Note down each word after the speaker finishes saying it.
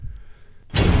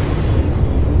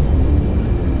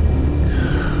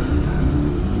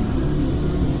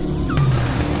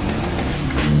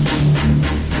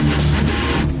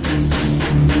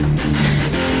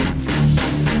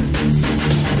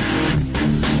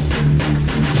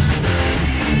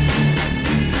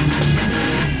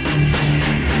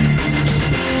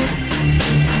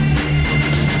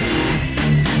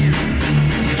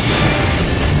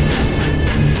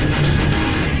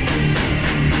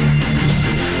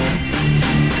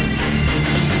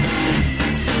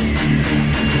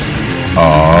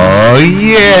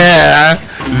yeah,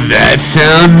 that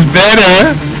sounds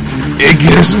better. And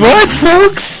guess what,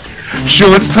 folks?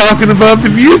 Sean's talking about the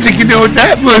music. You know what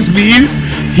that must mean?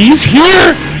 He's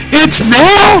here. It's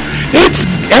now. It's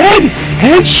Ed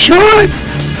and Sean.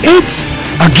 It's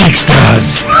a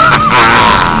Geekstars.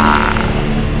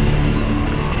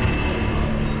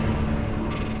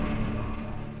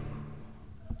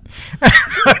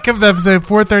 Welcome to episode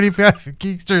 435 of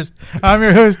Geeksters. I'm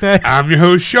your host, Ed. I'm your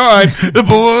host, Sean. The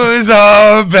boys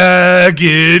are back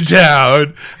in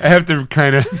town. I have to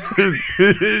kind of...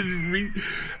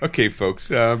 Okay, folks.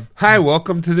 Hi,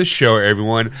 welcome to the show,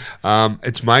 everyone.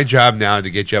 It's my job now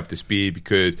to get you up to speed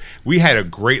because we had a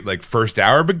great, first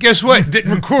hour, but guess what?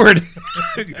 Didn't record.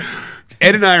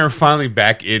 Ed and I are finally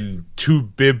back in Two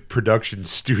Bib Production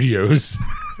Studios.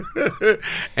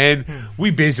 And we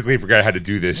basically forgot how to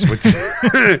do this. I'll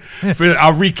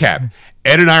recap.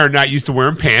 Ed and I are not used to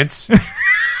wearing pants.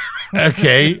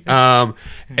 Okay.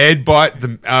 Ed bought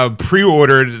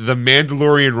pre-ordered the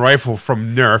Mandalorian rifle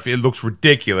from Nerf. It looks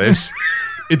ridiculous.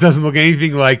 It doesn't look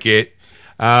anything like it.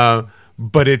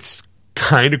 But it's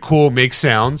kind of cool, makes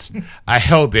sounds. I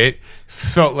held it.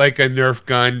 Felt like a Nerf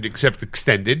gun, except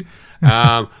extended.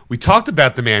 We talked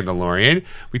about the Mandalorian.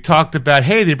 We talked about,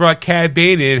 hey, they brought Cad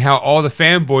Bane in, how all the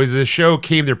fanboys of the show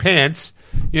came their pants.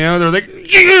 You know, they're like,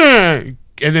 yeah!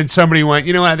 And then somebody went,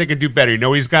 you know what, I think I can do better. You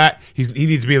know what he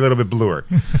needs to be a little bit bluer.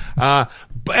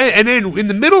 And then in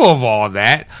the middle of all of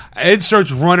that, Ed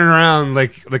starts running around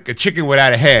like a chicken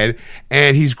without a head,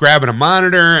 and he's grabbing a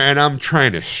monitor, and I'm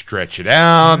trying to stretch it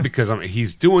out because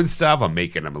he's doing stuff. I'm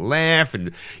making him laugh, and,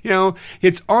 you know,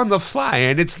 it's on the fly,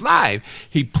 and it's live.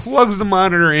 He plugs the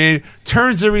monitor in,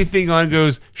 turns everything on,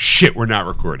 goes, shit, we're not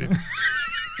recording.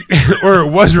 Or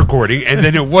it was recording, and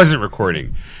then it wasn't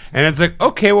recording. And it's like,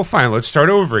 okay, well, fine, let's start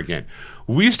over again.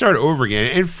 We start over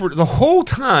again, and for the whole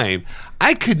time,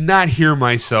 I could not hear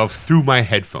myself through my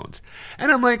headphones.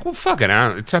 And I'm like, well, fuck it.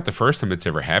 It's not the first time it's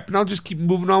ever happened. I'll just keep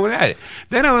moving on with that.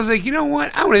 Then I was like, you know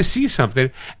what? I want to see something.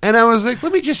 And I was like,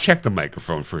 let me just check the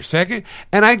microphone for a second.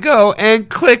 And I go and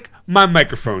click, my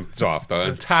microphone's off the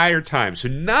entire time. So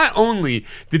not only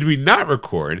did we not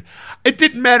record, it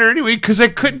didn't matter anyway because I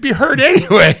couldn't be heard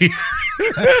anyway.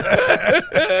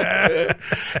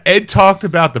 Ed talked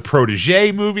about the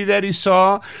Protege movie that he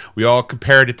saw. We all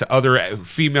compared it to other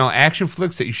female action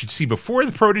flicks that you should see before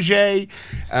the Protege.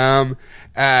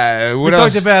 We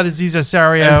talked about Aziz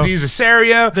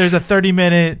Ansari. There's a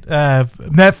 30-minute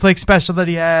Netflix special that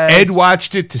he has. Ed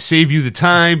watched it to save you the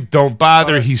time. Don't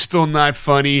bother. He's still not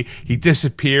funny. He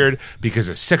disappeared because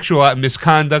of sexual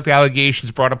misconduct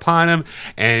allegations brought upon him.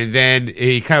 And then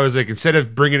he kind of was like, instead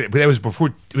of bringing it, but that was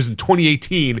before, it was in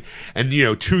 2018. And,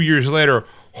 2 years later,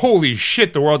 holy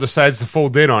shit, the world decides to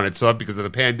fold in on itself because of the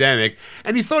pandemic.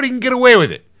 And he thought he can get away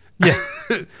with it. Yeah.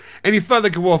 And he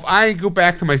thought, well, if I go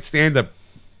back to my stand-up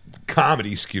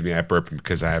comedy, excuse me, I burped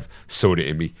because I have soda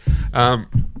in me.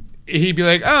 He'd be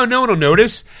like, oh, no one will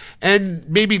notice. And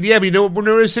maybe, yeah, but you know what we're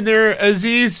noticing there,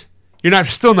 Aziz? You're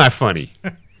still not funny.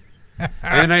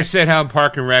 And I said how in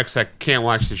Park and Recs I can't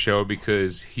watch the show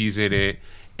because he's in it,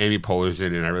 Amy Poehler's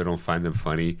in it, and I really don't find them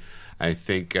funny. I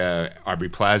think Aubrey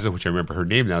Plaza, which I remember her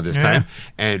name now this time,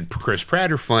 and Chris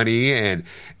Pratt are funny, and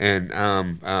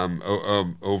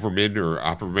Overman or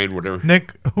Opperman, whatever.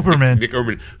 Nick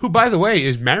Overman, who, by the way,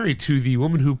 is married to the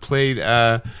woman who played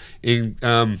in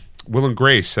Will and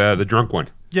Grace, the drunk one.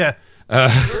 Yeah.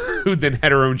 Who then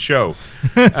had her own show.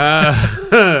 Damn.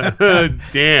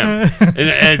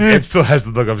 And still has to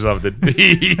look up something.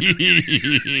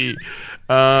 Jeez,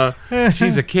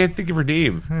 I can't think of her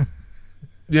name.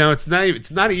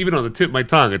 It's not even on the tip of my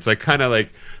tongue. It's kind of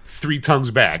like three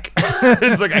tongues back.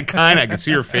 It's like I can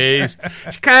see her face.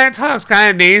 She kind of talks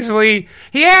kind of nasally.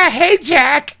 Yeah, hey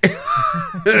Jack.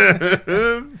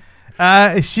 Her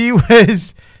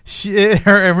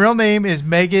real name is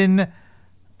Megan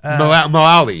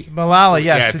Mullally. Mullally,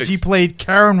 yes. Yeah, she played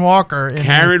Karen Walker.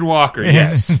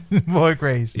 Yes. Boy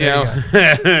Grace.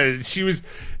 She was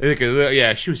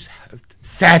she was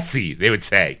sassy, they would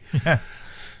say. Yeah.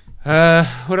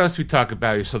 What else we talk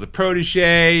about here? So the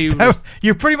Protege.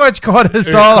 You pretty much caught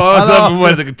us all. Up in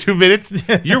what, 2 minutes?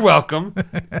 You're welcome.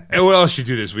 And what else you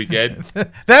do this weekend?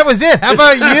 That was it. How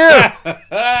about you?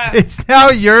 It's now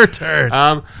your turn.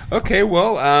 Okay.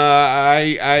 Well,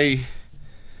 I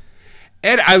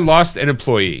lost an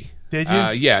employee. Did you?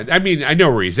 Yeah. I mean, I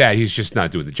know where he's at. He's just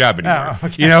not doing the job anymore. Oh,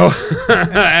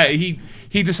 okay.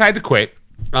 He decided to quit.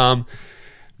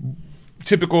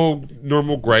 Typical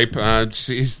normal gripe. It's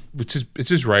his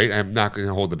right. I'm not going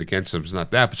to hold it against him. It's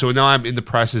not that. So now I'm in the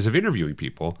process of interviewing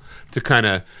people to kind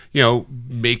of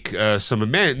make some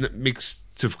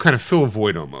to kind of fill a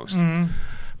void almost.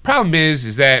 Problem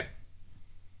is that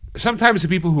sometimes the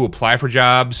people who apply for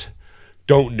jobs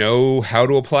don't know how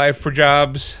to apply for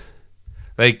jobs.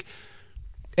 Like,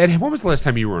 Ed, when was the last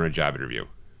time you were on a job interview?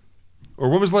 Or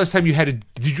when was the last time you had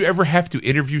did you ever have to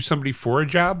interview somebody for a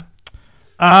job?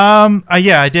 Yeah,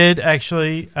 I did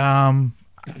actually.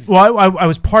 Well, I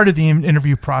was part of the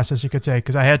interview process, you could say,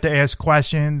 because I had to ask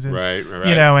questions and, right.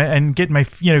 you know, and get my,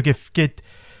 you know, get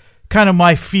kind of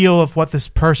my feel of what this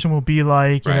person will be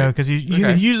like, you know, because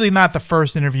usually not the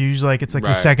first interview, usually like it's like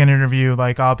the second interview,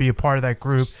 like I'll be a part of that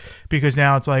group, because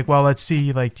now it's like, well, let's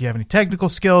see, like, do you have any technical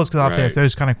skills? Because I'll have to ask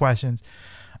those kind of questions.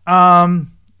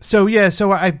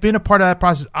 So I've been a part of that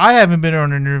process. I haven't been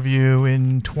on an interview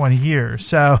in 20 years,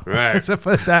 so let's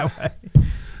put it that way.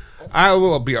 I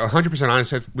will be 100%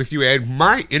 honest with you, Ed.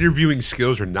 My interviewing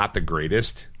skills are not the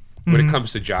greatest when it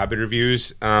comes to job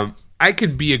interviews. I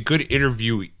can be a good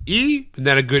interviewee, but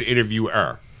not a good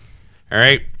interviewer. All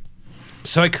right?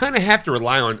 So I kind of have to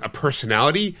rely on a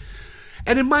personality.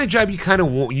 And in my job, you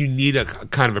need a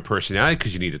kind of a personality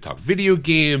because you need to talk video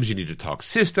games, you need to talk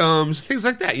systems, things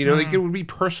like that. You know, like it would be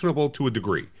personable to a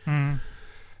degree. Some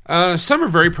are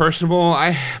very personable,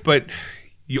 but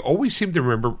you always seem to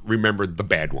remember the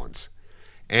bad ones.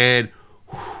 And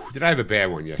did I have a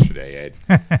bad one yesterday,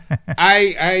 Ed?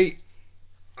 I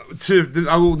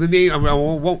won't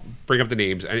bring up the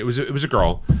names. It was a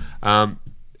girl, and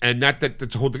not that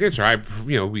that's a whole against her.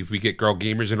 We get girl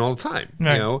gamers in all the time.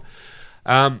 Right. You know,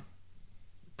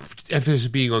 emphasis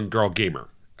being on girl gamer.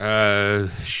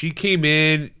 She came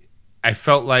in. I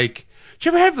felt like. Did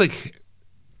you ever have like?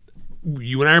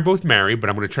 You and I are both married, but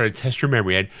I'm going to try to test your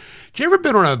memory, Ed. Did you ever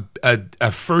been on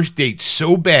a first date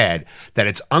so bad that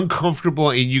it's uncomfortable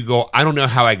and you go, I don't know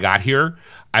how I got here.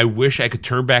 I wish I could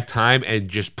turn back time and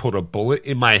just put a bullet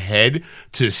in my head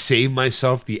to save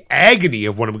myself the agony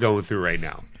of what I'm going through right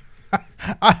now.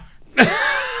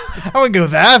 I wouldn't go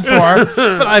that far,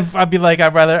 but I'd be like,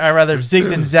 I'd rather zig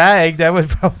than zag. That would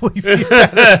probably be put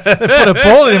a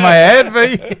bullet in my head.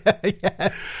 But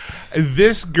yes.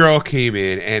 This girl came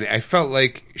in, and I felt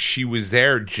like she was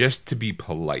there just to be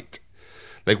polite.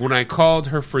 Like when I called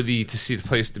her to see the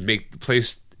place to make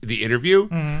the interview,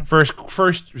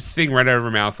 first thing right out of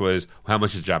her mouth was, "How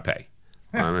much does the job pay?"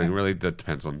 I mean, really, that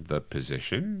depends on the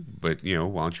position, but why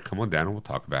don't you come on down and we'll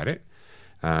talk about it.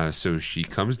 So she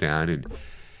comes down and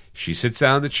she sits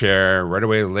down in the chair right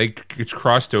away. Leg gets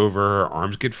crossed over, her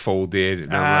arms get folded,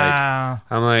 and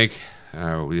I'm like,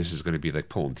 oh, this is going to be like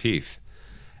pulling teeth.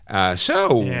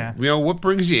 What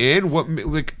brings you in?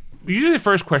 Usually the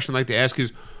first question I like to ask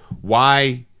is,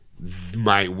 why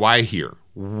here?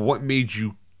 What made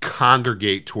you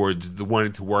congregate towards the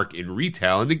wanting to work in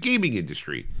retail in the gaming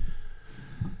industry?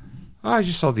 Oh, I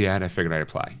just saw the ad. I figured I'd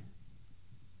apply.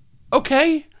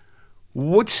 Okay.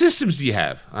 What systems do you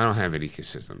have? I don't have any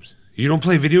systems. You don't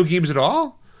play video games at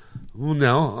all? Well,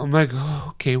 no. I'm like,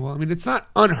 oh, okay. Well, I mean, it's not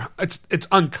it's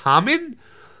uncommon,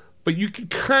 but you can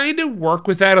kind of work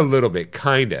with that a little bit,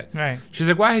 kind of. Right. She's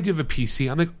like, why do you have a PC?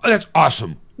 I'm like, oh, that's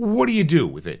awesome. What do you do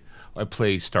with it? I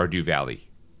play Stardew Valley.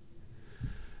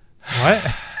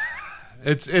 What?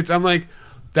 I'm like,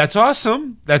 that's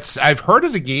awesome. I've heard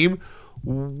of the game.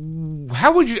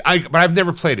 How would you? But I've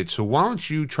never played it. So why don't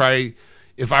you try?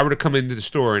 If I were to come into the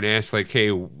store and ask, like,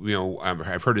 hey,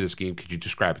 I've heard of this game. Could you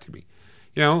describe it to me?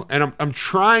 And I'm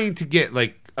trying to get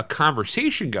like a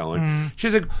conversation going.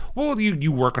 She's like, well,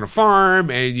 you work on a farm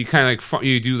and you kind of like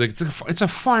you do like it's a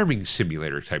farming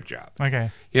simulator type job. Okay.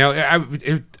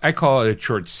 I call it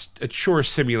a chore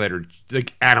simulator,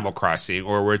 like Animal Crossing,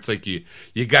 or where it's like you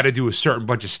got to do a certain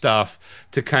bunch of stuff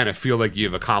to kind of feel like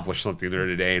you've accomplished something there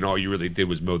today, and all you really did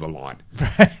was mow the lawn.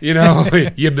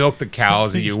 Right. You milk the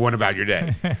cows and you went about your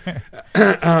day.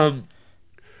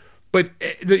 But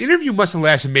the interview must have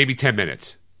lasted maybe 10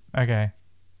 minutes. Okay.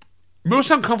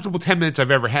 Most uncomfortable 10 minutes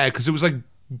I've ever had because it was like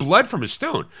blood from a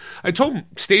stone. I told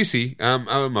Stacy,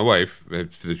 my wife,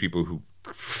 for those people who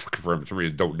for some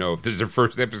reason don't know if this is their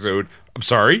first episode, I'm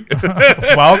sorry.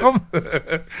 Welcome.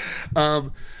 I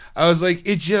was like,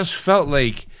 it just felt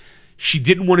like she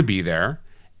didn't want to be there.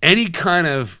 Any kind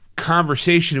of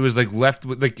conversation, it was like left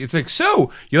with like, it's like,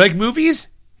 so you like movies?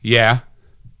 Yeah.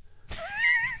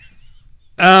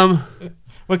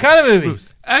 What kind of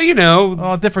movies?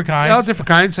 All different kinds. All different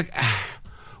kinds. Like,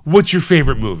 what's your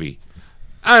favorite movie?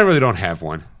 I really don't have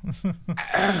one.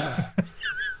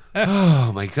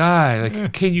 Oh my God!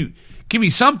 Like, can you give me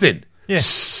something? Yeah.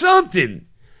 Something.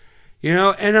 You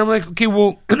know, and I'm like, okay,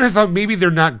 well, I thought maybe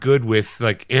they're not good with,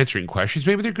 like, answering questions.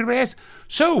 Maybe they're good with asking.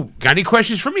 So, got any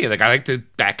questions for me? Like, I like to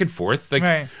back and forth.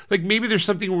 Like, like maybe there's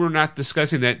something we're not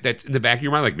discussing that's in the back of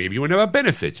your mind. Like, maybe you want to know about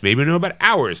benefits. Maybe you know about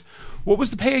hours. What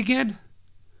was the pay again?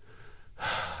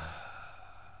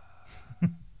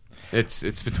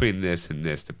 It's between this and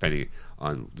this, depending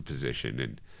on the position.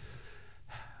 And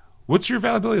what's your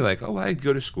availability like? Oh, I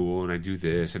go to school and I do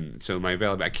this. And so my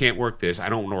availability, I can't work this. I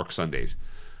don't work Sundays.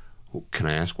 Well, can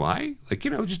I ask why? Like,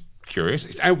 you know, just curious.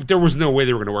 There was no way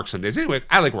they were going to work Sundays. Anyway,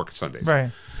 I like working Sundays.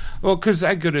 Right. Well, because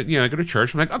I go to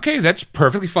church. I'm like, okay, that's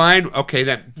perfectly fine. Okay,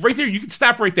 that right there, you can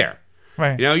stop right there.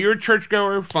 Right. You know, you're a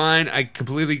churchgoer, fine. I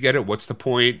completely get it. What's the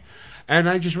point? And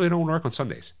I just really don't want to work on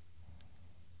Sundays.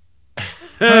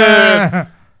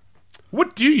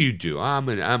 What do you do? I'm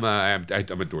a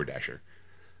DoorDasher.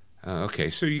 Okay,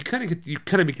 so you kind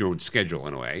of make your own schedule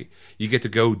in a way. You get to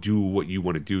go do what you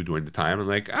want to do during the time. I'm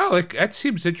like, oh, like that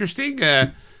seems interesting.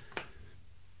 Got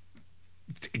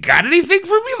anything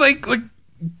for me? Like,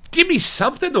 give me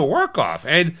something to work off.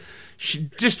 And she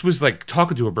just was like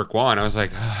talking to a brick wall, and I was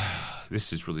like,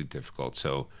 this is really difficult.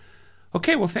 So,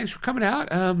 okay, well, thanks for coming out.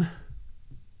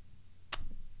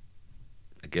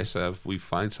 I guess if we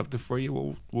find something for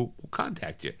you, we'll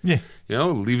contact you. Yeah. You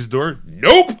know, leaves the door.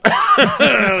 Nope.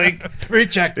 Like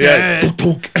rejected. Yeah.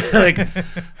 Like,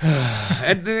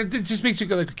 and it just makes me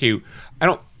go like, okay,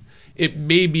 it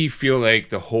made me feel like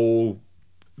the whole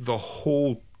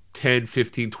 10,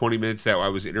 15, 20 minutes that I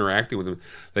was interacting with them,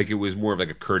 like it was more of like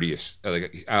a courteous,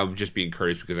 like I'm just being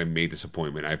courteous because I made this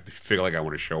appointment. I feel like I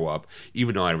want to show up,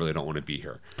 even though I really don't want to be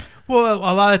here. Well,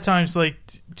 a lot of times, like,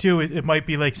 too, it might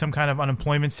be like some kind of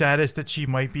unemployment status that she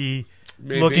might be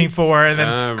looking for, and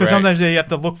then because sometimes they have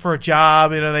to look for a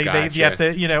job, you know, they have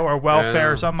to, you know, or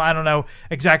welfare or something. I don't know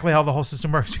exactly how the whole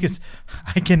system works because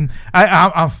I'm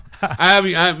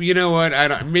you know what? I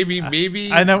don't. Maybe.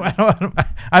 I know.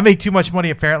 I make too much money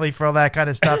apparently for all that kind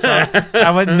of stuff. So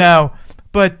I wouldn't know.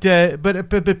 But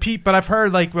Pete. But I've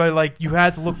heard like you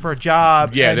had to look for a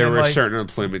job. Yeah, there were certain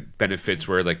employment benefits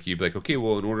where like you'd be like, okay,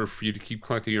 well, in order for you to keep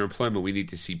collecting your employment, we need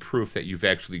to see proof that you've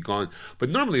actually gone. But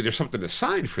normally there's something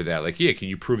assigned for that. Like, yeah, can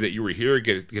you prove that you were here?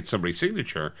 Get somebody's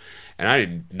signature.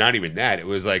 And not even that. It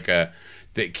was like that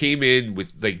came in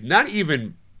with like not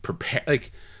even prepared.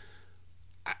 Like,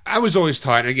 I was always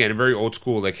taught, and again, very old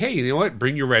school, like, hey, you know what?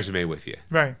 Bring your resume with you.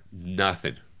 Right.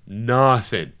 Nothing.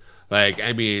 Like,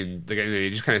 I mean,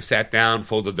 they just kind of sat down,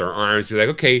 folded their arms, be like,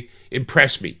 okay,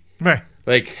 impress me. Right.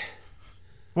 Like,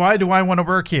 why do I want to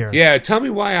work here? Yeah, tell me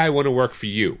why I want to work for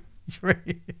you.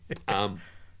 Right.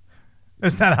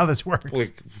 That's not how this works.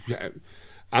 Like,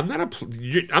 I'm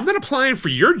not applying for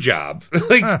your job.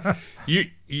 Like,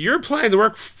 you're applying to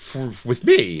work with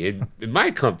me in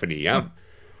my company.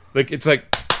 Like, it's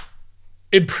like,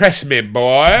 impress me,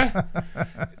 boy.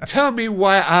 Tell me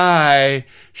why I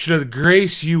should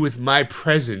grace you with my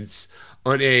presence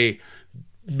on a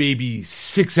maybe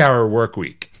 6-hour work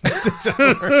week.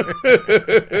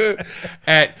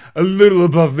 At a little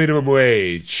above minimum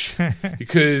wage.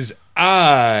 Because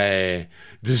I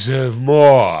deserve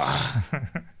more.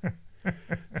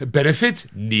 Benefits?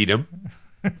 Need them.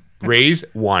 Raise?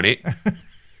 Want it.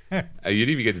 You didn't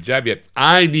even get the job yet.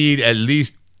 I need at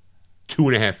least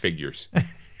 2.5 figures.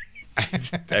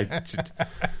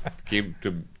 Game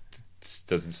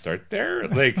doesn't start there.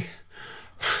 Like,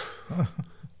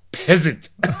 peasant.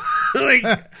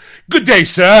 Like, good day,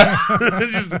 sir.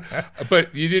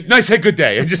 But you did. Nice, good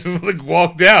day. I just like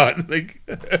walked out. Like,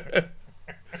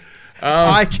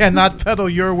 I cannot peddle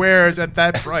your wares at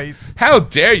that price. How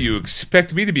dare you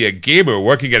expect me to be a gamer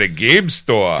working at a game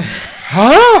store?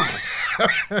 Huh?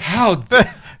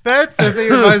 That's the thing.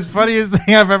 The most funniest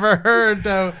thing I've ever heard.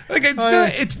 Though. Like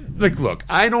it's like, look,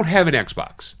 I don't have an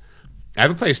Xbox. I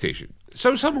have a PlayStation.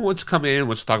 So if someone wants to come in and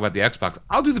wants to talk about the Xbox,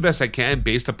 I'll do the best I can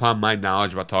based upon my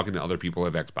knowledge about talking to other people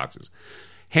who have Xboxes.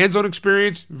 Hands-on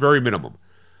experience, very minimum.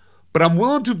 But I'm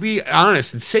willing to be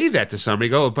honest and say that to somebody.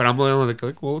 But I'm willing to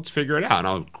like, well, let's figure it out. And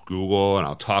I'll Google and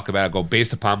I'll talk about it. Go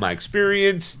based upon my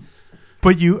experience.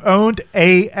 But you owned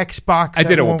a Xbox. I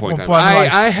did at one point in time.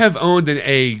 I have owned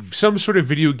some sort of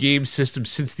video game system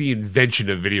since the invention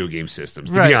of video game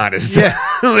systems. To be honest, yeah.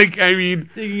 Like, I mean,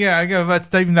 yeah. I go.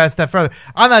 Let's even that step further.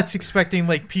 I'm not expecting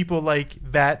like people like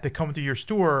that to come to your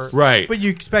store, right? But you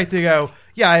expect to go.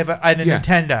 Yeah, I have a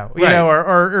Nintendo, you know,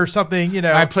 or something. You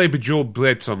know, I play Bejeweled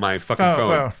Blitz on my fucking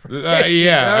phone.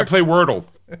 Yeah, I play Wordle.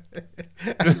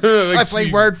 I play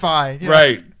WordFi.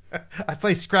 Right. I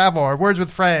play Scrabble or Words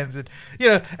with Friends, and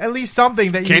at least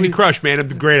something that Candy Crush, man. I'm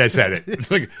great. I said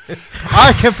it. Like,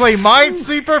 I can play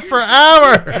Minesweeper for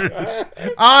hours.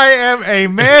 I am a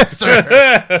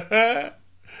master.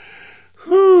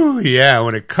 Whew, yeah.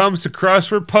 When it comes to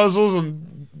crossword puzzles,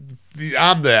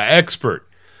 I'm the expert.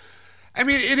 I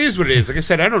mean, it is what it is. Like I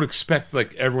said, I don't expect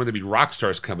like everyone to be rock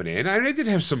stars coming in. I did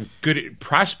have some good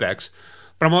prospects.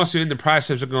 But I'm also in the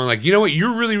process of going like, you know what,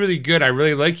 you're really, really good. I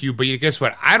really like you. But guess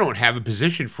what? I don't have a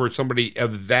position for somebody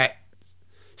of that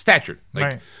stature.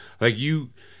 Like you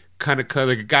kind of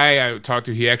like a guy I talked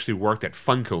to, he actually worked at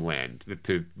Funko Land,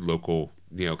 to local,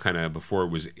 kind of before it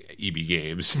was EB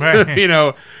Games,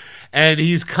 right. And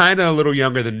he's kind of a little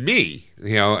younger than me,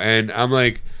 and I'm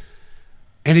like,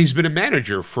 and he's been a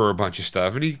manager for a bunch of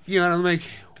stuff. And and I'm like,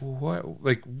 what?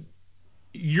 Like,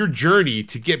 your journey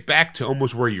to get back to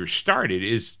almost where you started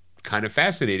is kind of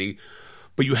fascinating,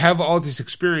 but you have all this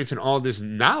experience and all this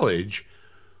knowledge.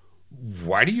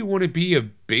 Why do you want to be a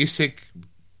basic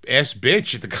ass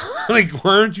bitch at the like?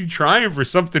 Why aren't you trying for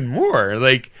something more?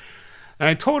 Like, and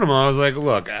I told him, I was like,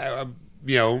 look, I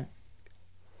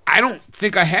don't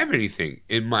think I have anything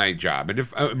in my job and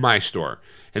if in my store,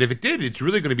 and if it did, it's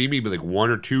really going to be maybe like 1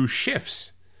 or 2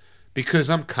 shifts because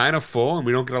I'm kind of full and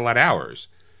we don't get a lot of hours.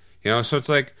 So it's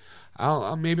like,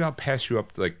 maybe I'll pass you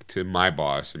up like to my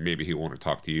boss, and maybe he won't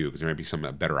talk to you because there might be some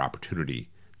better opportunity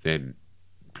than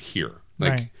here.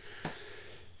 Like, right.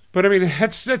 But I mean,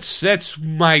 that's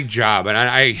my job, and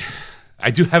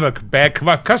I do have a bad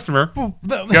customer. Well,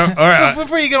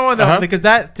 before you go on though, because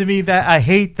that to me I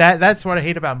hate that. That's what I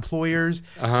hate about employers,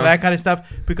 that kind of stuff.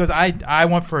 Because I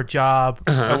went for a job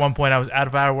at one point. I was out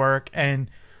of work and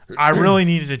I really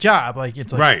needed a job. Like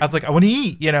it's like right. I was like, I want to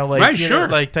eat, right, sure.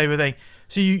 Like type of thing.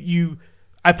 So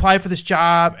I applied for this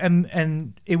job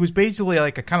and it was basically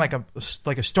like a kind of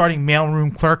like a starting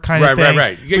mailroom clerk kind of thing.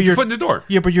 Right. You get your foot in the door.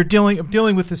 Yeah, but I'm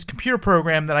dealing with this computer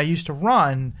program that I used to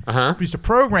run, used to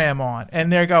program on,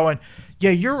 and they're going,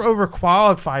 yeah, you're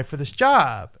overqualified for this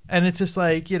job, and it's just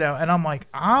like and I'm like,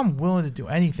 I'm willing to do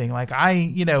anything. Like I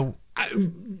get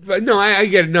it. No,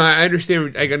 I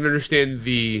understand. I can understand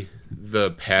the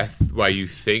path why you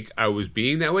think I was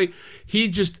being that way. He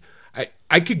just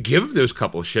I could give him those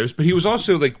couple of shifts, but he was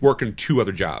also like working 2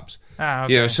 other jobs.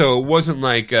 Okay. So it wasn't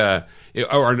like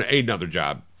or another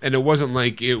job, and it wasn't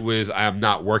like it was I'm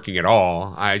not working at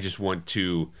all. I just want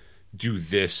to do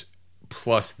this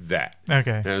plus that.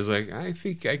 Okay. And I was like, I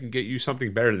think I can get you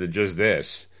something better than just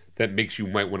this. That makes you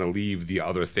might want to leave the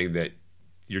other thing that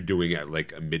you're doing at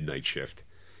like a midnight shift.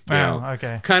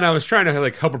 Okay. Kind of, I was trying to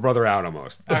like help a brother out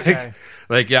almost. Okay.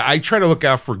 Yeah, I try to look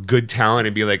out for good talent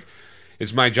and be like,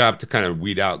 it's my job to kind of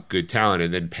weed out good talent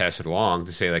and then pass it along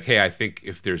to say like, hey, I think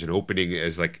if there's an opening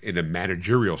as like in a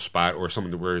managerial spot or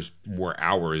someone that wears more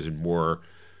hours and more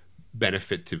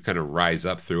benefit to kind of rise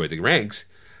up through the ranks,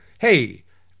 hey,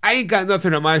 I ain't got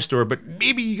nothing at my store, but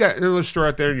maybe you got another store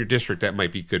out there in your district that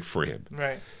might be good for him.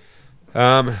 Right.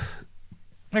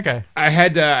 Okay. I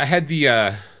had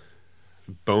the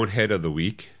bonehead of the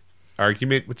week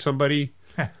argument with somebody.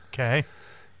 Okay.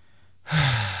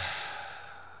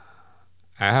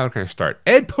 How can I start?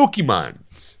 Ed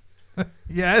Pokemons.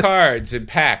 Yes. Cards and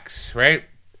packs, right?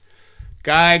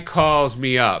 Guy calls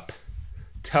me up,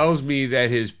 tells me that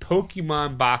his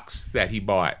Pokemon box that he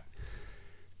bought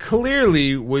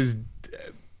clearly was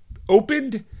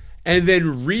opened and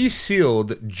then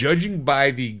resealed, judging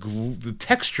by the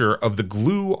texture of the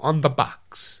glue on the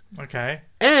box. Okay.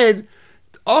 And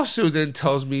also then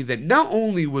tells me that not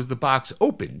only was the box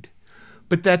opened,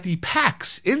 but that the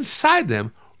packs inside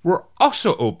them were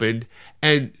also opened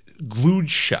and glued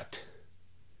shut.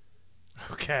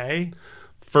 Okay.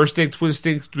 First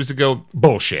instinct was to go,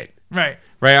 bullshit. Right.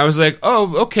 I was like,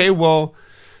 oh, okay, well,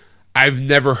 I've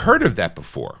never heard of that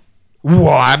before. Well,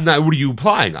 I'm not. What are you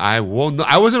implying? I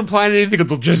wasn't implying anything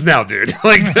until just now, dude.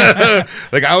 like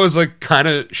I was like kind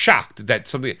of shocked that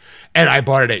something, and I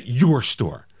bought it at your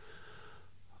store.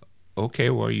 Okay,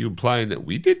 well, are you implying that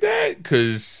we did that?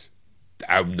 Because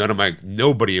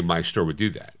nobody in my store would do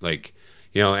that.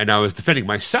 And I was defending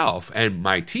myself and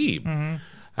my team. Mm-hmm.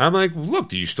 I'm like, look,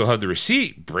 do you still have the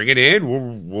receipt? Bring it in.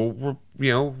 We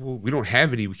don't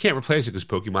have any. We can't replace it because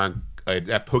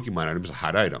that Pokemon item is a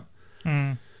hot item.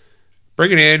 Mm.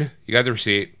 Bring it in. You got the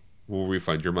receipt. We'll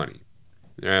refund your money.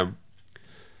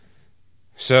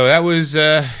 So that was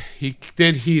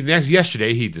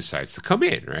yesterday he decides to come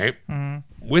in, right?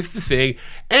 Mm-hmm. With the thing,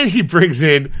 and he brings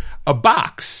in a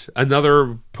box,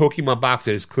 another Pokemon box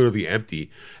that is clearly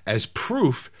empty, as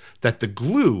proof that the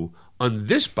glue on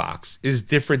this box is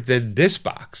different than this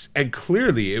box, and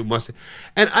clearly it must.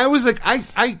 And I was like,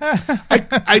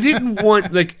 I didn't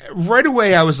want, like, right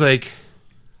away. I was like,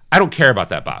 I don't care about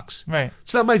that box. Right.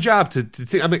 It's not my job to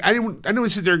think. I'm like, I don't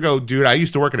sit there and go, dude, I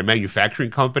used to work at a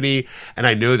manufacturing company, and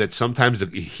I know that sometimes the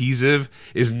adhesive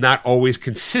is not always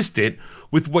consistent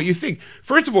with what you think.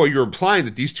 First of all, you're implying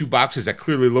that these two boxes that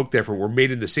clearly look different were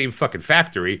made in the same fucking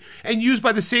factory and used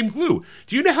by the same glue.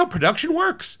 Do you know how production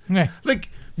works? Yeah. Like,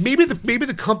 maybe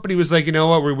the company was like, you know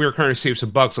what, we're trying to save some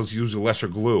bucks, let's use a lesser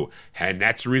glue. And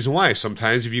that's the reason why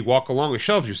sometimes if you walk along a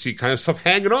shelf, you see kind of stuff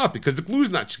hanging off because the glue's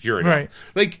not secure enough.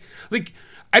 Right. Like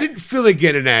I didn't feel like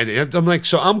getting that. I'm like,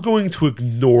 so I'm going to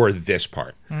ignore this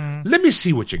part. Let me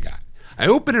see what you got. I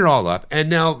open it all up, and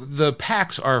now the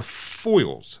packs are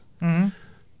foils.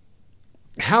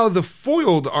 How the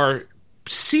foiled are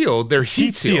sealed, they're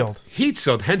heat sealed. Heat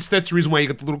sealed, hence that's the reason why you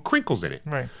get the little crinkles in it.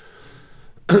 Right.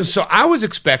 So I was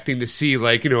expecting to see,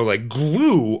 like, like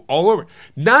glue all over.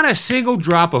 Not a single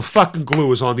drop of fucking glue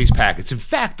is on these packets. In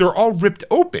fact, they're all ripped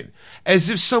open as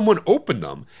if someone opened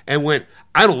them and went,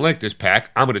 I don't like this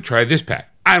pack, I'm going to try this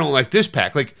pack. I don't like this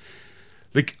pack. Like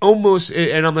almost,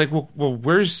 and I'm like, well,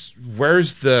 where's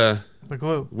the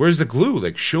glue? Where's the glue?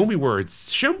 Like, show me where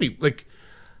show me, like,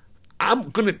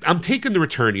 I'm taking the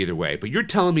return either way, but you're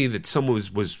telling me that someone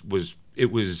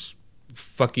was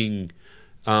fucking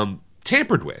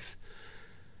tampered with.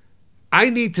 I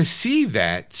need to see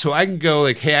that so I can go,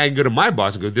 like, hey, I can go to my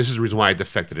boss and go, this is the reason why I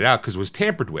defected it out, because it was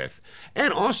tampered with.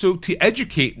 And also to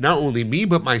educate not only me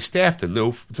but my staff to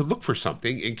look for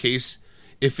something in case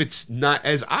if it's not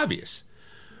as obvious.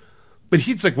 But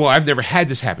he's like, well, I've never had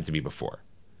this happen to me before.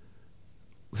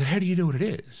 Then how do you know what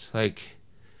it is? Like,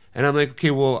 and I'm like,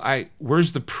 okay, well,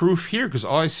 where's the proof here? Because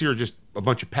all I see are just a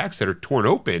bunch of packs that are torn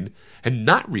open and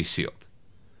not resealed.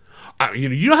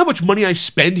 You know how much money I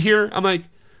spend here? I'm like,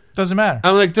 doesn't matter.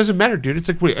 I'm like, doesn't matter, dude. It's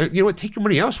like, wait, you know what? Take your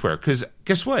money elsewhere. Because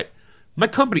guess what? My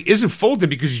company isn't folding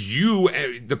because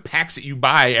the packs that you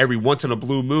buy every once in a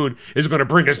blue moon is going to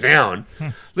bring us down.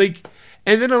 Like,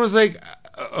 and then I was like,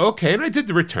 okay, and I did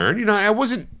the return. I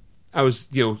was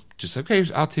just okay.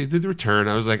 I'll do the return.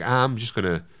 I was like, I'm just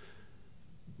gonna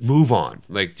move on.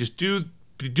 Like, just do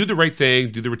the right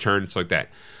thing, do the return. It's like that.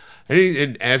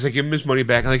 And as I give him his money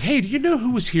back, I'm like, hey, do you know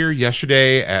who was here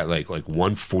yesterday at like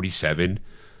 1:47?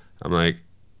 I'm like,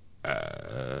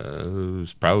 it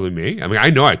was probably me. I mean, I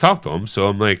know I talked to him, so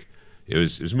I'm like, it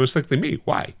was most likely me.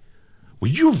 Why?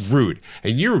 Well, you're rude,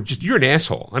 and you're an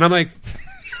asshole. And I'm like,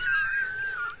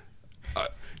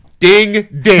 ding,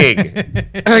 ding.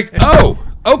 I'm like, oh,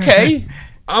 okay.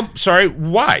 I'm sorry.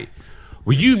 Why?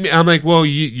 Well, I'm like, well,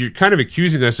 you're kind of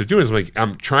accusing us of doing this. I'm like,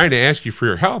 I'm trying to ask you for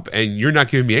your help, and you're not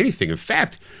giving me anything. In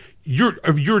fact,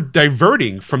 you're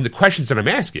diverting from the questions that I'm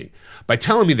asking by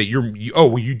telling me that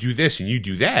you do this and you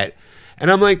do that.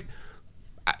 And I'm like,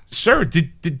 sir,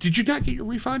 did you not get your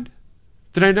refund?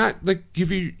 Did I not did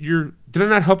I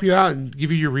not help you out and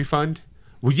give you your refund?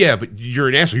 Well, yeah, but you're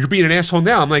an asshole. You're being an asshole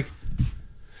now. I'm like,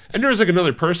 and there was like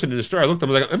another person in the store. I looked at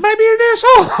him, I was like, am I being an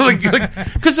asshole?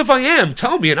 Because if I am,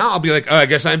 tell me, and I'll be like, oh, I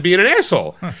guess I'm being an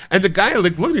asshole. Huh. And the guy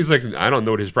looked at me, he's like, I don't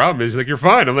know what his problem is. He's like, you're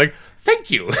fine. I'm like, thank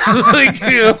you. And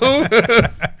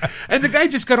the guy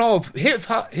just got all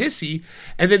hissy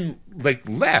and then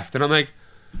left. And I'm like,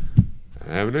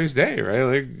 have a nice day, right?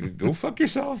 Like, go fuck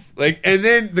yourself. And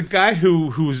then the guy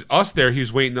who's us there, he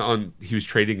was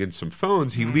trading in some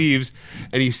phones. He leaves,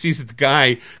 and he sees that the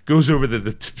guy goes over to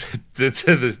the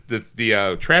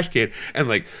trash can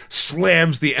and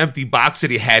slams the empty box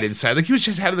that he had inside. He was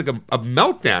just having a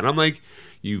meltdown. I'm like,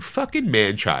 you fucking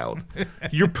man-child.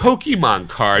 Your Pokemon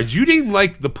cards, you didn't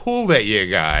like the pull that you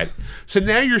got, so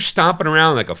now you're stomping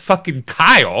around like a fucking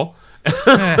Kyle.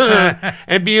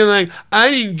 And being like,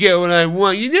 I didn't get what I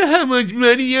want. You know how much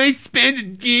money I spent at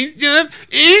GameStop?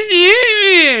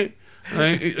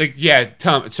 Yeah,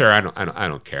 Tom, sir, I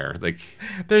don't care.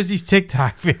 There's these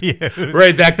TikTok videos,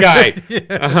 right? That guy,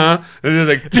 yeah. And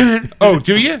they're like, oh,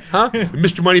 do you, huh,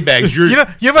 Mr. Moneybags? You know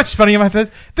what's funny about this?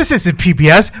 This isn't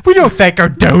PBS. We don't thank our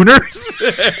donors,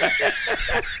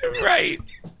 right?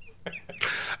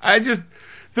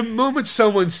 The moment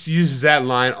someone uses that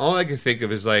line, all I can think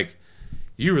of is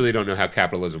you really don't know how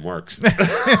capitalism works. You're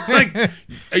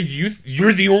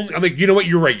the only. I'm like, you know what?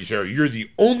 You're right, Sarah. You're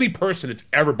the only person that's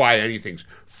ever buy anything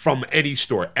from any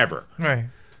store ever. Right.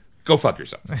 Go fuck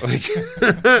yourself.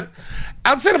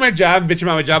 Outside of my job, bitching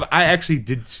about my job, I actually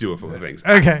did do a couple of things.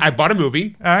 Okay. I bought a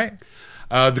movie. All right.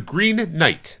 The Green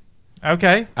Knight.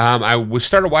 Okay. I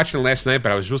started watching it last night,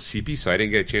 but I was real sleepy, so I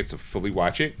didn't get a chance to fully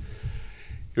watch it.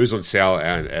 It was on sale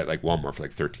at Walmart for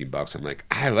 $13. I'm like,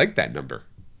 I like that number.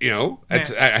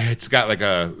 it's got like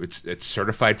it's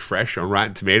certified fresh on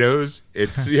Rotten Tomatoes.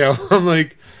 It's I'm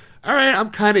like, all right,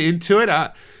 I'm kind of into it.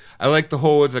 I like the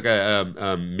whole. It's like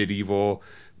a medieval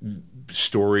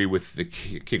story with the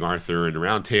King Arthur and the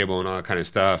Round Table and all that kind of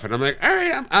stuff. And I'm like, all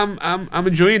right, I'm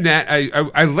enjoying that.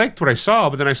 I liked what I saw,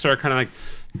 but then I started kind of like,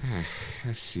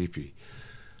 that's sleepy.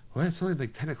 Well, it's only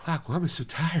like 10 o'clock. Why am I so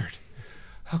tired?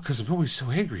 Oh, because I'm always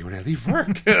so angry when I leave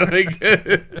work. I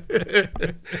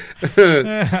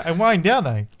wind down.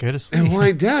 I go to sleep. I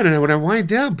wind down, and when I wind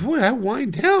down, boy, I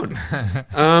wind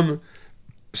down.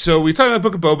 So we talked about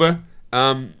Book of Boba.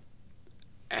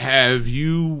 Have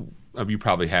you? You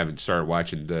probably haven't started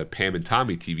watching the Pam and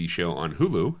Tommy TV show on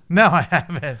Hulu. No, I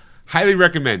haven't. Highly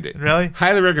recommend it. Really?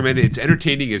 Highly recommend it. It's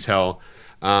entertaining as hell.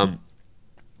 For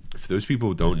those people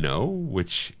who don't know,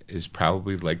 which is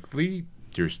probably likely,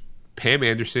 there's Pam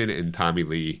Anderson and Tommy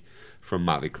Lee from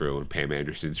Motley Crue, and Pam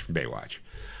Anderson's from Baywatch.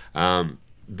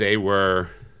 They were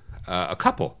a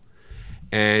couple,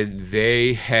 and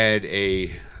they had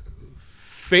a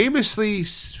famously...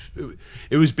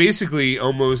 It was basically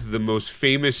almost the most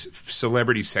famous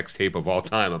celebrity sex tape of all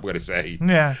time, I'm going to say.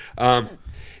 Yeah.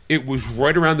 It was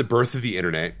right around the birth of the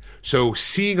internet. So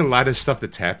seeing a lot of stuff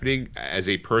that's happening as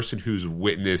a person who's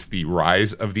witnessed the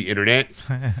rise of the internet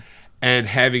and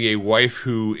having a wife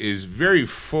who is very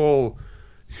full,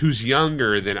 who's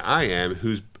younger than I am,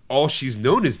 who's all she's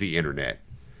known is the internet.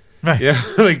 Right. Yeah.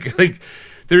 Like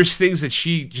there's things that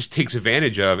she just takes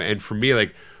advantage of. And for me,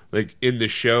 like in the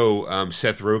show,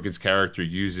 Seth Rogen's character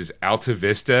uses Alta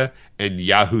Vista and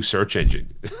Yahoo search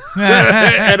engine.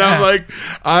 And I'm like,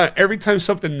 every time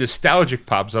something nostalgic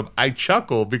pops up, I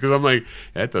chuckle because I'm like,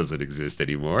 that doesn't exist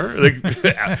anymore.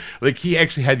 Like he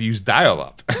actually had to use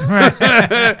dial-up.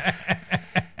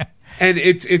 And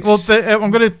it's well.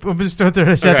 I'm going to throw this out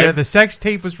there. The sex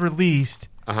tape was released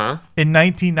in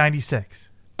 1996.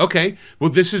 Okay. Well,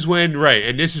 this is when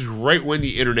and this is right when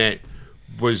the internet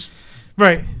was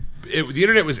right. The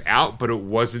internet was out, but it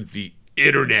wasn't the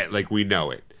internet like we know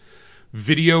it.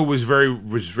 Video was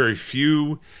very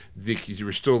few. You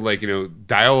were still like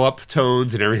dial-up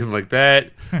tones and everything like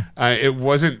that. It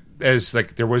wasn't as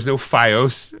like there was no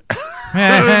FiOS.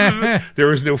 There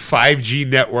was no 5G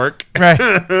network. Right.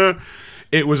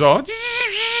 It was all.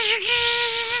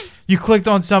 You clicked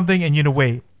on something and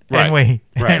wait. Right. And wait,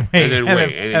 right. and wait, and then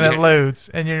wait, and it loads,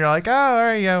 and you're like, oh,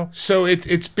 there you go. So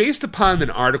it's based upon an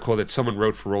article that someone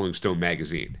wrote for Rolling Stone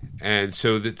magazine, and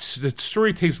so the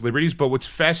story takes liberties. But what's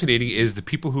fascinating is the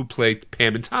people who play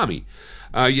Pam and Tommy.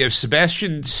 You have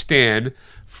Sebastian Stan,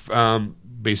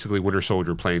 basically Winter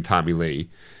Soldier, playing Tommy Lee,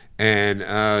 and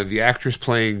the actress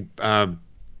playing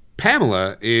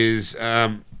Pamela is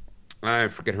I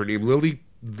forget her name,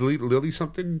 Lily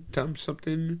something, Tom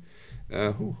something.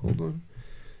 Hold on.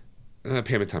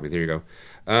 Pam and Tommy, there you go.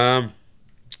 Oh,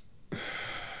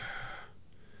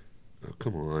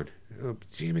 come on. Oh,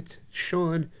 damn it.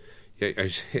 Sean. Yeah, I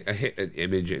hit an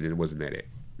image and it wasn't that it.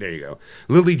 There you go.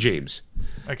 Lily James.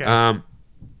 Okay.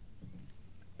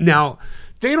 Now,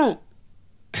 they don't...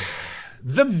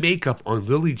 The makeup on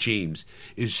Lily James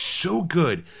is so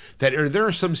good that there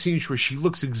are some scenes where she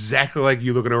looks exactly like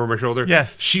you looking over my shoulder.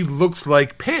 Yes. She looks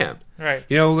like Pam. Right.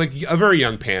 Like a very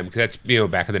young Pam, because that's,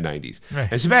 back in the 90s. Right.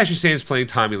 And Sebastian Stan's playing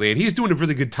Tommy Lee, and he's doing a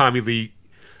really good Tommy Lee.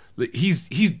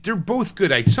 They're both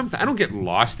good. I don't get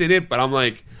lost in it, but I'm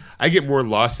like, I get more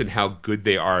lost in how good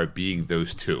they are at being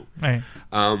those two. Right.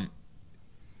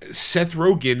 Seth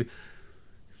Rogen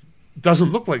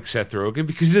doesn't look like Seth Rogen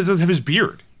because he doesn't have his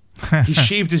beard. He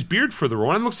shaved his beard for the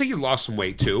role. And it looks like he lost some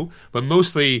weight too, but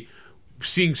mostly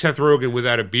seeing Seth Rogen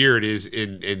without a beard is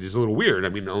a little weird. I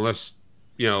mean, unless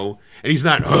and he's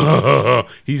not.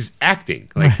 He's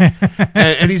acting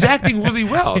and he's acting really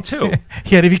well too.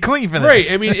 He had to be clean for this,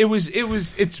 right? I mean, it was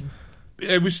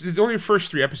only the first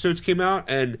 3 episodes came out,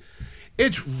 and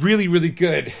it's really, really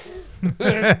good.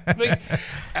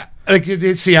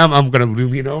 See, I'm going to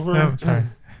lean over. Oh, sorry.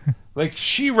 Like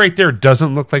she right there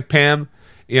doesn't look like Pam.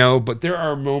 But there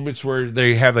are moments where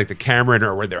they have like the camera in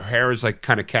her where their hair is like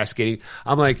kind of cascading.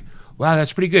 I'm like, wow,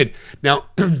 that's pretty good. Now,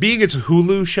 being it's a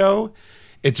Hulu show,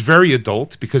 it's very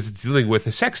adult because it's dealing with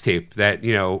a sex tape that,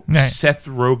 Right. Seth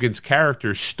Rogen's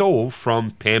character stole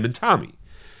from Pam and Tommy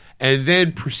and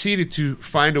then proceeded to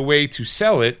find a way to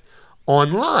sell it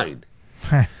online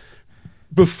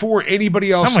before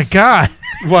anybody else. Oh, my God.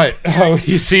 What? Oh,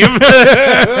 you see him?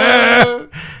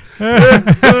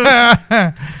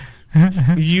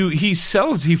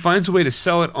 He finds a way to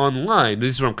sell it online.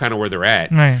 This is where they're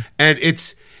at. Right. And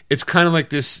it's kind of like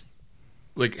this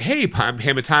like, hey, Pam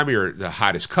and Tommy are the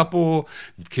hottest couple.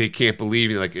 Can't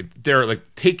believe it. Like, they're like,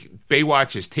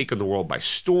 Baywatch has taken the world by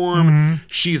storm. Mm-hmm.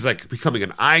 She's like becoming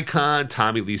an icon.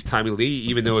 Tommy Lee,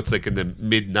 even though it's like in the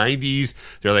mid 90s.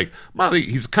 They're like, Motley,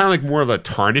 he's kind of like more of a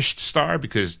tarnished star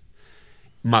because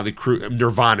Motley Crue,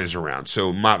 Nirvana's around.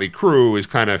 So Motley Crue is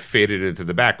kind of faded into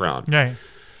the background. Right.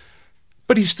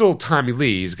 But he's still Tommy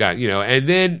Lee. He's got, and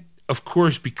then, of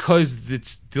course, because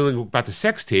it's dealing about the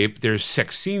sex tape, there's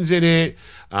sex scenes in it.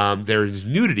 There's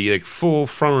nudity, like full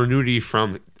frontal nudity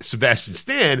from Sebastian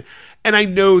Stan. And I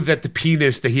know that the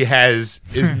penis that he has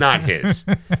is not his.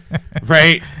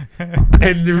 Right?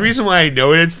 And the reason why I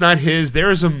know it's not his,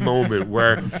 there's a moment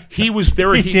where he was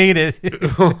there. He dated.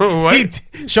 What?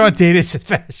 Sean dated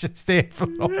Sebastian Stan for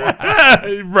a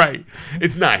while. Right.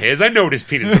 It's not his. I know his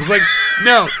penis. I was like,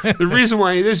 no. The reason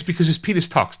why it is because his penis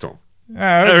talks to him. Oh,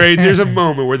 okay. All right, there's a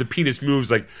moment where the penis moves,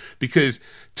 like, because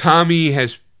Tommy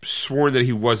has sworn that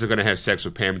he wasn't going to have sex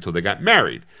with Pam until they got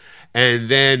married, and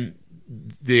then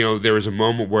there was a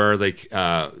moment where like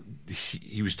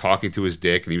he was talking to his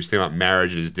dick and he was thinking about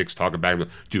marriage, and his dick's talking back, like,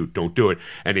 dude, don't do it.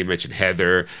 And he mentioned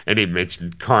Heather, and he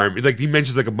mentioned Carmen, like he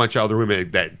mentions like a bunch of other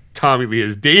women that Tommy Lee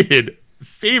has dated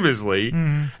famously,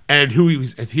 and who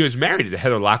he was married to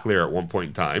Heather Locklear at one point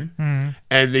in time,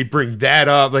 and they bring that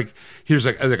up. Like here's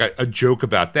like a joke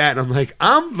about that, and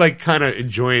I'm like kind of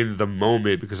enjoying the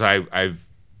moment because I've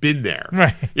been there,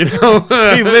 right? He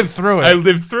lived through it. I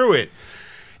lived through it,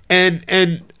 and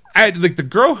I like the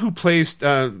girl who plays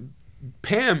Pam.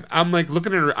 I'm like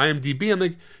looking at her IMDb. I'm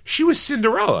like, she was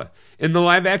Cinderella in the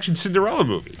live action Cinderella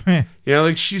movie.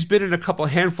 Like she's been in a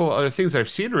handful of other things that I've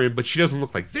seen her in, but she doesn't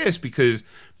look like this because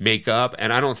makeup,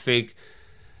 and I don't think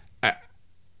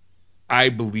I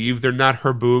believe they're not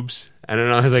her boobs. I don't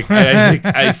know, like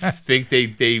I think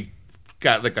they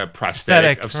got like a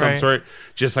prosthetic of some sort,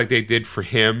 just like they did for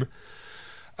him.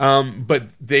 But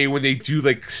when they do,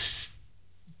 like,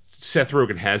 Seth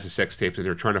Rogen has the sex tapes and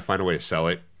they're trying to find a way to sell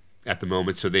it at the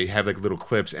moment, so they have like little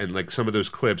clips, and like some of those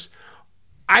clips,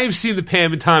 I've seen the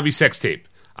Pam and Tommy sex tape.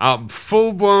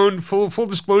 Full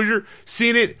disclosure,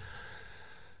 seen it.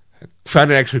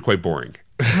 Found it actually quite boring.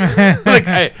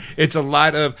 It's a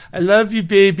lot of I love you,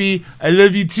 baby. I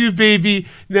love you too, baby.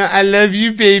 Now I love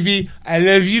you, baby. I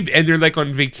love you. And they're like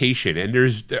on vacation, and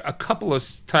there's a couple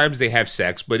of times they have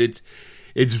sex, but it's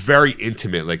very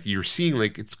intimate. Like you're seeing,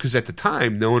 like it's because at the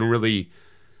time no one really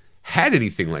had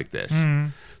anything like this.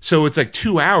 So it's like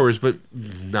 2 hours, but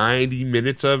 90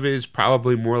 minutes of it is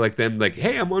probably more like them. Like,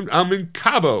 hey, I'm in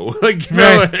Cabo, like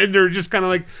and they're just kind of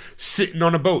like sitting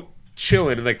on a boat,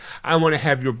 chilling, and like, I want to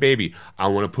have your baby. I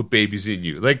want to put babies in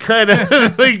you, like kind of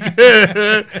like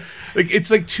like it's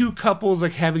like two couples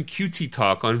like having cutesy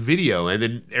talk on video, and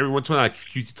then every once in a while, like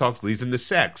cutesy talks leads into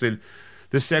sex, and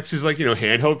the sex is like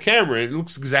handheld camera. And it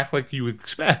looks exactly like you would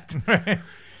expect, but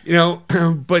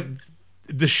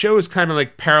the show is kind of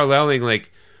like paralleling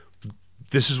like.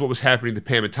 This is what was happening to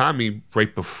Pam and Tommy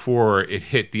right before it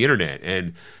hit the internet.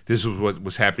 And this was what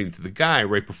was happening to the guy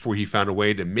right before he found a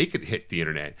way to make it hit the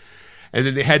internet. And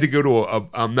then they had to go to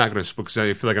I'm not going to spook because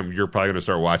I feel like you're probably going to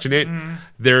start watching it.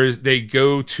 They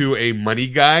go to a money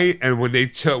guy. And when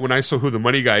I saw who the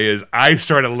money guy is, I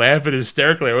started laughing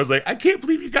hysterically. I was like, I can't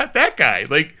believe you got that guy.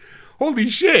 Like, holy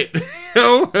shit.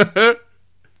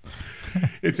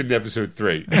 It's in episode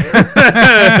 3.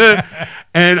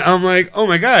 And I'm like, oh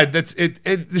my God, that's it.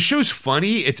 And the show's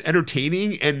funny. It's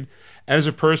entertaining. And as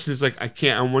a person, it's like,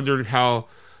 I'm wondering how,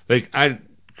 like, I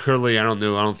don't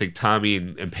know. I don't think Tommy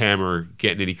and Pam are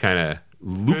getting any kind of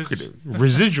lucrative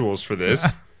residuals for this.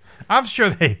 I'm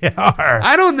sure they are.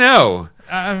 I don't know.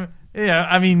 Yeah,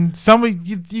 I mean,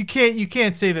 you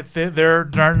can't say that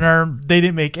they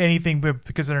didn't make anything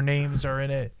because their names are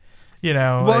in it.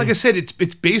 Well, like I said,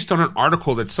 it's based on an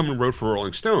article that someone wrote for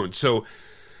Rolling Stone. So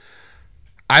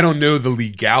I don't know the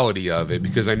legality of it,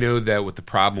 because I know that with the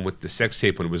problem with the sex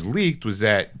tape when it was leaked was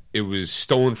that it was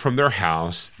stolen from their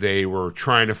house. They were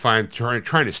trying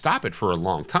to stop it for a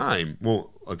long time,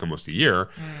 well, like almost a year.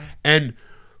 And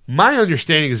my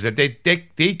understanding is that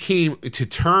they came to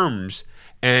terms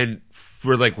and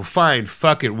were like, well, fine,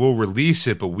 fuck it, we'll release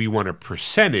it, but we want a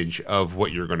percentage of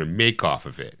what you're going to make off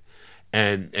of it.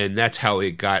 And that's how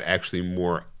it got actually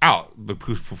more out. But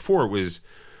before, it was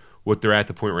what they're at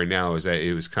the point right now is that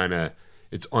it was kind of,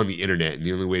 it's on the internet, and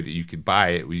the only way that you could buy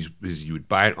it was you would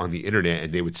buy it on the internet,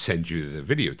 and they would send you the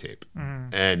videotape.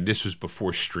 And this was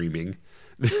before streaming.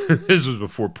 This was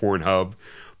before Pornhub,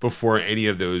 before any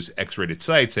of those X-rated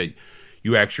sites that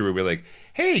you actually were like,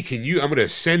 hey, I'm going to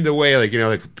send away, like,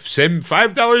 send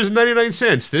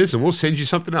 $5.99 this, and we'll send you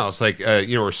something else, like,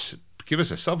 or give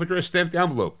us a self-addressed stamped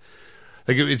envelope.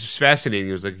 Like it's fascinating.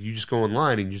 It was like you just go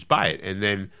online and you just buy it, and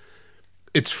then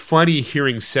it's funny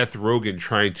hearing Seth Rogen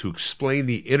trying to explain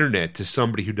the internet to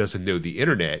somebody who doesn't know the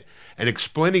internet and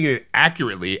explaining it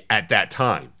accurately at that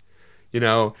time. You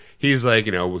know, he's like,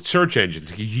 you know, with search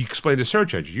engines, he explained the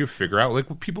search engine. You figure out like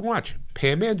what people watch.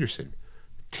 Pam Anderson,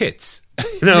 tits,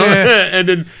 you know, and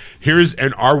then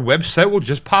and our website will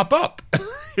just pop up,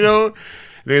 you know.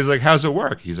 And he's like, "How's it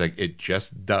work?" He's like, "It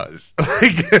just does."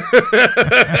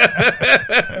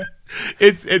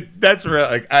 That's real.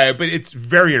 Like, but it's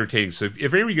very entertaining. So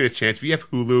if anybody get a chance, if you have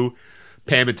Hulu,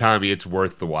 Pam and Tommy, it's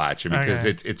worth the watch because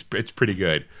it's pretty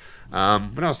good.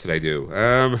 What else did I do?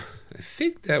 I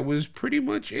think that was pretty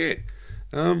much it.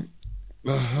 Sean.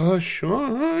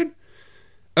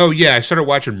 Oh yeah, I started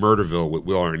watching Murderville with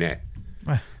Will Arnett.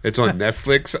 It's on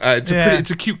Netflix.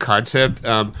 It's a cute concept.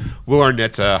 Will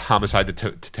Arnett's a homicide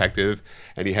detective,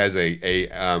 and he has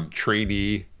a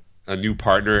trainee, a new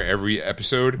partner every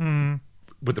episode.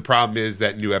 But the problem is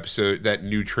that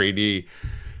new trainee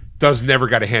never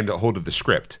got a hold of the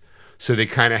script. So they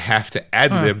kind of have to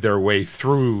ad-lib their way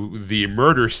through the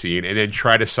murder scene and then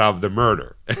try to solve the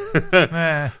murder.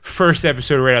 First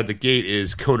episode right out the gate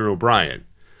is Conan O'Brien,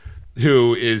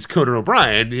 who is Conan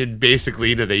O'Brien. And basically,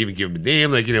 you know, they even give him a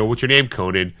name, like, you know, what's your name,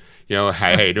 Conan? You know,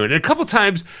 how you doing? And a couple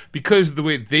times, because the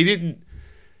way they didn't,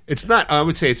 it's not, I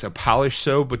would say it's a polished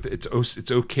show, but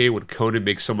it's okay when Conan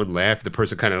makes someone laugh. The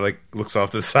person kind of like looks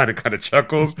off to the side and kind of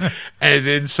chuckles. And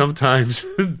then sometimes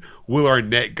Will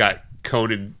Arnett got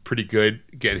Conan pretty good,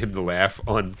 getting him to laugh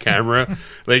on camera,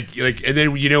 like, and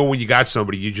then, you know, when you got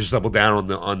somebody, you just double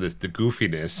down on the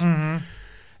goofiness. And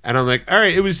I'm like, all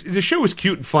right, the show was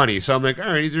cute and funny, so I'm like,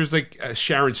 all right, there's like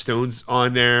Sharon Stone's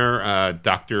on there,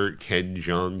 Dr. Ken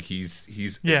Jeong,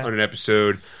 he's on an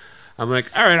episode. I'm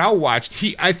like, all right, I'll watch.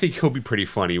 I think he'll be pretty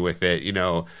funny with it, you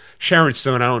know. Sharon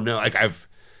Stone, I don't know, like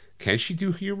can she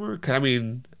do humor? 'Cause, I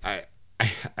mean, I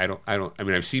don't. I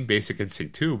mean, I've seen Basic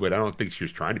Instinct too, but I don't think she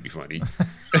was trying to be funny.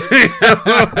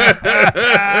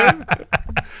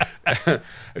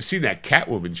 I've seen that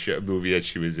Catwoman movie that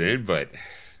she was in, but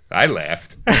I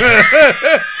laughed.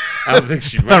 I don't think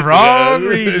she the wrong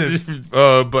reasons.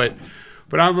 But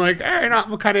I'm like, all right,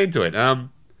 I'm kind of into it.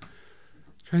 Trying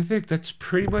to think. That's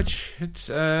pretty much it's.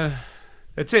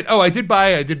 That's it. Oh, I did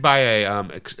buy a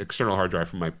external hard drive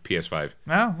from my PS5.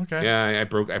 Oh, okay. Yeah,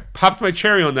 I popped my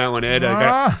cherry on that one, Ed.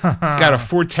 I got a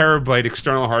 4 terabyte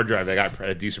external hard drive. I got at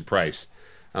a decent price.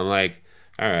 I'm like,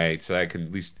 all right, so I can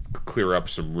at least clear up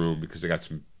some room because I got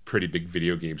some pretty big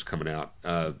video games coming out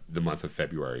the month of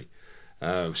February.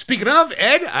 Speaking of,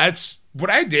 Ed, that's what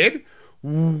I did.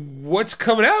 What's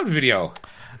coming out in video?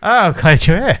 Oh, glad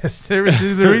you asked. The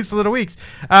recent little weeks.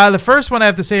 The first one I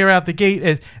have to say right out the gate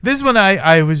is this one.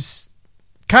 I was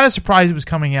kind of surprised it was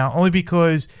coming out, only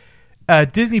because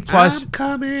Disney Plus. I'm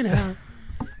coming out.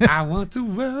 I want the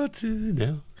world to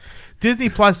know. Disney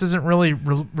Plus isn't really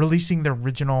releasing the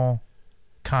original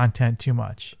content too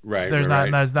much. Right. There's not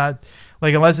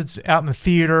like, unless it's out in the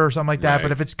theater or something like that. Right.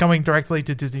 But if it's coming directly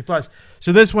to Disney Plus,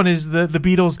 so this one is the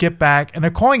Beatles Get Back, and they're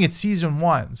calling it season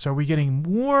 1. So are we getting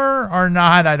more or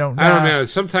not? I don't know.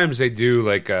 Sometimes they do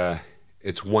like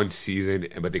it's one season,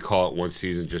 but they call it one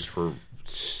season just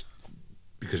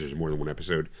because there's more than one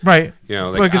episode, right? You know,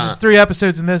 like, because there's 3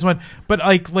 episodes in this one, but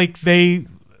I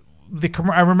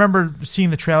remember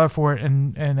seeing the trailer for it,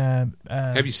 and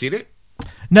have you seen it?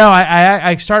 No,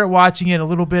 I started watching it, a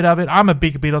little bit of it. I'm a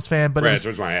big Beatles fan, but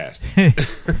that's why I asked.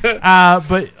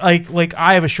 But like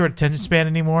I have a short attention span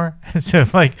anymore, so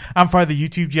like I'm part of the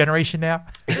YouTube generation now.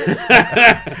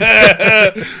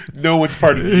 No one's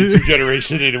part of the YouTube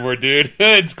generation anymore, dude.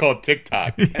 It's called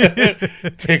TikTok,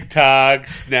 TikTok,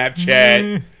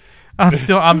 Snapchat. I'm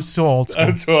so old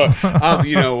school.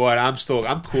 You know what? I'm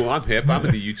cool. I'm hip. I'm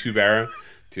in the YouTube era,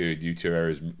 dude. YouTube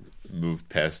era's moved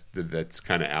past. That's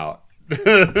kind of out.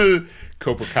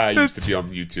 Cobra Kai used to be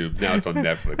on YouTube. Now it's on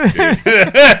Netflix, dude.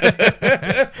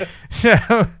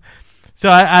 So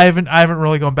I haven't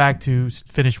really gone back to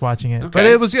finish watching it, but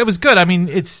it was good. I mean,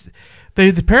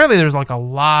 apparently there's like a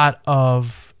lot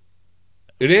of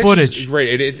footage.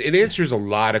 Right, it answers a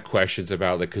lot of questions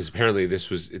about, like, because apparently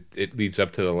it leads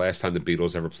up to the last time the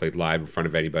Beatles ever played live in front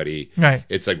of anybody. Right,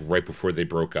 it's like right before they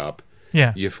broke up.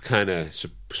 Yeah, you've kind of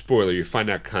spoiler. You find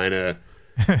out kind of.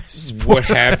 What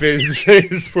happens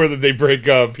is for them they break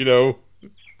up, you know.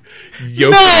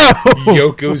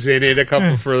 Yoko's in it a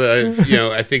couple for the, you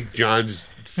know, I think John's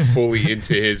fully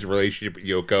into his relationship with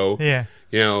Yoko. Yeah.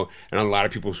 You know, and a lot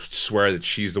of people swear that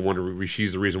she's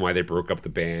the reason why they broke up the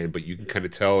band, but you can kind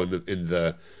of tell in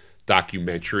the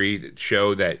documentary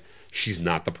show that she's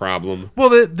not the problem.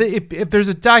 Well, if there's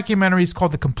a documentary, it's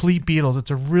called The Complete Beatles.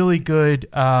 It's a really good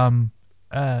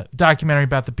documentary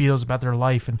about the Beatles, about their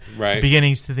life and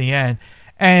beginnings to the end.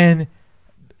 And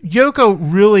Yoko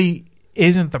really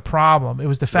isn't the problem. It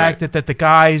was the fact that the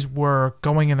guys were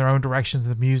going in their own directions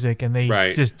with the music, and they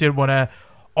just didn't want to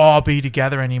all be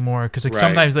together anymore. Because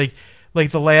sometimes like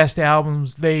the last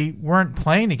albums, they weren't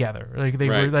playing together. Like they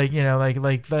were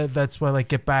that's why like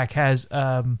Get Back has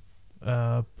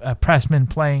Pressman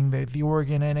playing the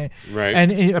organ in it,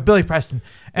 and Billy Preston,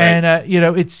 and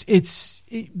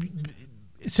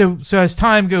So as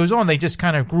time goes on, they just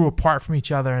kind of grew apart from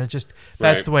each other, and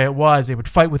that's the way it was. They would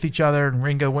fight with each other, and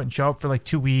Ringo wouldn't show up for like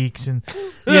 2 weeks, and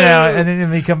and then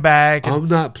they come back. And, I'm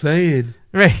not playing,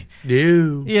 right?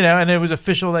 No, and it was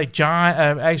official. Like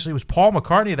John, actually, it was Paul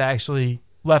McCartney that actually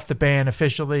left the band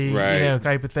officially,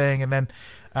 type of thing. And then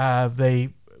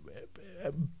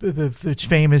it's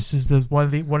famous is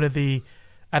one of the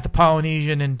at the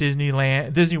Polynesian in Disney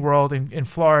World in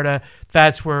Florida.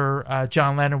 That's where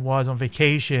John Lennon was on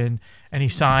vacation, and he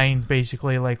signed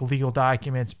basically like legal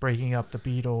documents breaking up the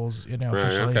Beatles,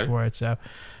 officially for it. So,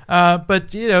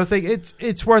 but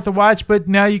it's worth a watch. But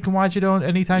now you can watch it on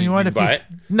anytime you want. You buy it?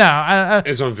 No,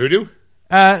 it's on Vudu.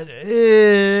 I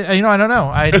don't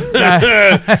know.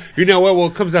 You know what? Well,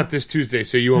 it comes out this Tuesday,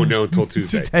 so you won't know until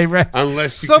Tuesday. Right.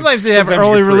 Unless sometimes they have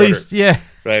early release. Yeah.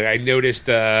 Right. I noticed.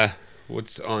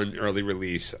 What's on early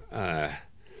release? I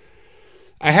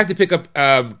have to pick up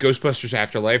Ghostbusters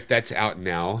Afterlife. That's out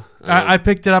now. I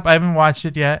picked it up. I haven't watched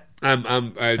it yet. I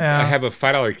have a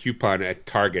 $5 coupon at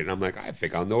Target, and I'm like, I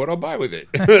think I'll know what I'll buy with it.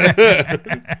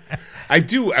 I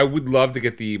do. I would love to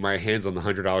get my hands on the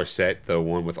 $100 set, the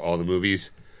one with all the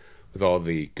movies, with all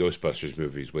the Ghostbusters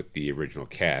movies with the original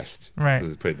cast. Right.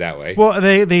 Let's put it that way. Well,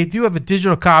 they do have a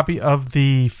digital copy of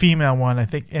the female one, I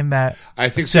think, in that I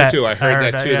think set. So, too. I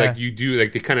heard that, too. Yeah. Like, you do,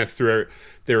 like, they kind of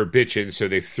they were bitching, so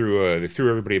they threw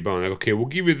everybody a bone. Like, okay, we'll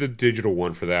give you the digital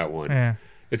one for that one. Yeah.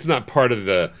 It's not part of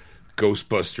the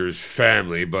Ghostbusters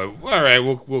family, but all right,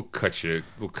 we'll cut you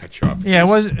off. Yeah,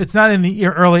 it's not in the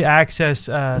early access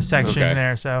section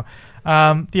there, so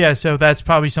so that's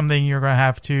probably something you're going to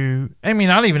have to. I mean,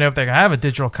 I don't even know if they're going to have a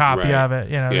digital copy of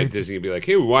it. Disney will be like,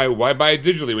 hey, why buy it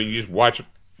digitally when you just watch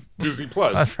Disney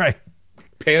Plus? That's right.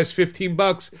 Pay us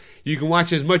 $15. You can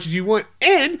watch as much as you want,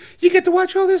 and you get to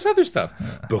watch all this other stuff.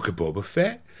 Book of Boba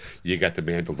Fett. You got The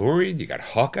Mandalorian. You got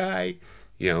Hawkeye.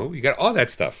 You got all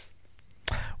that stuff.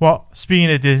 Well,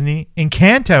 speaking of Disney,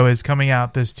 Encanto is coming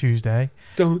out this Tuesday.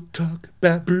 Don't talk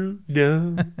about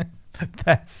Bruno.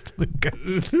 That's Luca.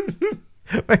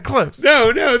 But close.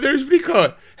 No, there's what do you call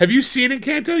it? Have you seen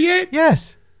Encanto yet?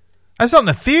 Yes. I saw it in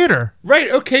the theater. Right,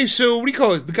 okay, so what do you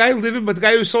call it? The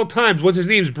guy who sold Times, what's his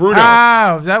name? Is Bruno.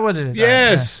 Oh, is that what it is?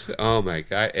 Yes. Yeah. Oh, my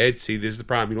God. Ed, see, this is the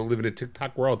problem. You don't live in a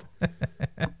TikTok world. All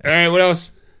right, what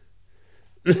else?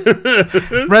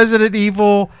 Resident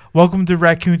Evil Welcome to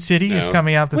Raccoon City is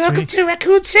coming out this week. Welcome to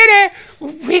Raccoon City.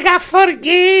 We got fun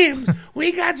games.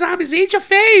 We got zombies eat your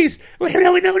face. We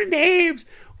know the names.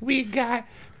 We got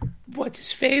what's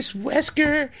his face,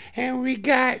 Wesker, and we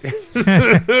got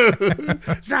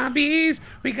zombies.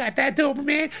 We got that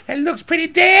Doberman that looks pretty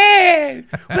dead.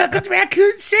 Welcome to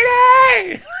Raccoon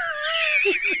City.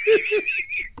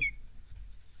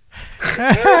 All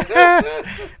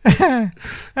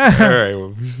right.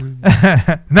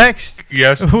 Next,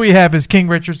 yes, who we have is King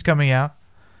Richard's coming out.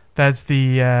 That's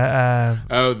the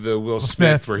the Will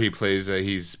Smith where he plays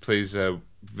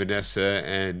Vanessa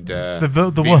and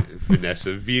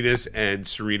Vanessa, Venus and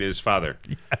Serena's father.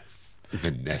 Yes,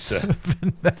 Vanessa.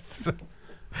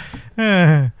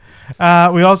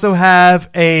 We also have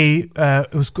a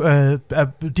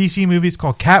DC movie. It's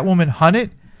called Catwoman Hunted.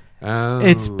 Oh.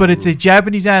 It's a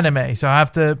Japanese anime, so I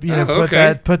have to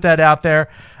put that out there.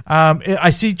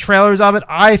 I see trailers of it.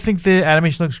 I think the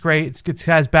animation looks great. It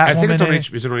has Batwoman. I think it's on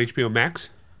is it on HBO Max?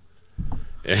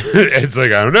 It's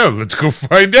like, I don't know. Let's go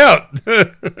find out.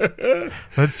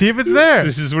 Let's see if it's there.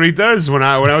 This is what he does when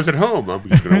I was at home. I'm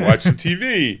just going to watch some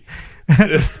TV.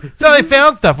 That's how I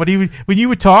found stuff. When you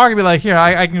would talk, I'd be like, here,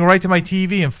 I can go right to my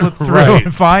TV and flip through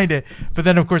and find it. But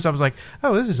then, of course, I was like,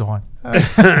 oh, this is on.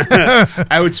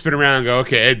 I would spin around and go,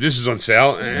 okay, Ed, this is on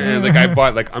sale. And I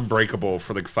bought Unbreakable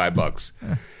for $5.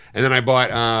 And then I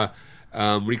bought,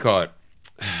 what do you call it?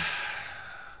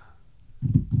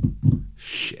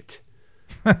 Shit.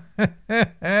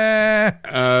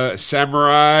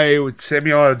 Samurai with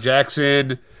Samuel L.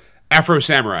 Jackson. Afro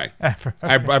Samurai.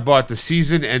 I bought the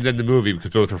season and then the movie because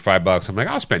both were $5. I'm like,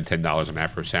 I'll spend $10 on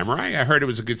Afro Samurai. I heard it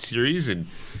was a good series, and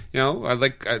I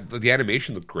like the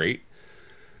animation looked great.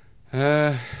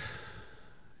 Trying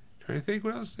to think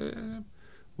what else.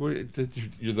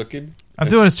 You're looking? I'm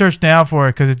doing a search now for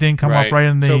it because it didn't come up right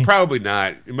in the. So probably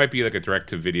not. It might be like a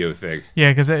direct-to-video thing.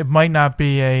 Yeah, because it might not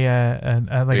be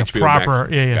like a proper.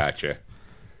 Max. Yeah. Gotcha.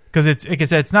 Because it's like I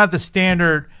said, it's not the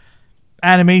standard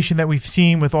animation that we've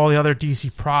seen with all the other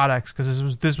DC products.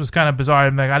 Because this was kind of bizarre.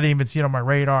 I'm like, I didn't even see it on my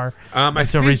radar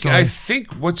until recently. I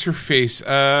think what's her face?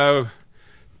 Damn,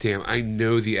 I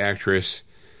know the actress.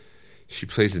 She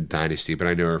plays in Dynasty, but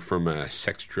I know her from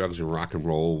Sex, Drugs, and Rock and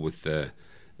Roll with the.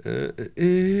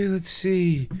 Let's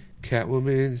see,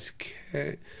 Catwoman's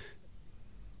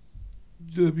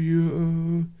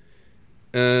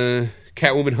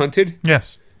Catwoman Hunted.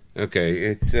 Yes. Okay,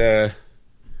 it's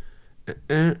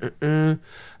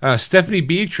Stephanie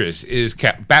Beatrice is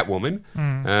Batwoman.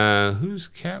 Who's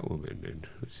Catwoman? And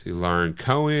let's see, Lauren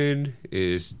Cohen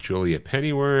is Julia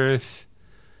Pennyworth.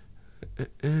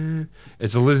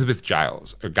 It's Elizabeth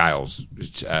Giles.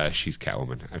 She's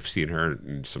Catwoman. I've seen her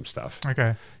in some stuff.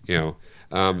 Okay. The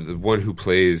one who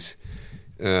plays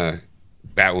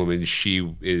Batwoman,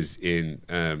 she is in.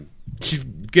 She's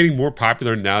getting more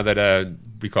popular now that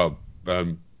we call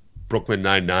Brooklyn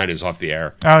Nine-Nine is off the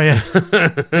air. Oh yeah.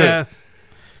 Yes.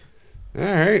 All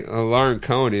right. Lauren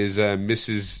Cohen is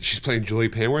Mrs. She's playing Julia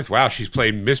Pennyworth. Wow, she's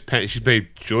played She's played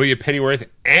Julia Pennyworth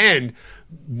and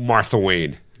Martha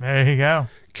Wayne. There you go.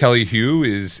 Kelly Hu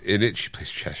is in it. She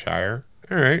plays Cheshire.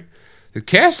 All right. The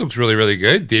cast looks really, really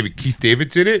good. Keith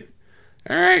David's in it.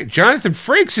 All right. Jonathan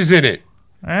Frakes is in it.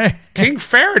 All right. King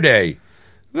Faraday.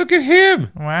 Look at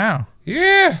him. Wow.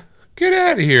 Yeah. Get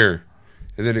out of here.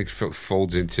 And then it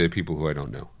folds into people who I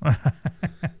don't know.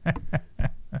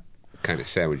 Kind of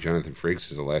sad when Jonathan Frakes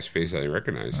is the last face I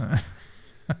recognize.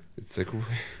 It's like,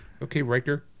 okay,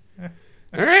 Riker. All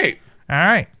right. All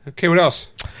right. Okay, what else?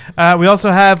 We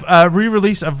also have a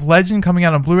re-release of Legend coming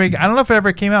out on Blu-ray. I don't know if it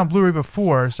ever came out on Blu-ray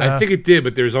before. So. I think it did,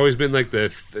 but there's always been like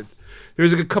there's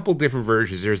like a couple different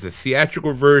versions. There's the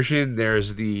theatrical version.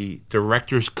 There's the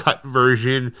director's cut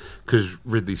version because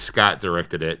Ridley Scott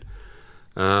directed it.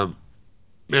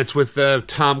 That's with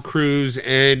Tom Cruise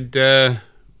and what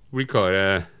do you call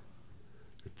it?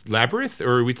 Labyrinth,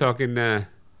 or are we talking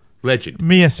Legend?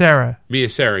 Mia Sara,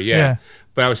 yeah.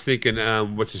 But I was thinking,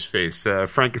 what's his face?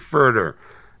 Frankenfurter.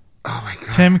 Oh my god,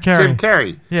 Tim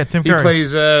Curry. Yeah, Tim Curry. He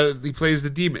plays the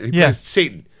demon. He plays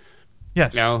Satan.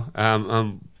 Yes. That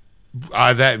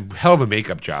hell of a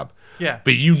makeup job. Yeah.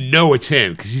 But it's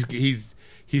him because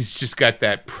he's just got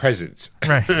that presence.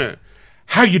 Right.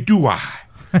 How you do I?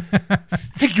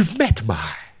 Think you've met my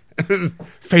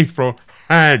faithful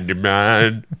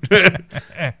handyman.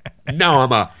 Now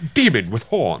I'm a demon with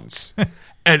horns.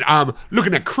 And I'm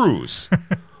looking at Cruz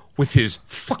with his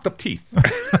fucked up teeth.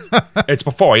 It's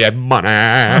before he had money.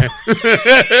 All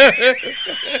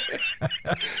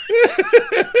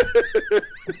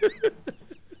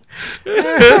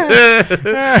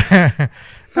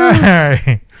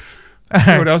right.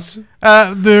 What else?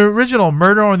 The original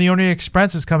Murder on the Orient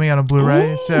Express is coming out on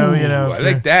Blu-ray. Ooh, so I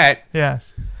like that.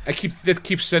 Yes.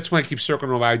 That's why I keep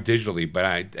circling around digitally,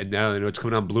 but now I know it's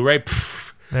coming on Blu-ray.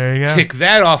 There you go. Tick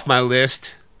that off my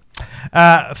list.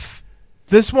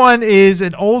 This one is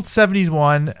an old 70s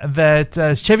one that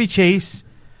is Chevy Chase.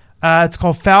 It's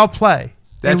called Foul Play.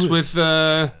 That's with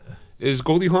is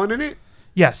Goldie Hawn in it?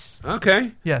 Yes.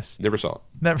 Okay. Yes. Never saw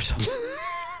it.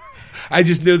 I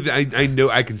just know that I know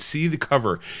I can see the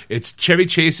cover. It's Chevy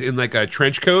Chase in like a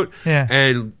trench coat,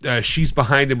 and she's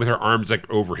behind him with her arms like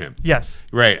over him. Yes.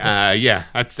 Right. Yeah.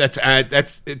 That's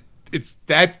it. It's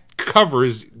that cover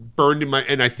is burned in my,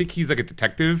 and I think he's like a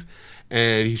detective,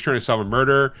 and he's trying to solve a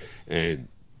murder, and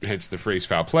hence the phrase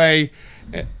 "foul play,"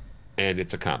 and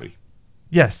it's a comedy.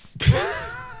 Yes.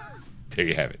 There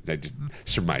you have it. I just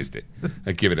surmised it.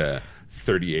 I give it a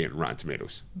 38 on Rotten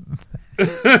Tomatoes.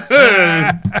 This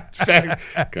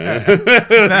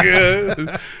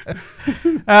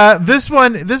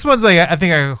one's like I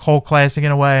think a cult classic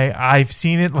in a way. I've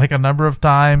seen it like a number of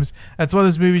times. That's one of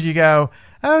those movies you go,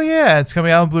 oh yeah, it's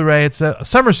coming out on Blu-ray. It's a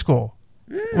Summer School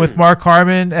with Mark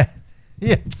Harmon.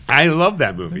 Yes, I love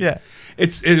that movie. Yeah,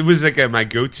 it was like my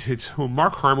go-to. It's when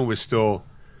Mark Harmon was still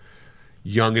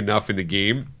young enough in the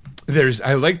game.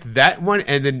 I liked that one,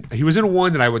 and then he was in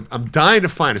one that I'm dying to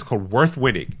find. It's called Worth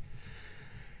Winning.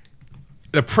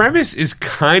 The premise is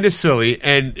kind of silly,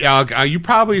 and you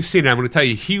probably have seen it. I'm going to tell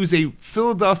you, he was a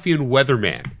Philadelphian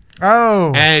weatherman.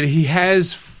 Oh. And he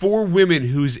has 4 women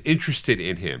who's interested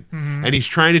in him. Mm-hmm. And he's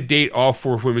trying to date all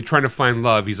 4 women, trying to find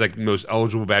love. He's like the most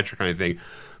eligible bachelor kind of thing.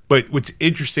 But what's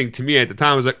interesting to me at the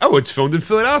time was like, oh, it's filmed in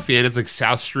Philadelphia, and it's like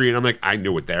South Street. And I'm like, I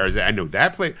know what that is. I know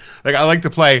that place. Like, I like to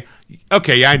play,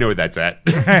 okay, yeah, I know what that's at.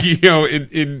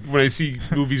 In when I see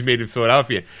movies made in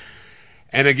Philadelphia.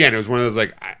 And again, it was one of those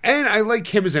like, and I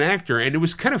like him as an actor, and it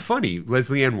was kind of funny.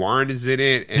 Leslie Ann Warren is in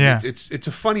it, and it's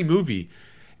a funny movie.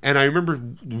 And I remember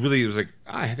really, it was like,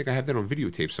 I think I have that on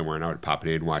videotape somewhere, and I would pop it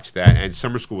in and watch that. And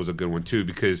Summer School was a good one too,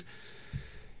 because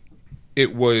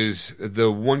it was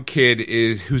the one kid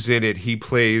who's in it. He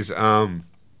plays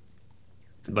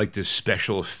like this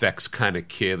special effects kind of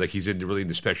kid, like he's really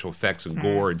into special effects and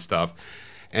gore and stuff.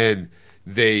 And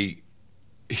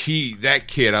that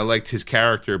kid, I liked his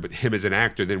character, but him as an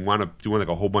actor then wound up doing like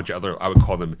a whole bunch of other, I would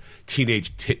call them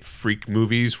teenage tit freak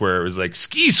movies, where it was like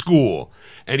Ski School,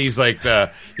 and he's like the,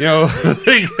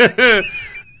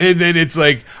 and then it's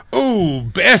like, oh,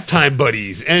 Bath Time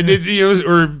Buddies, and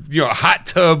Hot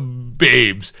Tub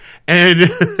Babes, and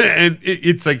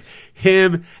it's like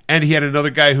him, and he had another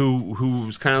guy who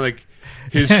was kind of like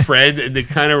his friend, and they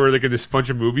kind of were like in this bunch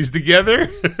of movies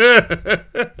together.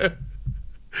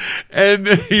 And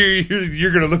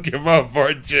you're going to look him up,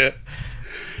 aren't you?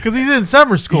 Because he's in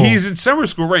Summer School. He's in Summer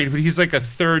School, right? But he's like a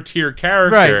third-tier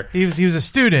character, right? He was a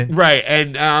student, right?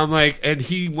 And and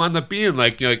he wound up being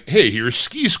like, hey, here's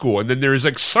Ski School, and then there's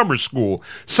like Summer School,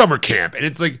 summer camp, and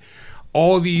it's like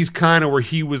all these kind of where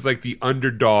he was like the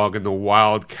underdog and the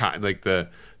wild, like the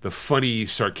funny,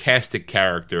 sarcastic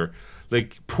character,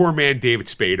 like poor man David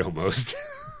Spade almost.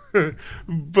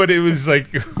 But it was like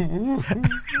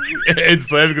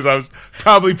it's laughing because I was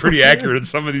probably pretty accurate in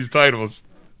some of these titles.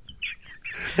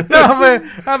 No, but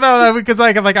I know because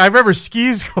I remember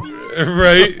Ski School,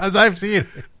 right? As I've seen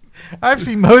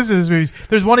most of his movies.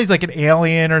 There's one he's like an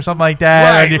alien or something like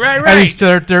that, right.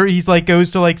 And he's like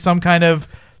goes to like some kind of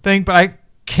thing, but I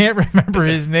can't remember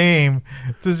his name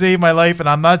to save my life, and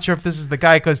I'm not sure if this is the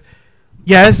guy because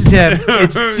this is him.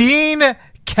 It's Dean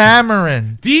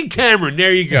Cameron. Dean Cameron,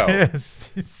 there you go.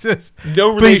 Yes.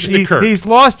 No relation to Kurt. He's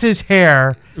lost his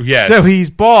hair. Yes. So he's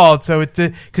bald. So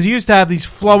because he used to have these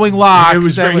flowing locks.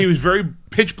 He was very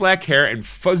pitch black hair and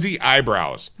fuzzy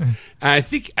eyebrows. And I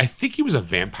think he was a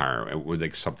vampire or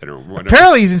like something or whatever.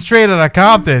 Apparently he's in Straight Outta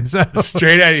Compton. So.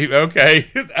 Straight Outta, okay.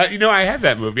 I have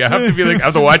that movie. I have to be like, I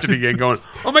have to watch it again going,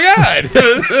 oh my God.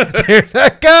 There's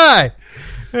that guy.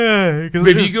 But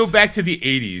if you go back to the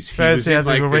 80s, he was in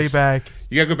like way back.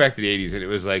 You got to go back to the 80s, and it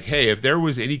was like, hey, if there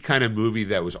was any kind of movie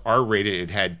that was R-rated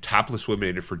and had topless women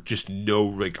in it for just no,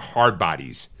 like, hard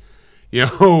bodies,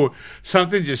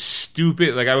 something just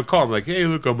stupid. Like, I would call him, like, hey,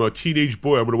 look, I'm a teenage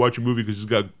boy. I'm going to watch a movie because it's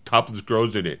got topless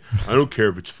girls in it. I don't care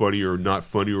if it's funny or not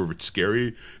funny or if it's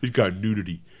scary. It's got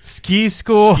nudity. Ski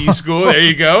School. There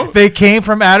you go. They came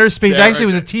from outer space. Actually, it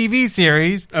was a TV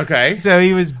series. Okay. So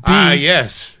he was B.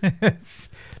 Yes.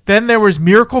 Then there was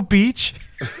Miracle Beach.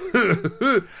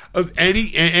 Of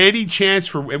any chance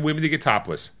for women to get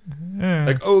topless.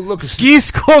 Like, oh, look. Ski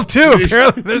School, too.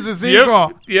 Apparently there's a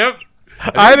sequel. Yep.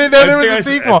 I didn't know there was a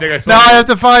sequel. Now I have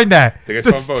to find that. I think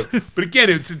I saw them both. But again,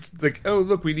 it's like, oh,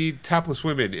 look, we need topless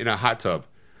women in a hot tub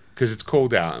because it's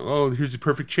cold out. Oh, here's a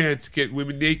perfect chance to get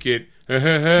women naked.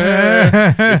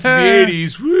 It's the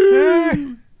 80s.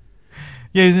 Woo!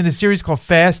 Yeah, he was in a series called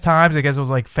Fast Times. I guess it was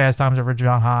like Fast Times over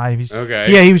John High.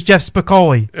 Okay. Yeah, he was Jeff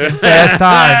Spicoli in Fast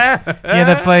Times. He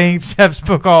ended up playing Jeff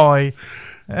Spicoli.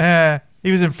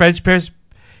 He was in French Paris.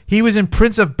 He was in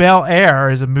Prince of Bel-Air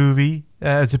as a movie.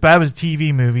 That was a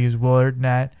TV movie. He was Willard in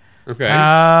that. Okay.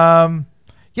 Yeah,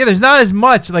 there's not as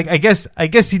much. Like I guess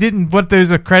he didn't want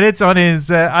those credits on his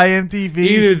IMDb.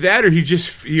 Either that, or he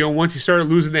just once he started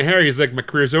losing the hair, he's like, my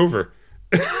career's over.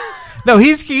 No,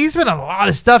 he's been on a lot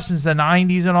of stuff since the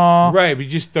 90s and all. Right, but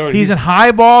you just don't. He's in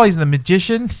Highball. He's the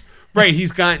Magician. Right,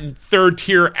 he's gotten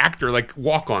third-tier actor, like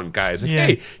walk-on guys. Like,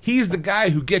 hey, he's the guy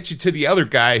who gets you to the other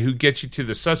guy who gets you to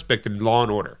the suspect in Law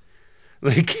and Order.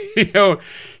 Like,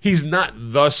 he's not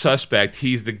the suspect.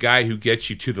 He's the guy who gets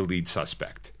you to the lead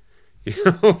suspect.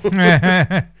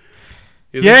 Yeah,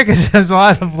 because there's a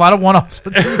lot of one-offs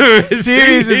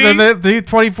series in the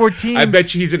 2014. I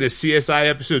bet you he's in a CSI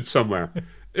episode somewhere.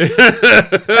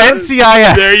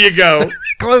 NCIS. There you go.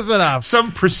 Close enough.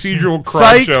 Some procedural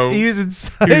crime show. He was in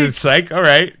Psych. He was in Psych. All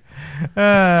right.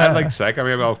 I like Psych. I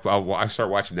mean, I'll start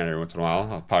watching that every once in a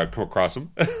while. I'll probably come across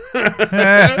him.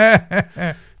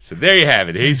 So there you have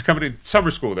it. He's coming to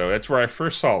Summer School, though. That's where I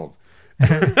first saw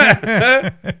him.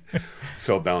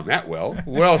 Fell down that well.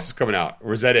 What else is coming out?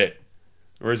 Or is that it?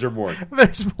 Or is there more?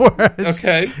 There's more.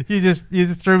 Okay. You just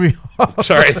threw me off.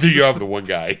 Sorry, I threw you off the one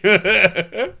guy.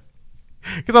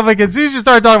 Because I'm like, as soon as you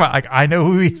start talking about, like, I know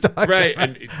who he's talking about.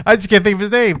 And I just can't think of his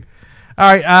name.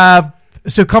 All right.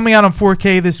 So coming out on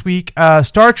 4K this week,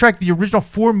 Star Trek, the original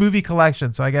 4-movie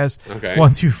collection. So I guess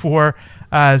 1, 2, 4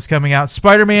 is coming out.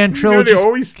 Spider-Man trilogy. They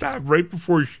always stop right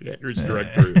before Shatner's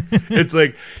director. It's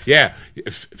like,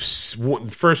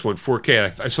 first one,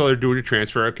 4K. I saw they're doing a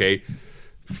transfer. Okay.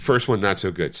 First one, not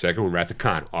so good. Second one, Wrath of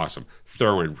Khan. Awesome.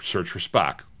 Third one, Search for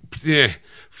Spock.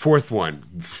 Fourth one,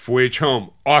 Voyage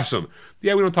Home. Awesome.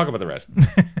 Yeah, we don't talk about the rest.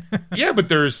 Yeah, but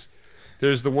there's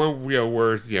the one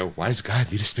where why does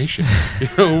God need a spaceship?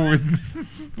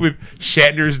 With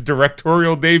Shatner's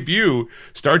directorial debut,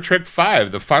 Star Trek V,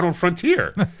 The Final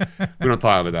Frontier. We don't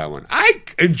talk about that one. I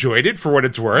enjoyed it for what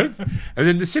it's worth. And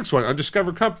then the sixth one,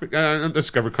 Undiscovered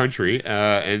Country,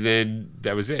 and then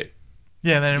that was it.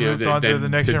 Yeah, and then it moved on to the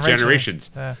next generations.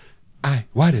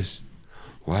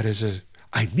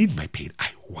 I need my pain. I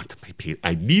want my pain.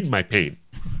 I need my pain.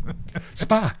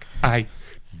 Spock, I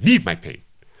need my pain.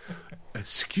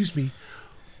 Excuse me,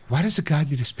 why does a god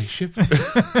need a spaceship? Purely,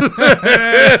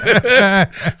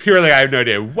 I have no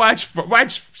idea. Watch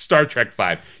Star Trek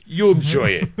V. You'll enjoy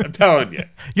it. I'm telling you.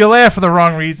 You'll laugh for the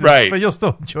wrong reasons, right, but you'll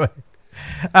still enjoy it.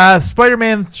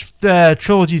 Spider-Man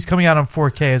trilogy is coming out on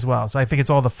 4K as well. So I think it's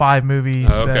all the 5 movies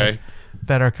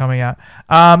that are coming out.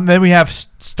 Then we have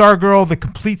Stargirl. The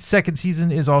complete second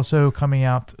season is also coming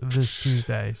out this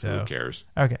Tuesday. So who cares?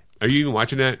 Okay. Are you even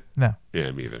watching that? No.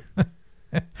 Yeah, me either.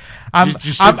 I'm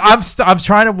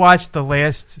trying to watch the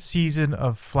last season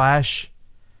of Flash.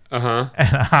 And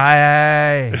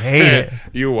I hate it.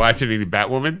 You watching any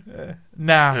Batwoman?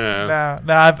 No.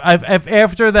 I've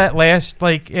after that last,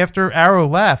 after Arrow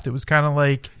left, it was kind of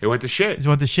like it went to shit.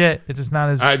 It's just not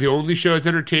as. The only show that's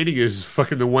entertaining is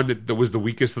fucking the one that was the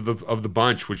weakest of the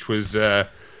bunch, which was Legends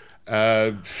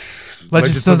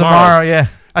of Tomorrow. Yeah.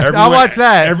 I'll watch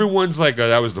that. Everyone's like, "Oh,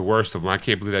 that was the worst of them. I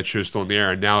can't believe that show's still in the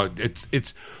air." And now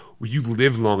it's you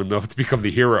live long enough to become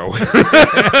the hero.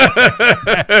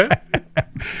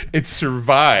 It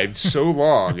survived so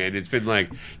long, and it's been like,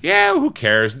 yeah, who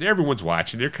cares? And everyone's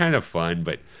watching. They're kind of fun,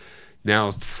 but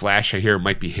now Flash, I hear,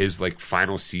 might be his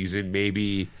final season,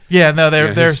 maybe. Yeah, no,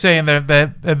 they're saying that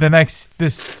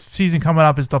this season coming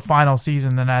up is the final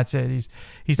season, and that's it.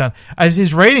 He's done. As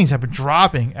his ratings have been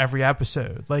dropping every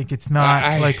episode. It's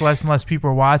not less and less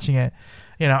people are watching it.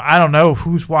 I don't know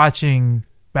who's watching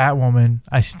Batwoman.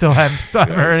 I still haven't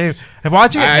heard any. I'm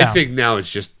watching it now. I think now it's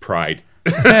just pride.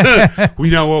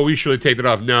 We know what we should take it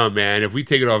off. No, man. If we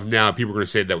take it off now, people are going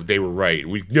to say that they were right.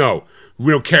 We don't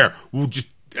care. We'll just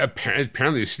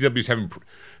apparently the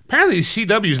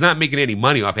CW is not making any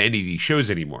money off any of these shows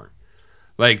anymore.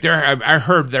 I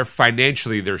heard they're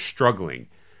financially struggling,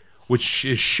 which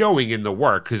is showing in the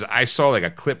work because I saw a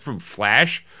clip from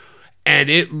Flash,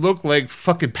 and it looked like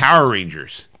fucking Power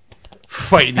Rangers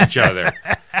fighting each other.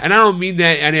 And I don't mean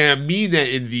that, and I mean that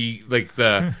in the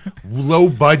the low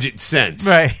budget sense.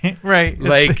 Right.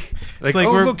 Look,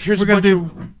 here's a bunch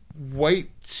of white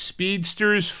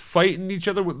speedsters fighting each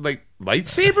other with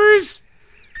lightsabers.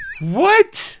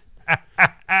 What?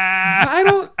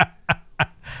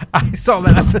 I saw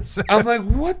that episode. I'm like,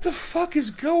 what the fuck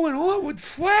is going on with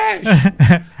Flash?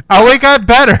 It got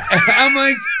better. I'm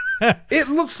like, it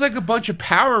looks like a bunch of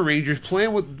Power Rangers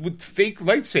playing with fake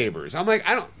lightsabers. I'm like,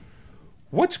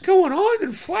 what's going on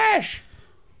in Flash?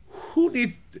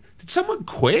 Did someone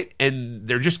quit and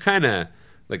they're just kind of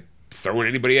throwing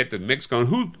anybody at the mix going,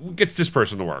 who gets this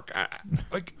person to work?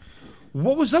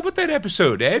 What was up with that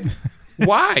episode, Ed?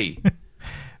 Why?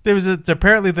 There was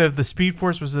apparently the Speed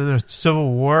Force was in a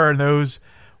Civil War, and those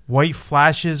white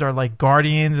Flashes are like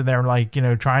guardians, and they're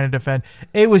trying to defend.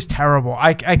 It was terrible.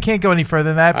 I can't go any further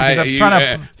than that because I'm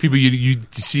trying to. People, you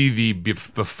see the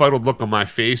befuddled look on my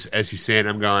face as he's saying,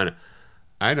 I'm going,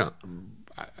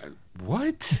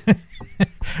 what?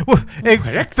 Well,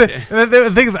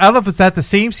 the thing is, I don't know if it's that the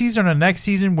same season or the next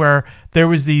season where there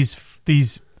was these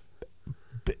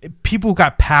people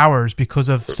got powers because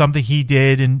of something he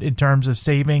did in terms of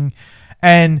saving,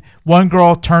 and one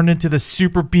girl turned into the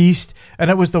super beast,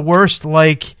 and it was the worst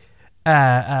character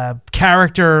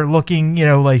looking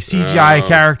CGI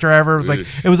character ever.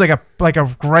 It was like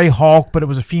a gray Hulk, but it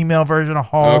was a female version of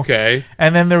Hulk. Okay.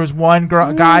 And then there was one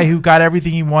guy who got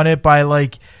everything he wanted by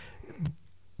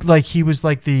he was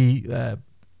he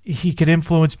could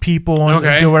influence people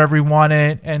and do whatever he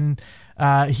wanted, and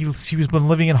he was been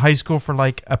living in high school for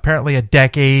apparently a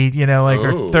decade,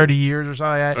 or 30 years or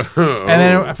something like that. And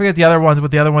then I forget the other ones,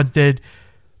 what the other ones did.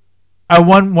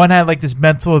 One had this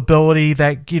mental ability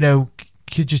that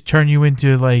could just turn you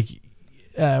into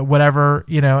whatever,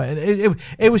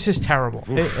 it was just terrible.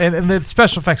 And the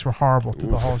special effects were horrible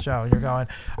through the whole show. You're going,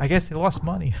 I guess they lost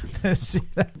money.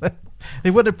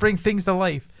 They wouldn't bring things to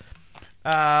life.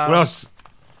 What else?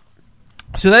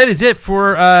 So that is it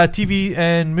for TV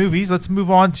and movies. Let's move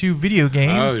on to video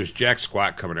games. Oh, there's Jack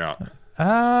Squat coming out.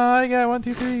 I got 1,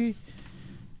 2, 3,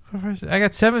 4, 5, 6. I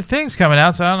got 7 things coming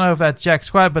out, so I don't know if that's Jack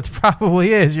Squat, but it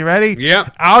probably is. You ready?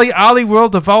 Yep. Ollie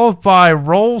World, developed by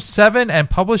Roll7 and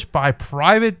published by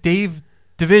Private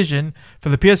Division for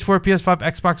the PS4, PS5,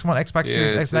 Xbox One, Xbox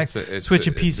Series X, Switch,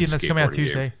 and PC, and that's coming out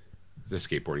Tuesday. The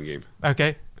skateboarding game.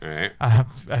 Okay. All right.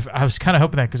 I was kind of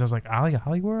hoping that because I was like,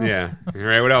 Ollie World? Yeah. All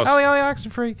right, what else? Ollie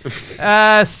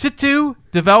Oxenfree. Situ,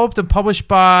 developed and published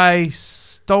by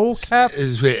Stolecap.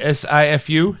 Is it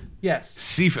SIFU? Yes.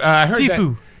 Sifu. I heard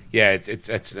Sifu. That. Yeah,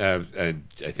 it's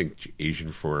I think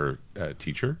Asian for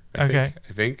teacher. I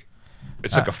think.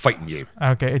 It's like a fighting game.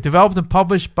 Okay. It developed and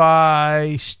published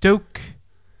by Stoke.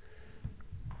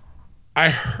 I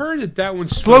heard that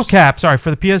one's Slowcap, sorry,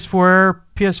 for the PS4,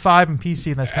 PS5, and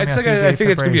PC. And that's coming out Tuesday, I think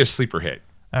it's going to be a sleeper hit.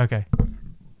 Okay.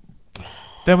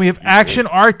 Then we have Action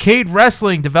Arcade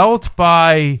Wrestling, developed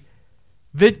by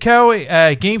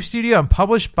Vidco Game Studio and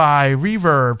published by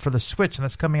Reverb for the Switch, and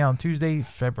that's coming out on Tuesday,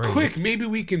 February. Quick, maybe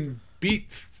we can beat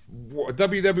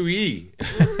WWE.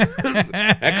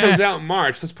 That comes out in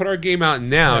March. Let's put our game out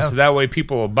now, so that way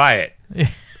people will buy it.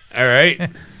 All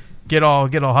right. Get all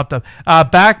hopped up.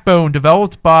 Backbone,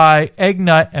 developed by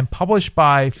Eggnut and published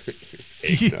by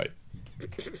Eggnut.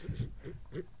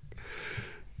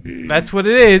 That's what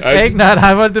it is. Eggnut.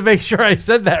 I wanted to make sure I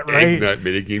said that right. Eggnut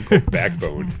made a game called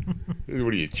Backbone.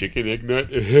 What are you, chicken Eggnut?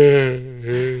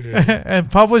 And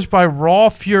published by Raw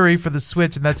Fury for the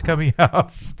Switch, and that's coming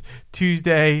out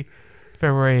Tuesday,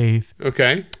 February 8th.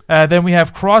 Okay. Then we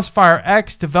have Crossfire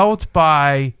X, developed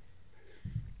by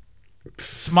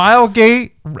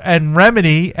Smilegate and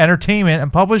Remedy Entertainment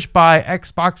and published by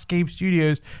Xbox Game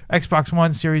Studios, Xbox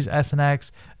One, Series S and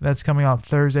X. That's coming out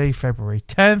Thursday, February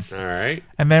 10th. All right.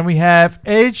 And then we have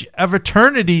Edge of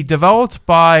Eternity, developed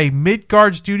by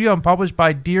Midgard Studio and published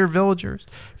by Dear Villagers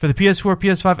for the PS4,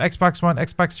 PS5, Xbox One,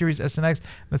 Xbox Series S and X.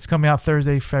 That's coming out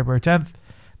Thursday, February 10th.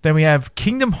 Then we have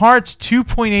Kingdom Hearts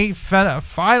 2.8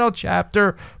 Final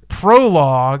Chapter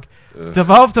Prologue,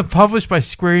 developed and published by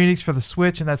Square Enix for the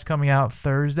Switch, and that's coming out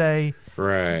Thursday.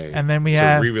 Right. And then we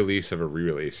have a re-release of a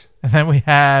re-release. And then we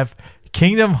have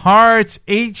Kingdom Hearts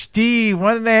HD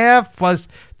 1.5 plus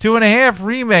 2.5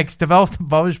 remix, developed and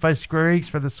published by Square Enix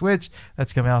for the Switch.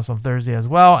 That's coming out on Thursday as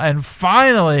well. And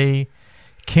finally,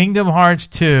 Kingdom Hearts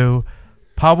 2,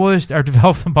 published or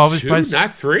developed and published by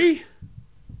not 3.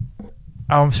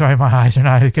 Oh, I'm sorry, my eyes are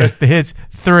not good. It's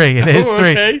 3. It is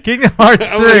 3. Okay. Kingdom Hearts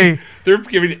 3. Like, they're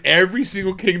giving every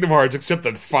single Kingdom Hearts except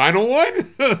the final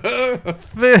one?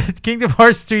 Kingdom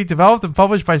Hearts 3, developed and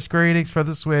published by Square Enix for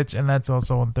the Switch, and that's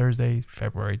also on Thursday,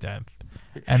 February 10th.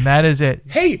 And that is it.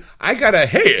 Hey,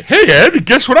 hey Ed,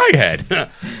 guess what I had?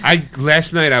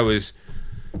 Last night I was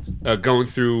going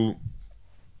through,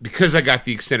 because I got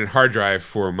the extended hard drive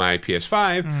for my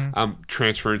PS5, I'm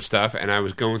transferring stuff, and I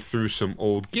was going through some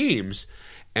old games,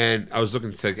 and I was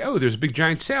looking to say, oh, there's a big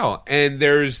giant sale, and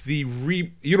there's the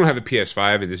you don't have a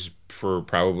PS5, and this is for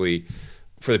probably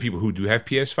for the people who do have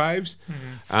PS5s.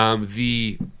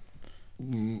 The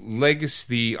legacy,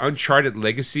 the Uncharted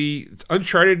Legacy, it's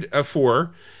Uncharted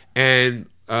 4, and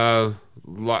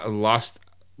Lost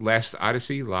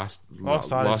Legacy.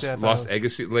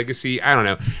 I don't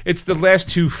know. It's the last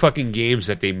 2 fucking games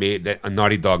that they made, that a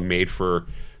Naughty Dog made for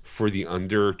the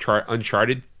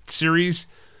Uncharted series.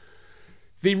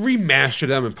 They remastered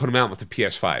them and put them out with the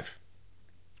PS5,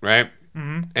 right?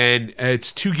 Mm-hmm. And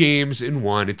it's 2 games in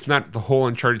one. It's not the whole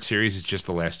Uncharted series. It's just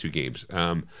the last 2 games.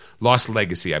 Lost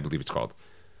Legacy, I believe it's called.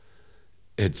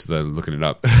 It's looking it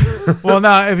up. Well,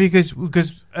 no, because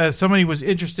somebody was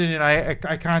interested in it.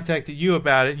 I contacted you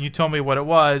about it, and you told me what it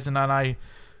was, and then I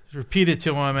repeated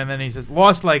to him, and then he says,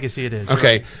 Lost Legacy it is.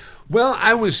 Okay. Right? Well,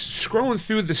 I was scrolling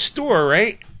through the store,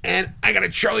 right? And I got a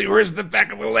Charlie horse in the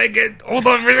back of my leg. Hold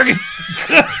on for a second.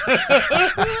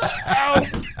 Ow.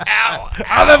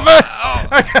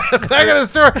 I got a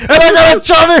store, and I got a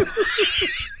Charlie.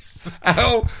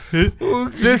 Ow.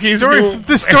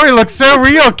 This story looks so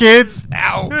real, kids.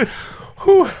 Ow.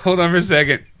 Whew. Hold on for a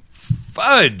second.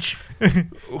 Fudge.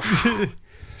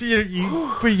 So you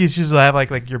usually have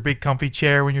like your big comfy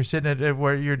chair when you're sitting at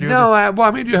where you're doing this? I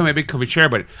do have my big comfy chair,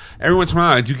 but every once in a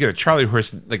while I do get a Charlie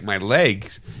horse like my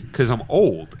legs because I'm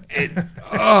old. And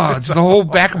it's the whole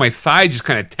back of my thigh just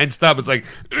kind of tensed up. It's like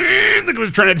I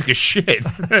was trying to take a shit.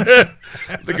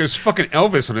 Like it was fucking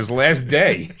Elvis on his last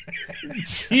day.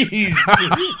 Jeez.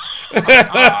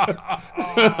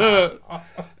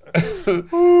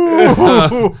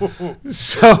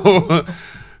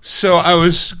 So I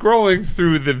was scrolling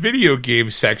through the video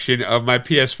game section of my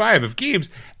PS5 of games,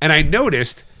 and I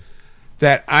noticed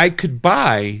that I could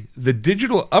buy the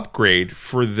digital upgrade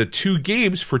for the 2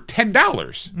 games for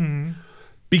 $10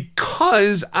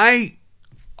 because a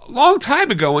long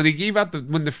time ago when they gave out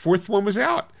when the 4th one was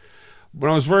out, when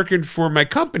I was working for my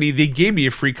company, they gave me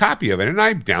a free copy of it, and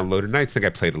I downloaded it. I think I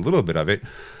played a little bit of it,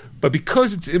 but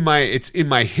because it's in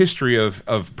my history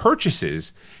of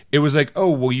purchases, it was like, oh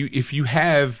well, if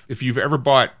you've ever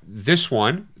bought this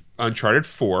one, Uncharted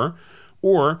 4,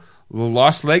 or The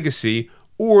Lost Legacy,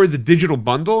 or the digital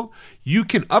bundle, you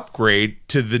can upgrade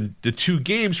to the 2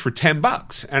 games for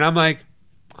 $10. And I'm like,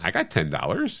 I got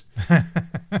 $10.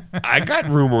 I got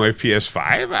room on my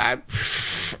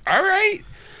PS5. All right.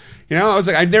 I was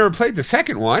like, I never played the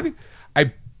second one.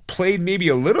 I played maybe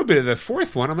a little bit of the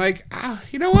 4th one. I'm like,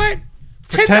 you know what?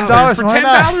 $10 for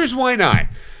 $10, why not?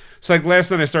 So like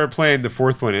last night I started playing the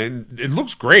 4th one, and it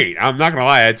looks great. I'm not gonna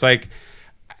lie. It's like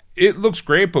it looks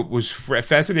great, but was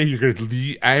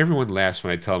fascinating. Everyone laughs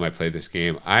when I tell them I played this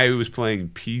game. I was playing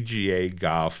PGA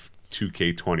Golf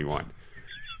 2K21.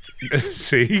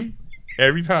 See,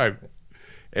 every time.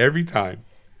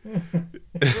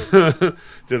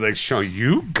 They're like, "Show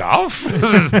you golf?"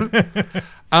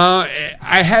 I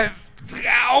have.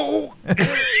 Ow!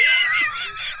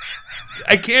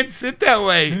 I can't sit that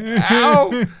way.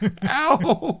 Ow!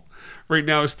 Ow! Right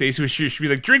now, Stacey should be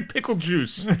like, "Drink pickle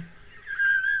juice."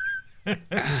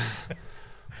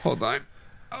 Hold on.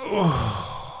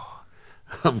 Oh,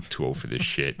 I'm too old for this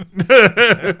shit.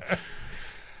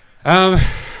 I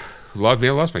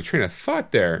lost my train of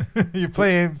thought there. You're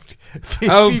playing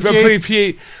I'm playing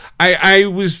P8. I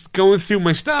was going through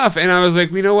my stuff, and I was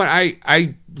like, you know what?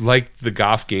 I like the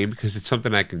golf game because it's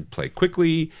something I can play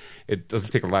quickly. It doesn't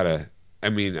take a lot of...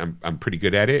 I'm pretty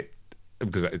good at it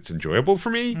because it's enjoyable for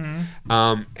me.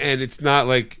 And it's not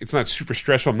super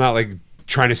stressful. I'm not like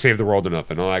trying to save the world or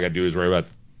nothing. All I got to do is worry about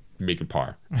making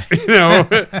par.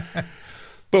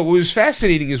 But what was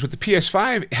fascinating is with the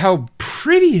PS5, how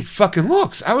pretty it fucking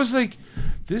looks. I was like,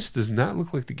 this does not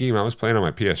look like the game I was playing on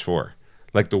my PS4.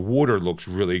 Like, the water looks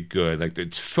really good. Like,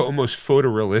 it's almost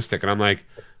photorealistic. And I'm like,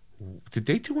 did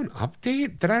they do an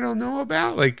update that I don't know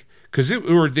about? Like, because of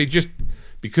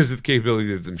the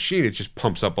capability of the machine, it just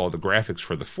pumps up all the graphics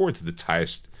for the 4 to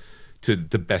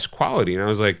the best quality. And I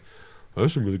was like, oh,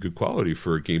 that's some really good quality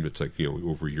for a game that's like,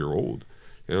 over a year old.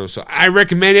 So I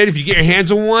recommend it. If you get your hands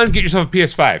on one, get yourself a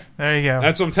PS5. There you go.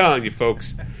 That's what I'm telling you,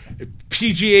 folks.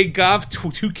 PGA Golf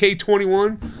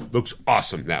 2K21 looks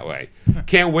awesome that way.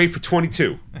 Can't wait for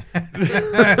 22.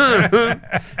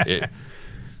 Yeah.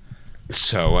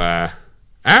 So, all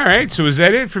right. So is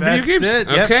that it for video games? It,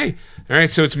 yep. Okay. All right.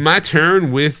 So it's my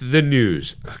turn with the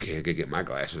news. Okay, I gotta get my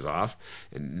glasses off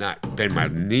and not bend my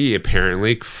knee.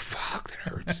 Apparently, fuck, that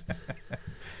hurts.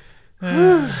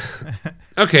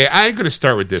 Okay, I'm going to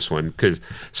start with this one because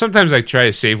sometimes I try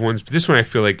to save ones, but this one I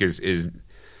feel like is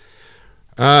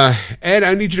Ed,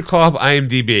 I need you to call up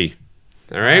IMDb.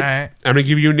 All right? I'm going to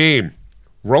give you a name.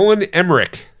 Roland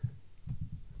Emmerich.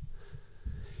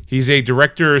 He's a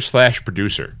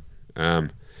director/producer.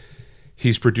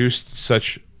 He's produced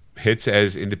such hits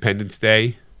as Independence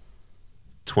Day,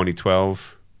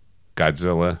 2012,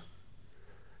 Godzilla.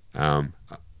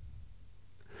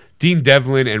 Dean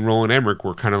Devlin and Roland Emmerich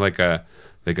were kind of like a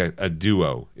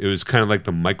duo. It was kind of like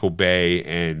the Michael Bay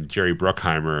and Jerry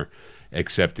Bruckheimer,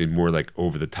 except in more like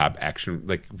over the top action.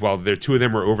 Like while the two of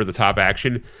them were over the top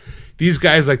action, these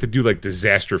guys like to do like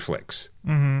disaster flicks.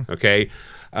 Mm-hmm. Okay,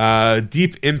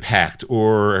 Deep Impact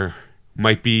or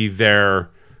might be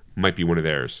one of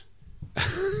theirs.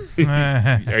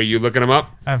 Are you looking them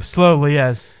up? I'm slowly,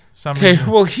 yes. Okay,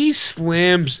 well he's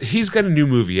got a new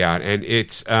movie out, and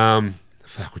it's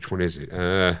fuck, which one is it?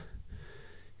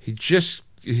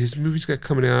 His movie's got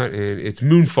coming out, and it's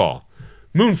Moonfall.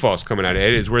 Moonfall's coming out.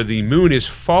 It is where the moon is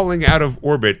falling out of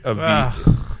orbit of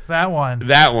that one.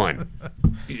 That one.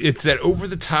 It's that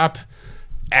over-the-top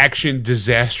action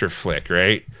disaster flick,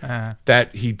 right?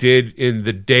 That he did in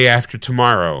The Day After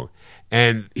Tomorrow,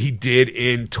 and he did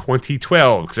in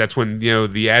 2012, because that's when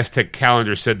the Aztec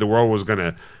calendar said the world was going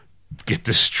to get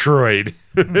destroyed.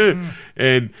 Mm-hmm.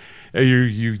 And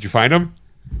you find him?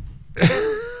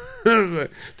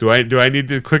 Do I need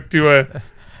to click to a...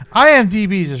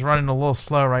 IMDb's is running a little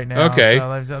slow right now. Okay.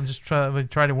 So I'm just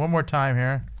trying it one more time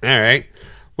here. All right.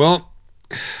 Well,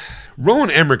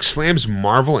 Roland Emmerich slams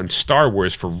Marvel and Star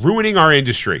Wars for ruining our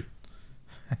industry.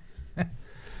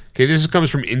 Okay, this comes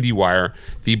from IndieWire.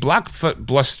 The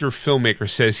blockbuster filmmaker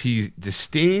says he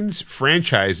disdains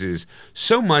franchises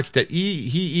so much that he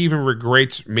even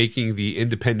regrets making the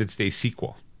Independence Day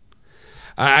sequel.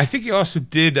 I think he also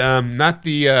did not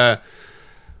the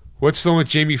What's the one with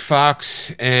Jamie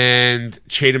Foxx and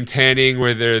Tatum Tanning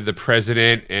where they're the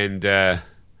president and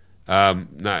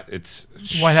it's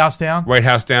White House Down? White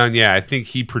House Down, yeah. I think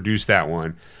he produced that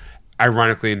one.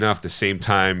 Ironically enough, the same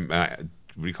time, what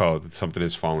do you call it? Something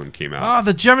Has Fallen came out. Oh,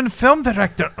 the German film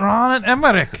director, Roland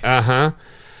Emmerich.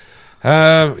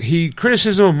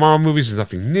 Criticism of Marvel movies is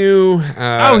nothing new.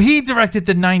 He directed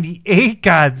the 98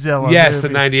 Godzilla Yes, movie.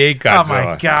 the 98 Godzilla. Oh,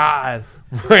 my God.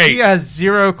 Right. He has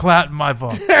zero clout in my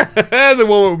book. The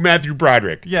one with Matthew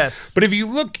Broderick. Yes. But if you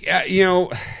look at,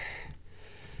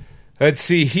 let's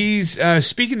see, he's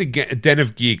speaking to Den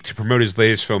of Geek to promote his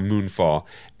latest film, Moonfall.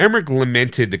 Emmerich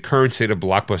lamented the current state of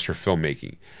blockbuster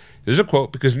filmmaking. There's a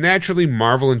quote, because naturally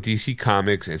Marvel and DC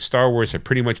Comics and Star Wars have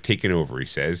pretty much taken over, he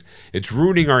says. It's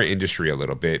ruining our industry a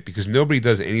little bit because nobody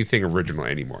does anything original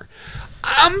anymore.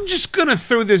 I'm just going to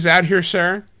throw this out here,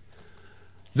 sir.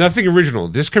 Nothing original.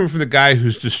 This coming from the guy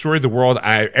who's destroyed the world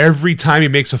every time he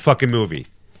makes a fucking movie.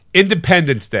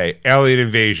 Independence Day, alien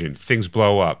invasion, things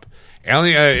blow up.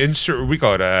 We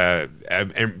call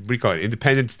it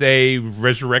Independence Day,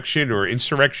 resurrection or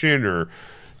insurrection or,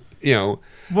 Well,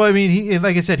 I mean,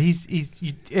 like I said, he's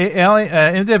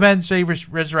Independence Day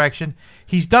Resurrection.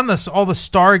 He's done all the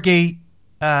Stargate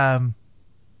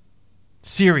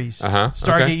series,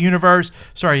 Stargate Universe,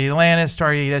 Stargate Atlantis,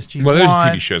 Stargate SG-1. Well, those are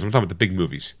TV shows. I'm talking about the big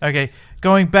movies. Okay,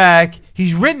 going back,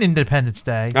 he's written Independence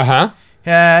Day. He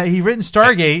written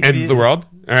Stargate, End of the World.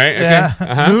 All right.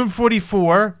 Okay. Moon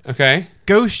 44. Okay.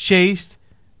 Ghost Chased,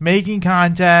 Making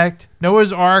Contact,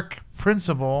 Noah's Ark,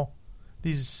 Principle.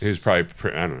 He's probably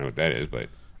I don't know what that is, but.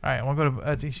 All right, we'll go to.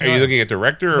 Are you looking at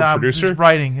director or producer? Just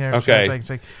writing here. Okay.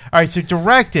 All right, so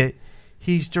directed.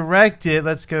 He's directed.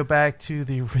 Let's go back to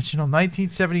the original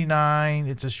 1979.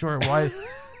 It's a short wide.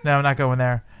 No, I'm not going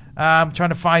there. I'm trying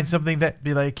to find something that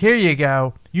be like, here you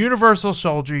go. Universal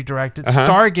Soldier he directed.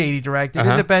 Stargate he directed.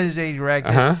 Independence Day he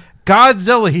directed.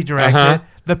 Godzilla he directed.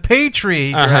 The Patriot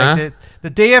he directed.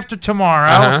 The Day After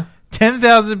Tomorrow.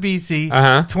 10,000 BC.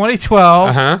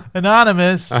 2012.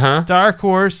 Anonymous. Dark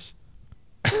Horse.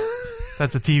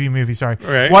 That's a TV movie, sorry.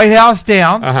 Right. White House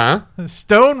Down.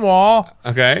 Stonewall.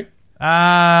 Okay.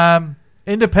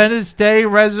 Independence Day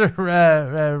Resurgence.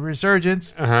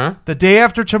 The Day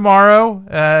After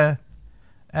Tomorrow.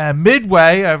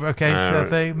 Midway.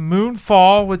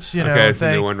 Moonfall, which, it's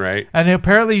a new one, right? And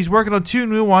apparently he's working on 2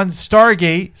 new ones.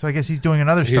 Stargate. So I guess he's doing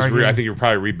another Stargate. I think you're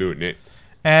probably rebooting it.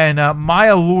 And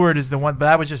Maya Lord is the one, but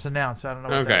that was just announced. So I don't know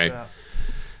what that's about.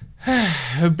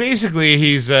 Basically,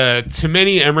 he's to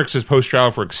many, Emmerich's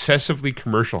post-trial for excessively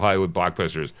commercial Hollywood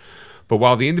blockbusters. But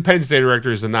while the Independence Day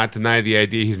director does not deny the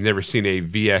idea he's never seen a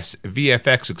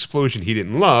VFX explosion he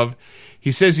didn't love,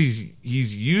 he says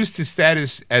he's used his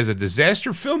status as a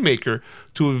disaster filmmaker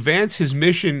to advance his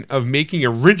mission of making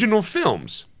original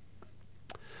films.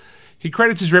 He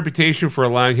credits his reputation for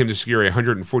allowing him to secure a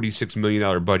 $146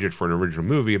 million budget for an original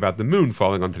movie about the moon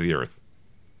falling onto the earth.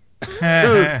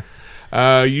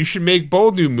 You should make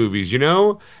bold new movies,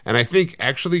 And I think,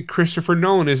 actually, Christopher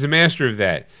Nolan is a master of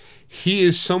that. He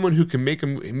is someone who can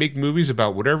make movies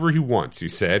about whatever he wants, he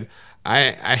said.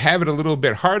 I have it a little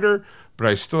bit harder, but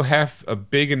I still have a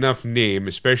big enough name,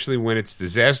 especially when it's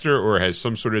disaster or has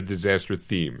some sort of disaster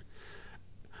theme.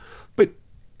 But,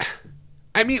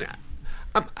 I mean,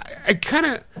 I kind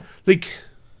of,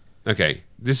 okay,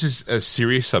 this is a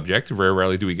serious subject. Very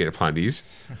rarely do we get upon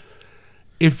these.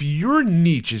 If your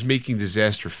niche is making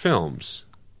disaster films,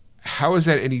 how is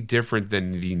that any different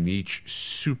than the niche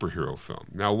superhero film?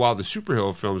 Now, while the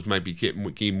superhero films might be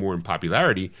getting more in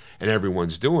popularity and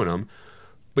everyone's doing them,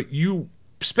 but you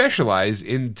specialize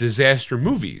in disaster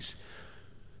movies.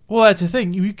 Well, that's the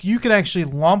thing. You can actually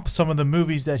lump some of the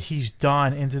movies that he's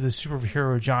done into the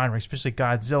superhero genre, especially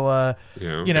Godzilla,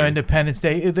 Independence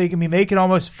Day. They can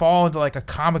almost fall into like a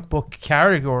comic book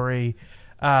category,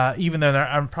 even though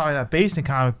I'm probably not based in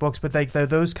comic books, but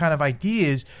those kind of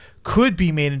ideas could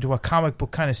be made into a comic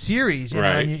book kind of series. You know?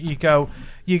 And you go,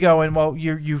 and well,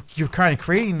 you're kind of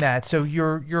creating that, so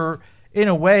you're in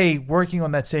a way working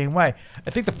on that same way. I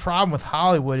think the problem with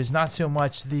Hollywood is not so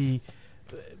much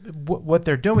what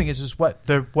they're doing is what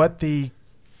the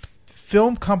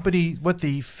film company, what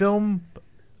the film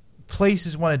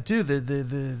places want to do,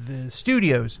 the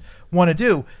studios want to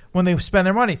do when they spend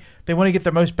their money. They want to get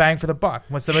the most bang for the buck.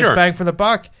 What's the most bang for the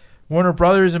buck? Warner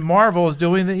Brothers and Marvel is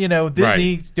doing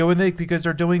Disney's doing it because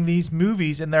they're doing these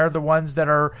movies and they're the ones that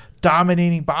are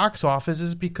dominating box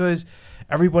offices because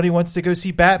everybody wants to go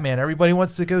see Batman. Everybody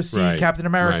wants to go see Captain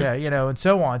America, and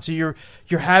so on. So you're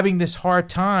having this hard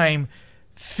time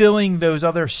filling those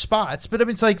other spots. But I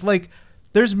mean, it's like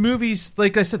there's movies,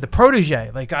 like I said, The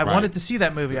Protege. Like, I wanted to see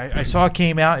that movie. I saw it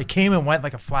came out. It came and went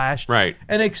like a flash. Right.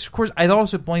 And, of course, I'd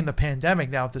also blame the pandemic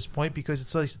now at this point because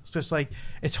it's just like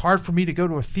it's hard for me to go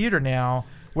to a theater now,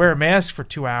 wear a mask for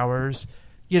 2 hours,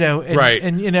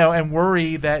 and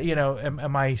worry that,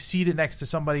 am I seated next to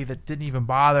somebody that didn't even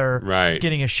bother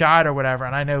getting a shot or whatever.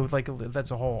 And I know, like,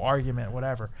 that's a whole argument,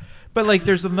 whatever. But, like,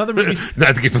 there's another movie.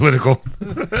 Not to get political. I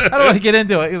don't want to get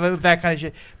into it, that kind of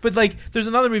shit. But, like, there's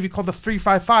another movie called The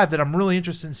 355 that I'm really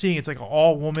interested in seeing. It's like an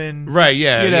all-woman,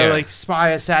 like, spy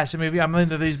assassin movie. I'm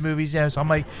into these movies, so I'm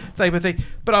like, type of thing.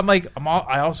 But I'm like,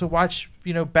 I also watch,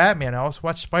 Batman. I also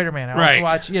watch Spider-Man. I also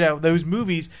watch, those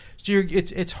movies. So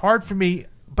it's hard for me.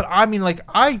 But I mean, like,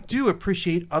 I do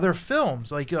appreciate other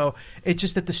films. Like, it's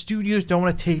just that the studios don't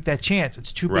want to take that chance.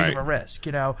 It's too big of a risk,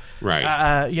 Right.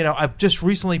 I've just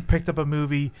recently picked up a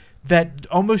movie that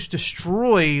almost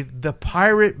destroyed the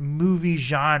pirate movie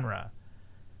genre,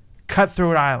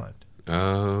 Cutthroat Island.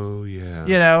 Oh, yeah.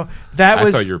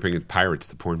 I thought you were picking Pirates,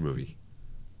 the porn movie.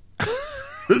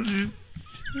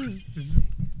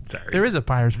 Sorry. There is a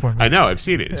Pirates porn movie. I know. I've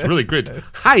seen it. It's really good.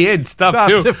 High-end stuff,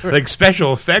 too. Different. Like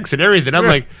special effects and everything. I'm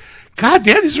like, God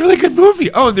damn, this is a really good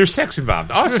movie. Oh, and there's sex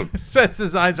involved. Awesome. Set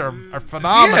designs are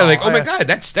phenomenal. Yeah, like, oh my God,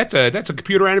 that's a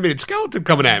computer animated skeleton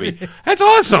coming at me. That's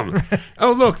awesome.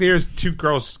 Oh, look, there's two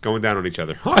girls going down on each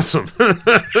other. Awesome.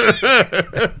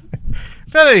 But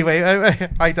anyway,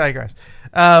 I digress.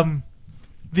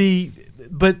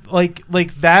 But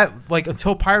like that, like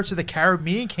until Pirates of the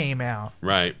Caribbean came out,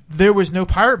 right? There was no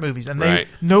pirate movies, and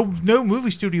no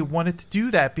movie studio wanted to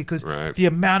do that because the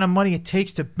amount of money it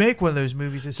takes to make one of those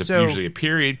movies is usually a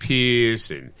period piece,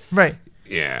 and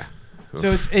yeah.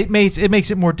 So it makes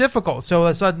it more difficult. So all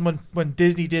of a sudden, when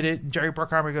Disney did it, and Jerry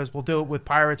Bruckheimer goes, "We'll do it with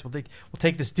pirates. We'll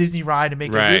take this Disney ride and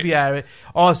make a movie out of it."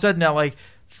 All of a sudden now, like,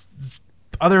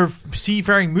 other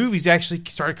seafaring movies actually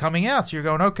started coming out. So you're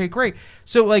going, okay, great.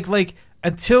 So like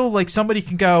until like somebody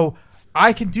can go,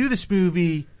 I can do this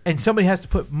movie, and somebody has to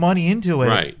put money into it.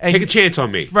 Right. And, take a chance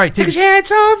on me. Right. Take a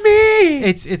chance on me.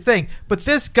 It's a thing. But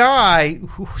this guy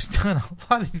who's done a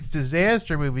lot of these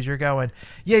disaster movies, you're going,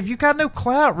 yeah, if you got no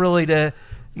clout really to.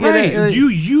 Right.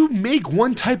 You make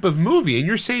one type of movie, and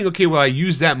you're saying, okay, well, I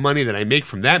use that money that I make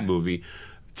from that movie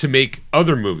to make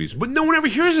other movies. But no one ever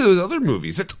hears of those other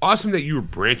movies. It's awesome that you were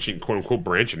branching, quote unquote,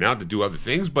 branching out to do other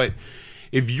things, but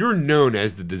if you're known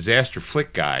as the disaster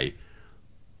flick guy,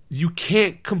 you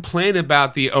can't complain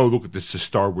about look at this, the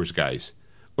Star Wars guys,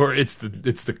 or it's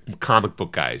the comic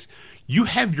book guys. You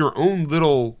have your own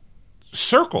little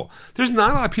circle. There's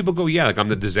not a lot of people go, yeah, like I'm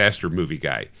the disaster movie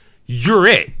guy. You're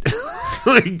it.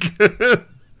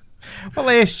 Well,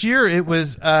 last year it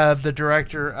was the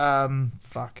director.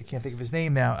 I can't think of his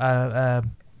name now.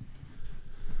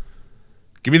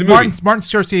 Give me the movie. Martin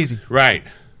Scorsese. Right.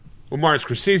 Well, Martin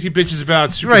Scorsese bitches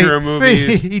about superhero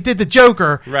movies. He did the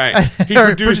Joker. Right. He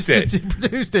produced it. He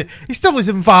produced it. He still was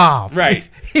involved. Right.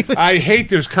 I hate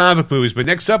those comic movies, but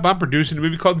next up, I'm producing a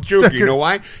movie called The Joker. You know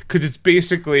why? Because it's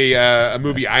basically a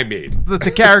movie I made. It's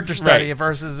a character study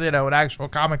versus an actual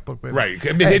comic book movie. Right.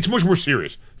 I mean, it's much more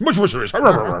serious. Much more serious.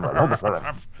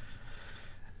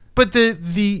 But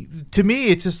to me,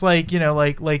 it's just like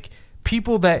like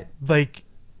people that like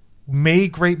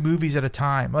made great movies at a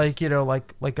time, like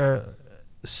a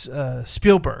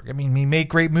Spielberg. I mean, he made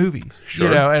great movies,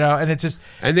 sure. And it's just,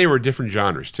 and they were different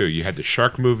genres too. You had the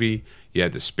shark movie, you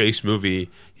had the space movie,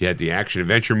 you had the action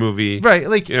adventure movie, right?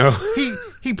 Like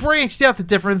he branched out to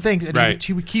different things, and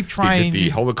he would keep trying. He did the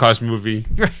Holocaust movie,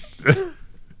 right?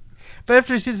 But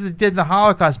after since they did the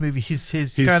Holocaust movie, he's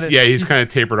kind of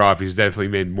tapered off. He's definitely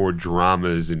made more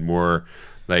dramas and more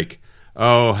like,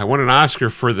 oh, I won an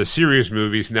Oscar for the serious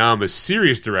movies. Now I'm a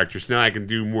serious director, so now I can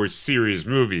do more serious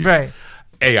movies. Right.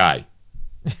 AI.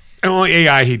 And only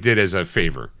AI he did as a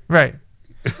favor. Right.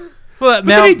 Well, but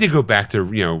then he did go back to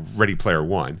Ready Player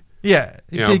One. Yeah.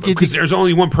 Because there's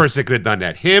only one person that could have done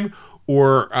that: him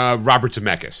or Robert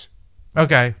Zemeckis.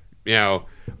 Okay.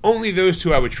 Only those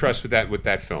two I would trust with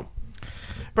that film.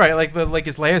 Right, like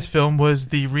his last film was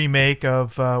the remake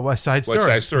of West Side Story. West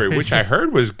Side Story, which I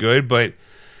heard was good, but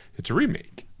it's a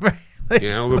remake. Right.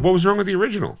 What was wrong with the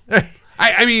original?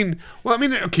 I mean,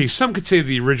 okay, some could say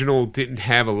the original didn't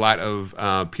have a lot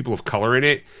of people of color in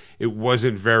it. It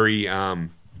wasn't very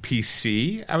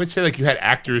PC, I would say. Like, you had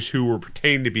actors who were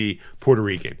pretending to be Puerto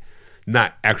Rican,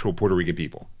 not actual Puerto Rican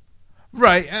people.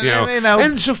 Right.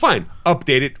 And so fine,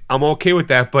 update it. I'm okay with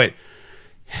that, but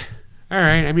all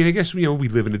right. I mean, I guess we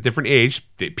live in a different age.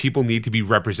 That people need to be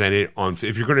represented on.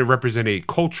 If you're going to represent a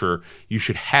culture, you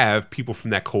should have people from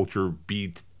that culture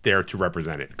be there to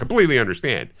represent it. Completely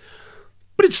understand,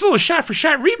 but it's still a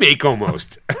shot-for-shot remake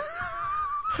almost.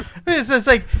 It's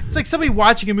like somebody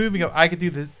watching a movie and go, I could do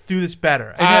this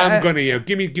better. I'm gonna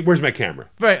where's my camera?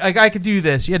 Right, like I could do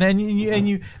this, and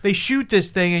they shoot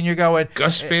this thing, and you're going.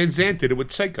 Gus Van Sant did it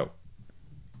with Psycho.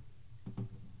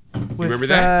 With, remember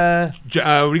that? What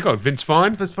do you call it? Vince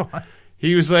Vaughn. Vince Vaughn.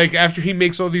 He was like, after he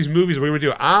makes all these movies, what do you want to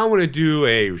do? I want to do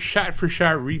a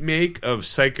shot-for-shot remake of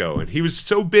Psycho. And he was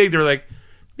so big, they're like,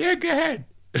 yeah, go ahead.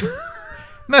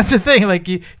 That's the thing. Like,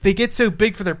 they get so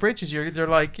big for their britches, they're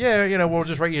like, yeah, we'll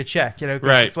just write you a check.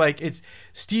 Right. It's like, it's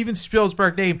Steven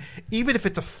Spielberg name. Even if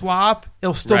it's a flop,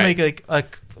 it'll still make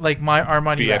like our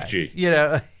money BFG.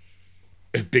 Back.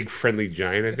 A Big Friendly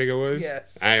Giant, I think it was.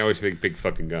 Yes. I always think Big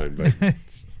Fucking Gun, but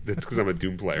that's because I'm a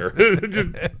Doom player.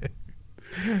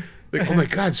 Like, oh my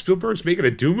God, Spielberg's making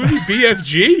a Doom movie?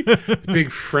 BFG? Big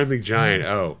Friendly Giant.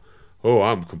 Oh,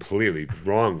 I'm completely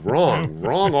wrong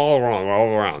all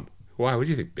around. Why? What do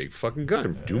you think? Big Fucking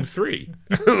Gun. Doom 3.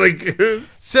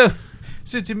 So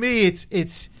to me,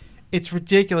 it's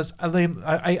ridiculous.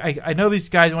 I know these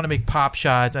guys want to make pop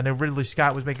shots. I know Ridley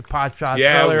Scott was making pop shots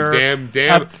earlier.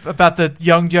 Damn. About the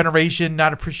young generation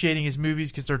not appreciating his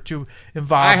movies because they're too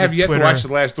involved. I have yet Twitter. to watch The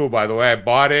Last Duel, by the way. I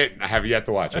bought it. I have yet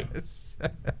to watch it.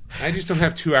 I just don't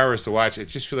have 2 hours to watch it. I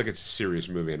just feel like it's a serious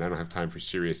movie, and I don't have time for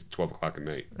serious at 12 o'clock at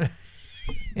night.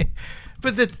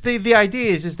 But the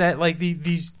idea is that like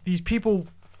these people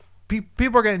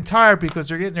are getting tired because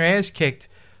they're getting their ass kicked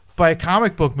by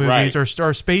comic book movies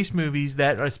or space movies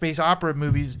that are space opera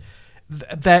movies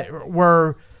that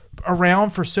were around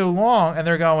for so long, and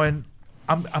they're going,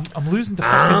 I'm losing the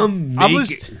fucking I'm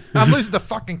losing the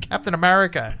fucking Captain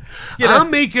America.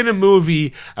 I'm making a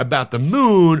movie about the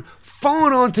moon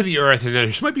falling onto the Earth, and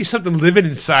there might be something living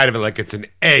inside of it, like it's an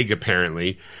egg,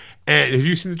 apparently. And have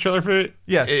you seen the trailer for it?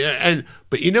 Yes.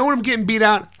 But you know what I'm getting beat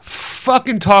out?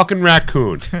 Fucking talking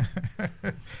raccoon.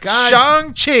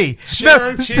 Shang-Chi.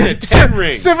 The Ten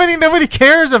Rings. Somebody nobody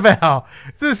cares about.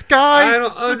 This guy. I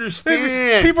don't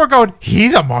understand. People are going,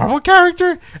 he's a Marvel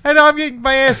character? And I'm getting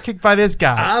my ass kicked by this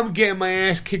guy. I'm getting my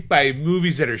ass kicked by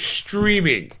movies that are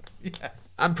streaming.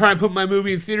 Yes. I'm trying to put my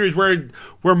movie in theaters where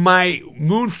my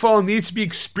moonfall needs to be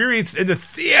experienced in the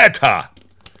theater.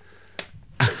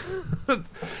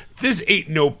 This ain't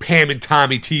no Pam and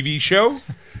Tommy TV show.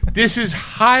 This is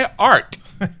high art.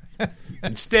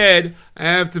 Instead, I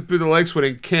have to put the legs with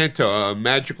Encanto, a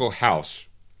magical house,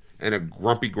 and a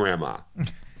grumpy grandma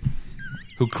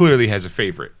who clearly has a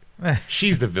favorite.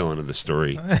 She's the villain of the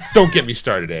story. Don't get me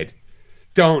started, Ed.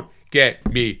 Don't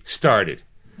get me started.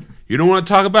 You don't want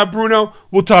to talk about Bruno?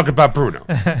 We'll talk about Bruno.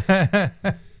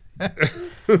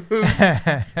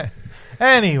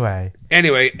 Anyway,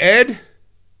 Ed?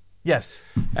 Yes.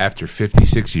 After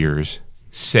 56 years,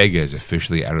 Sega is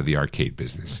officially out of the arcade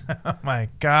business. Oh, my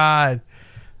God.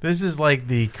 This is like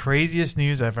the craziest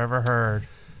news I've ever heard.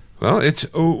 Well, it's...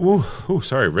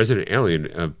 sorry. Resident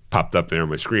Alien popped up there on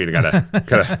my screen. I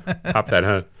gotta pop that,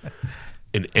 huh?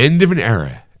 An end of an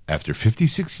era. After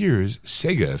 56 years,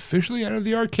 Sega officially out of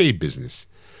the arcade business.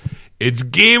 It's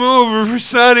game over for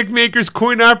Sonic Maker's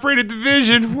coin-operated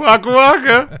division. Waka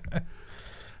waka.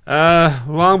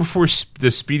 Long before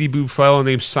the Speedy Boo fellow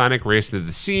named Sonic raced into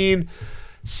the scene,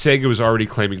 Sega was already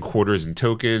claiming quarters and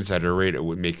tokens at a rate it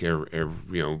would make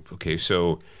okay,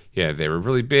 so yeah, they were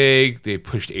really big. They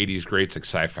pushed 80s greats like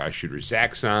sci-fi shooter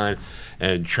Zaxxon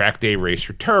and Track Day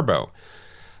Racer Turbo.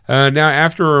 Now,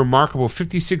 after a remarkable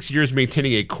 56 years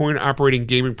maintaining a coin-operating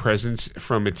gaming presence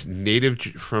from its native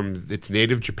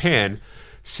Japan,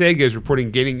 Sega is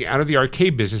reporting getting out of the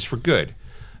arcade business for good.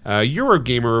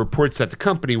 Eurogamer reports that the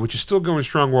company, which is still going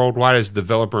strong worldwide as a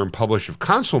developer and publisher of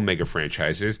console mega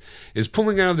franchises, is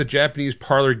pulling out of the Japanese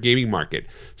parlor gaming market,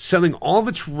 selling all of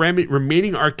its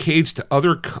remaining arcades to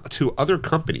other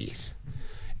companies.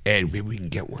 And maybe we can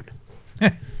get one.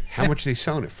 How much are they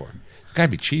selling it for? It's got to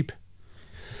be cheap.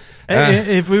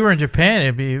 If we were in Japan,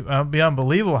 it'd be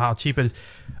unbelievable how cheap it is.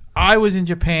 I was in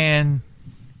Japan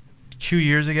 2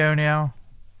 years ago now,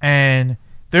 and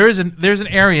there's an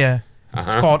area.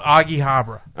 It's called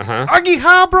Akihabara.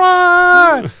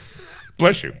 Akihabara!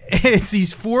 Bless you. It's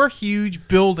these 4 huge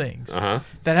buildings that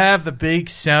have the big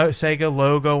Sega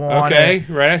logo on it. Okay,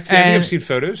 right. I think I've seen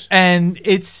photos. And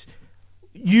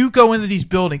you go into these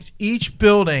buildings. Each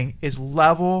building is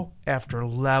level after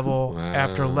level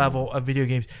after level of video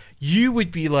games. You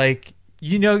would be like,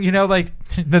 like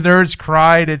the nerds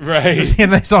cried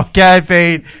and they saw Cat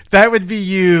Fade. That would be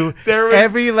you.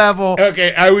 Every level.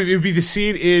 Okay, it would be the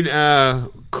scene in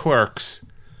Clerks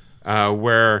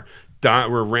where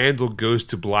Randall goes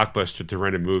to Blockbuster to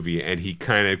rent a movie, and he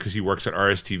kind of, because he works at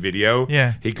RST Video,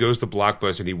 he goes to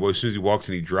Blockbuster, and as soon as he walks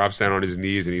in, he drops down on his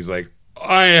knees, and he's like,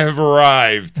 I have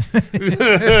arrived.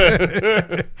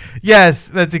 Yes,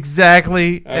 that's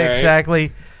exactly.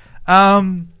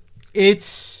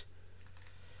 It's.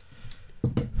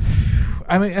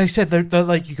 I mean, I said they're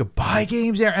like you could buy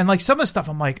games there, and like some of the stuff,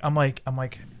 I'm like.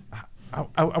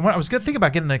 I was gonna think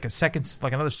about getting like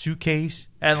another suitcase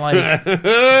and like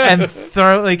and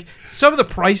throw like some of the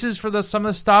prices for some of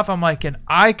the stuff. I'm like, and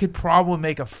I could probably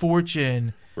make a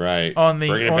fortune. Right.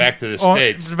 Bringing it back to the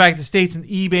States. Back to the States and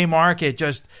eBay market,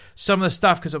 just some of the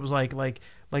stuff because it was like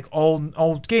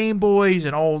old Game Boys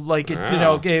and old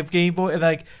Game Boy and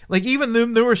like even the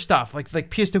newer stuff like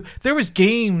PS2. There was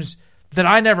games that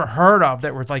I never heard of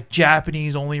that were like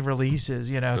Japanese only releases,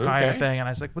 kind of thing. And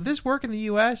I was like, would this work in the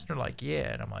U.S.? And they're like,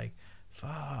 yeah. And I'm like,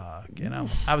 fuck.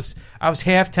 I was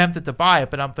half tempted to buy it,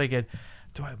 but I'm thinking,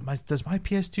 does my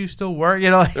PS2 still work?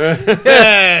 I'm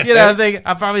thinking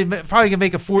I probably can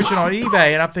make a fortune on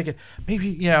eBay, and I'm thinking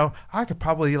maybe I could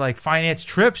probably like finance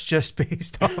trips just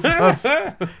based off of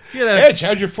Edge,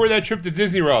 how'd you afford that trip to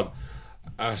Disney World?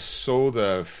 I sold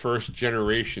a first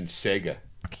generation Sega.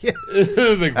 Yeah.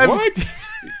 Like what?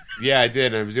 Yeah, I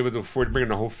did. I was able to afford bringing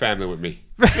the whole family with me.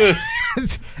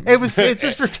 It's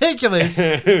just ridiculous.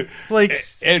 Like,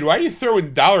 Ed, why are you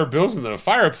throwing dollar bills into the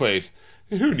fireplace?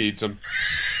 Who needs them?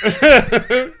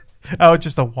 Oh,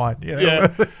 just a one. Yeah.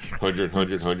 100.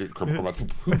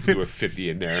 Who threw a 50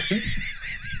 in there?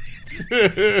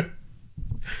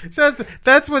 So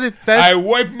that's what it. I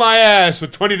wipe my ass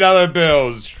with $20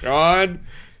 bills, Sean.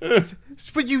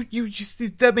 But you just,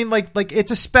 I mean, like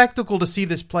it's a spectacle to see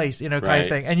this place, kind of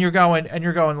thing. And you're going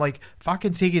like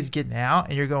fucking Sega's getting out,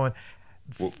 and you're going,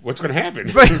 what's going to happen?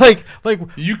 like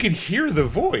you can hear the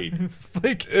void.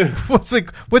 What's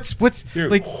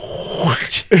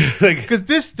because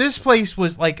this place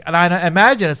was like, and I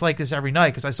imagine it's like this every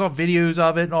night because I saw videos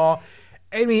of it and all.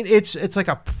 I mean, it's like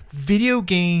a video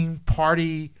game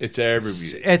party. It's every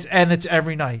night. It's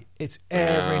every night.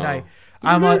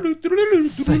 I'm like,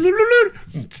 it's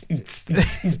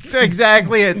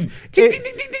exactly it.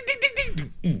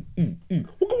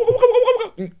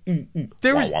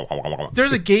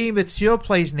 There's a game that Seal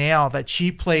plays now that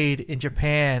she played in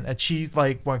Japan, and she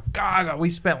like went gaga.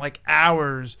 We spent like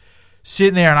hours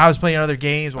sitting there, and I was playing other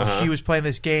games while she was playing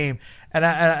this game. And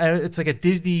it's like a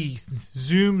Disney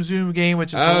Zoom game,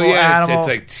 which is a little animal. It's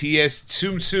like TS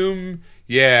Zoom.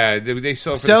 Yeah, they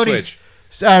sell it for Sony's, the Switch.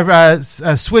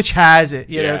 Switch has it,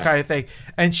 kind of thing.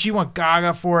 And she went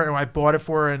gaga for it, and I bought it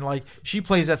for her. And like she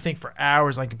plays that thing for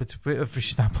hours. Like if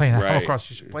she's not playing Animal Crossing,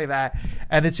 she should play that.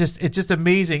 And it's just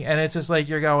amazing. And it's just like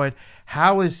you're going,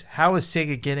 how is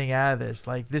Sega getting out of this?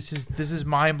 Like this is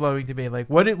mind blowing to me. Like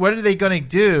what are they going to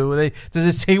do? Does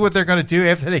it say what they're going to do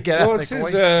after they get out? Well, it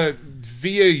says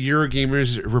via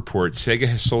Eurogamer's report, Sega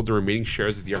has sold the remaining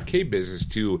shares of the arcade business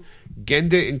to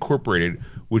Genda Incorporated,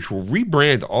 which will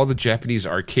rebrand all the Japanese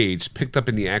arcades picked up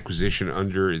in the acquisition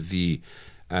under the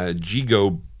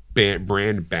Jigo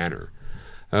brand banner.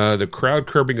 The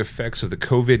crowd-curbing effects of the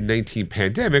COVID-19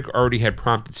 pandemic already had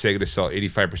prompted Sega to sell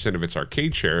 85% of its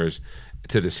arcade shares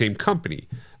to the same company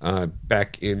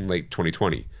back in late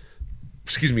 2020.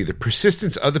 The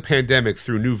persistence of the pandemic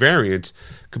through new variants,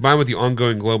 combined with the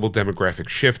ongoing global demographic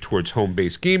shift towards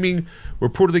home-based gaming,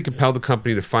 reportedly compelled the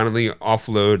company to finally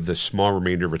offload the small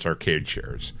remainder of its arcade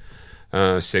shares.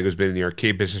 Sega's been in the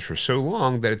arcade business for so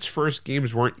long that its first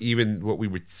games weren't even what we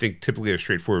would think typically of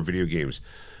straightforward video games.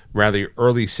 Rather,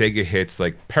 early Sega hits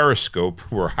like Periscope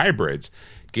were hybrids,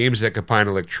 games that combine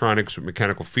electronics with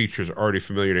mechanical features already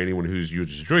familiar to anyone who's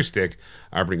used a joystick,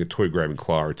 operating a toy-grabbing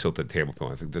claw or tilted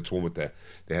tabletop. I think that's one with they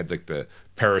had like the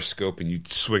Periscope and you'd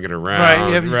swing it around.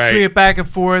 Right, you swing it back and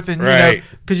forth, and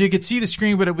because you could see the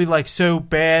screen, but it would be like so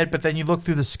bad. But then you look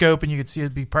through the scope and you could see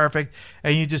it'd be perfect,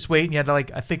 and you just wait, and you had to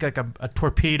like a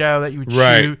torpedo that you would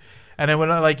shoot. And then when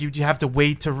you have to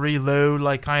wait to reload,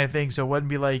 like kind of thing, so it wouldn't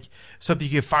be like something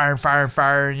you could fire,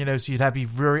 so you'd have to be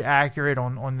very accurate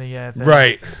on the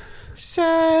right.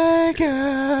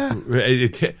 Sega.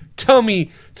 Tell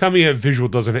me a visual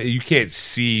doesn't. You can't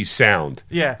see sound.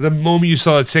 Yeah. The moment you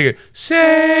saw it, Sega.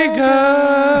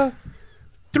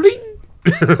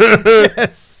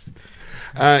 Yes.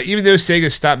 Even though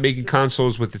Sega stopped making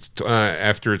consoles with its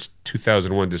after its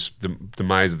 2001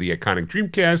 demise of the iconic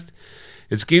Dreamcast,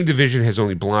 its game division has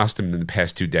only blossomed in the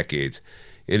past 2 decades.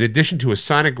 In addition to a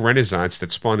sonic renaissance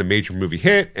that spawned a major movie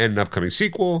hit and an upcoming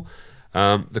sequel,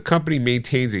 the company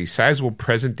maintains a sizable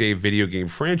present-day video game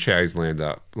franchise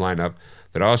lineup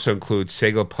that also includes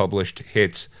Sega-published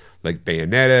hits like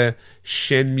Bayonetta,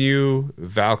 Shenmue,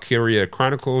 Valkyria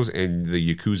Chronicles, and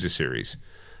the Yakuza series.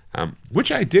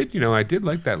 Which I did. I did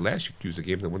like that last Yakuza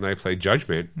game, the one that I played,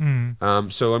 Judgment.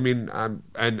 So I mean,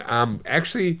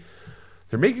 actually,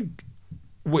 they're making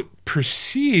what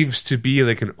perceives to be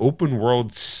like an open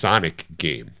world Sonic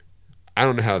game. I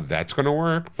don't know how that's going to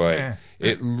work, but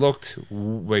it looked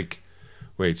like.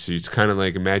 Wait, so it's kind of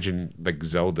like, imagine like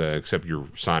Zelda, except you're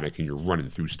Sonic and you're running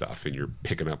through stuff and you're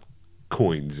picking up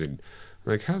coins and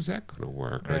like, how's that going to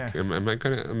work? Like, am I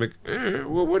going to? I'm like,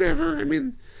 well, whatever. I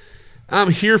mean,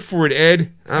 I'm here for it,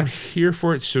 Ed. I'm here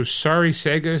for it. So sorry,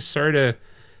 Sega. Sorry to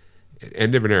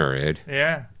end of an era, Ed.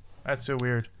 Yeah, that's so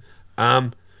weird.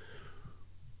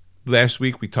 Last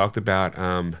week we talked about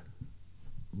what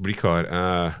do you call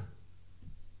it?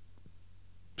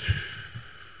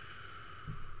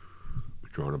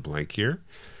 Drawing a blank here.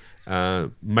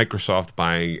 Microsoft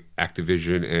buying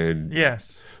Activision and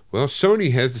yes. Well,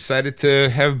 Sony has decided to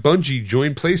have Bungie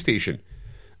join PlayStation.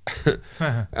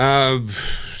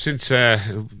 Since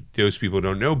those people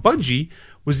don't know, Bungie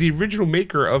was the original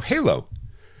maker of Halo.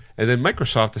 And then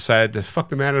Microsoft decided to fuck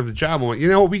them out of the job and went, you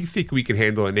know what, we think we can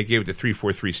handle it. And they gave it to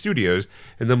 343 Studios.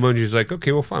 And then Bungie's like,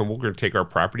 okay, well, fine. We're going to take our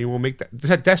property and we'll make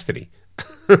that Destiny.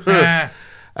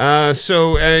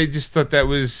 So I just thought that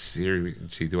was, here, we can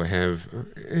see, do I have,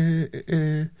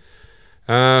 it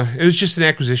was just an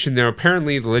acquisition there.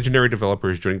 Apparently, the legendary developer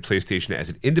is joining PlayStation as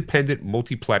an independent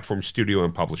multi-platform studio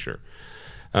and publisher.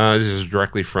 This is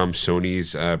directly from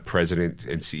Sony's president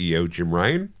and CEO, Jim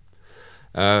Ryan.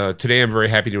 Today, I'm very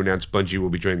happy to announce Bungie will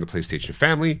be joining the PlayStation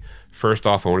family. First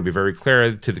off, I want to be very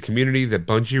clear to the community that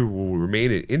Bungie will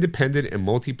remain an independent and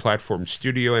multi-platform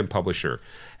studio and publisher.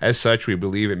 As such, we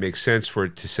believe it makes sense for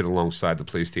it to sit alongside the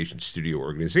PlayStation Studio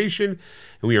organization,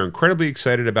 and we are incredibly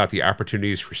excited about the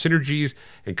opportunities for synergies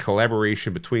and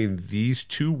collaboration between these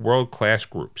two world-class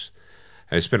groups.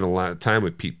 I spent a lot of time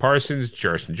with Pete Parsons,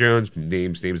 Justin Jones,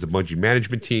 names the Bungie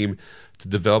management team, to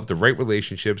develop the right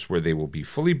relationships where they will be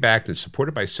fully backed and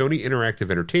supported by Sony Interactive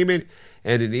Entertainment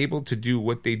and enabled to do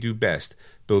what they do best,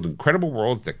 build incredible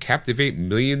worlds that captivate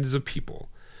millions of people.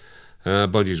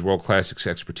 Bungie's world-class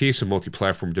expertise in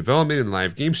multi-platform development and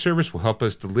live game service will help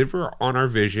us deliver on our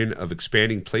vision of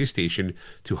expanding PlayStation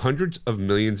to hundreds of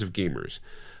millions of gamers.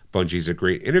 Bungie is a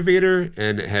great innovator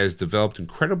and has developed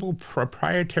incredible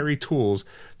proprietary tools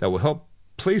that will help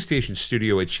PlayStation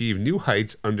Studio achieve new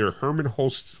heights under Herman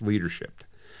Holst's leadership.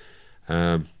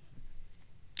 All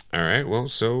right, well,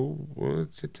 so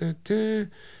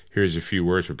here's a few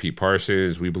words from Pete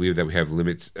Parsons. We believe that we have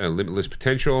limitless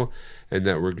potential, and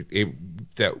that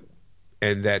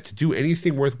to do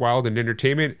anything worthwhile in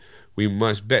entertainment, we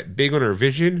must bet big on our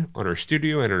vision, on our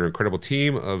studio, and on our incredible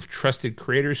team of trusted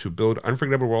creators who build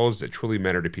unforgettable worlds that truly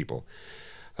matter to people.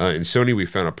 In Sony, we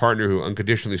found a partner who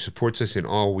unconditionally supports us in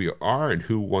all we are and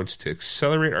who wants to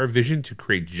accelerate our vision to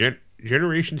create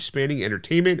generation-spanning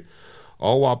entertainment,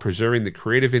 all while preserving the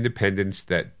creative independence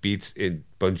that beats in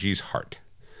Bungie's heart.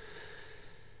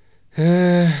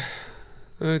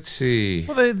 Let's see.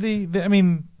 Well, I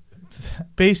mean,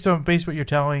 based what you're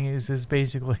telling is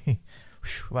basically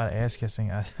a lot of ass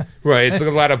kissing. Right, it's like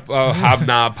a lot of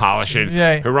hobnob polishing.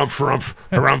 Yeah.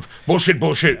 Harumph.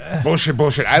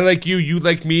 Bullshit. I like you, you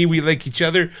like me, we like each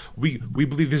other. We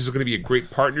believe this is going to be a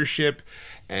great partnership,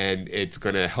 and it's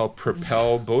going to help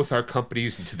propel both our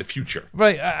companies into the future.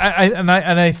 Right,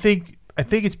 I think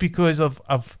it's because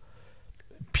of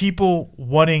people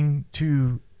wanting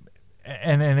to,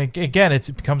 and again,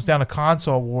 it comes down to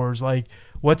console wars. Like,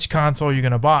 which console are you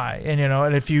going to buy? And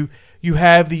and if you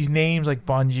have these names like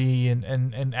Bungie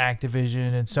and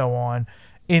Activision and so on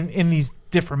in these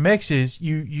different mixes,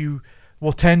 you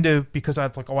will tend to, because I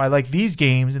like these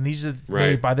games and these are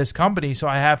made by this company, so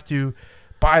I have to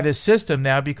buy this system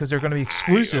now because they're going to be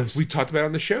exclusives. We talked about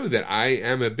on the show that I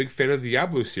am a big fan of the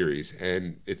Diablo series,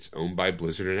 and it's owned by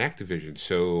Blizzard and Activision.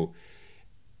 So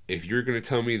if you're going to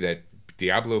tell me that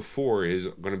Diablo 4 is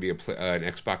going to be an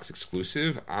Xbox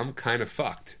exclusive, I'm kind of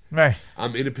fucked. Right.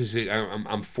 I'm in a position.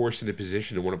 I'm forced in a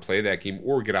position to want to play that game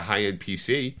or get a high-end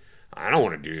PC. I don't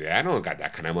want to do that. I don't got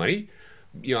that kind of money.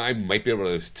 I might be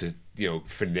able to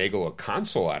finagle a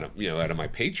console out of my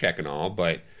paycheck and all,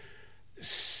 but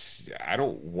I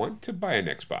don't want to buy an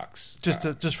Xbox just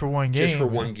for one game. Just for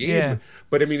one game. Yeah.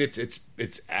 But I mean, it's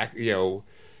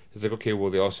like, okay, well,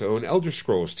 they also own Elder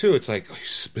Scrolls too. It's like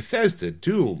Bethesda,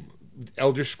 Doom,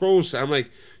 Elder Scrolls. I'm like,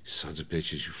 sons of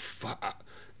bitches,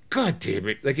 God damn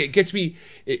it. Like,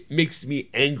 it makes me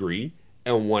angry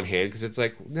on one hand, because it's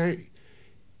like, no,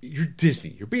 you're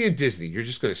Disney. You're being Disney. You're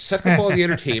just going to suck up all the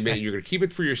entertainment, and you're going to keep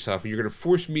it for yourself, and you're going to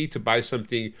force me to buy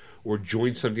something or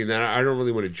join something that I don't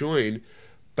really want to join,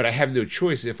 but I have no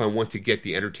choice if I want to get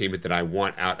the entertainment that I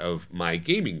want out of my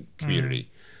gaming community.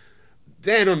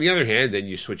 Then on the other hand, then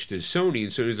you switch to Sony,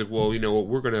 and Sony's like, well, you know what,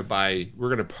 we're going to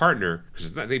partner,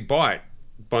 because they bought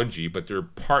Bungie, but they're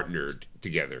partnered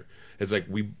together. It's like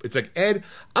Ed,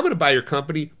 I'm going to buy your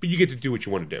company, but you get to do what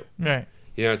you want to do. Right.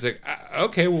 You know, it's like,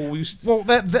 okay, well,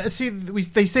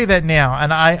 they say that now,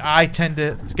 and I tend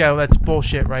to go, that's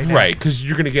bullshit right now. Right, because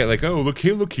you're going to get like, oh, look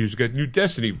here's got new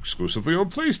Destiny exclusively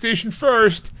on PlayStation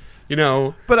first. You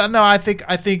know, but no, I think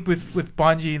with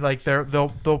Bungie, like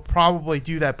they'll probably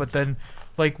do that, but then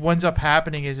like what ends up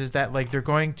happening is that like they're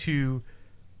going to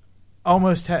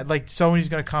almost like Sony's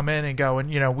going to come in and go, and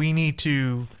you know, we need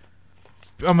to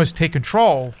almost take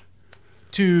control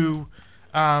to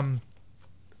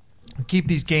keep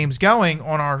these games going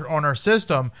on our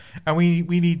system, and we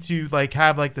need to like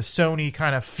have like the Sony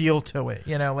kind of feel to it,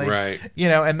 you know, like right. You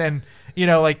know, and then. You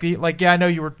know, like yeah, I know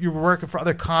you were working for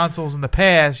other consoles in the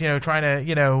past. You know, trying to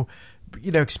you know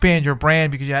expand your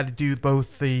brand because you had to do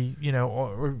both the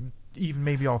or even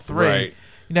maybe all three. Right.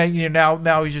 Now you're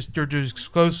just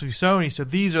exclusively Sony. So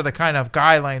these are the kind of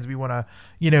guidelines we want to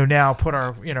now put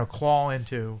our claw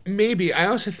into. Maybe I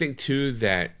also think too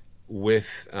that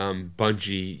with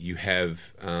Bungie you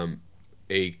have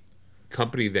a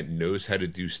company that knows how to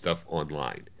do stuff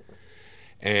online,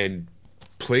 and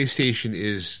PlayStation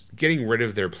is getting rid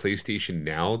of their PlayStation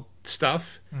Now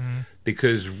stuff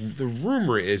because the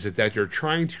rumor is that they're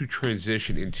trying to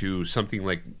transition into something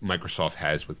like Microsoft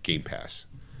has with Game Pass,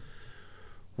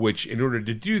 which in order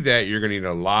to do that, you're going to need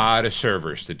a lot of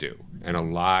servers to do and a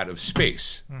lot of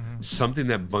space. Something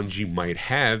that Bungie might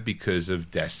have because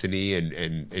of Destiny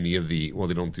and any of the, well,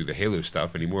 they don't do the Halo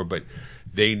stuff anymore, but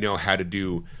they know how to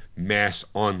do mass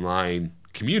online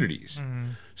communities.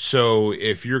 So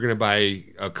if you're going to buy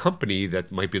a company,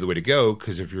 that might be the way to go,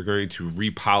 because if you're going to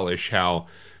repolish how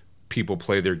people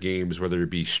play their games, whether it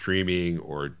be streaming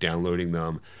or downloading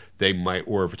them, they might,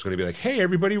 or if it's going to be like, hey,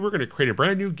 everybody, we're going to create a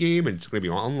brand new game and it's going to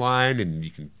be online and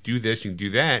you can do this, you can do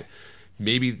that.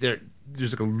 Maybe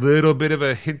there's like a little bit of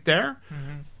a hint there.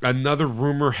 Another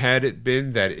rumor had it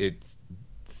been that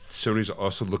Sony's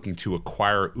also looking to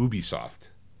acquire Ubisoft.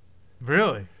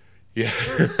 Really?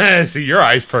 Yeah, see, your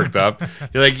eyes perked up.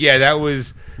 You're like, yeah, that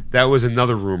was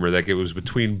another rumor, like it was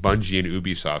between Bungie and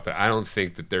Ubisoft. But I don't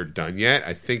think that they're done yet.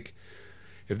 I think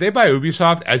if they buy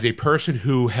Ubisoft, as a person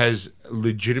who has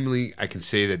legitimately, I can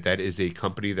say that is a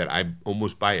company that I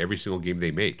almost buy every single game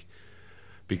they make,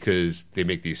 because they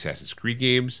make the Assassin's Creed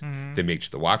games, they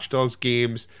make the Watch Dogs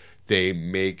games, they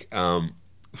make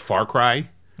Far Cry.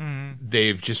 I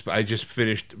just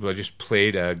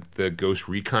played the Ghost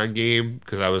Recon game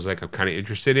because I was like, I'm kind of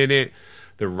interested in it.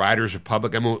 The Riders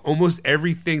Republic. Almost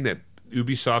everything that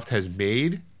Ubisoft has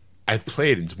made, I've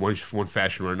played in one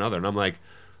fashion or another, and I'm like,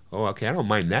 oh, okay, I don't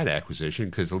mind that acquisition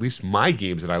because at least my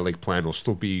games that I like playing will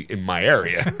still be in my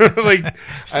area. Like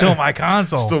my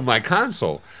console. Still my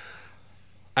console.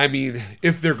 I mean,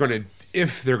 if they're gonna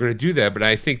do that, but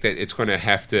I think that it's gonna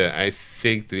have to. I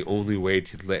think the only way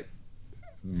to let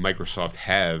Microsoft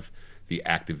have the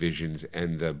Activisions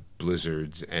and the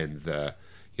Blizzards and the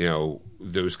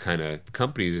those kind of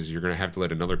companies is you're going to have to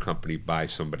let another company buy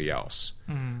somebody else,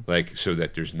 like so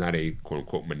that there's not a quote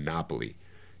unquote monopoly.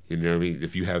 You know what I mean?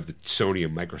 If you have the Sony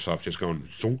and Microsoft just going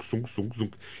zunk zunk zunk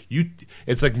zunk,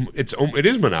 it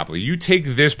is monopoly. You take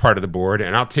this part of the board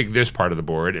and I'll take this part of the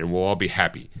board and we'll all be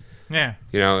happy. Yeah,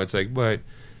 it's like, but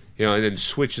and then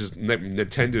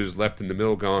Nintendo's left in the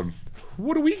middle going,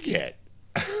 what do we get?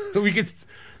 We get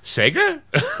Sega?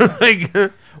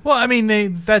 Well, I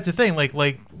mean, that's the thing. Like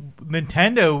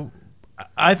Nintendo,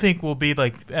 I think will be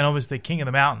like almost the king of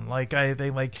the mountain. Like right.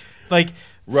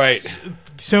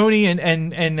 Sony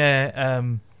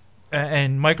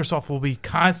and Microsoft will be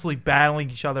constantly battling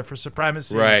each other for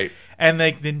supremacy. Right. And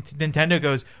like Nintendo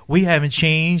goes, we haven't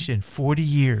changed in 40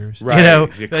 years. Right.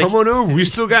 Come on over. We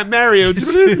still got Mario.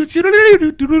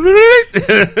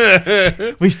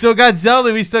 We still got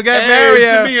Zelda. We still got Mario.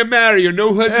 It's me and Mario.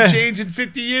 No hasn't changed in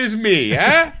 50 years, me.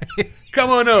 Huh? Come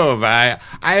on over.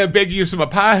 I beg you some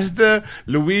pasta.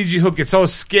 Luigi, who gets all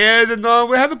scared and all.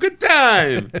 We'll have a good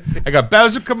time. I got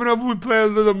Bowser coming over. We play a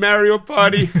little Mario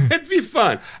party. It's be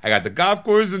fun. I got the golf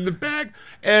course in the back.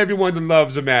 Everyone that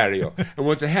loves a Mario. And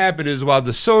what's happened is while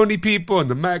the Sony people and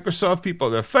the Microsoft people,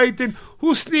 they're fighting,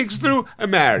 who sneaks through? A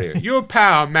Mario. Your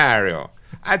pal Mario.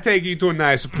 I take you to a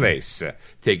nicer place.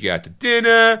 Take you out to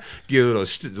dinner, get a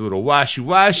little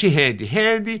washy,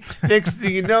 handy. Next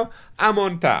thing you know, I'm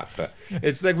on top.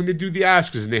 It's like when they do the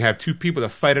Oscars and they have two people that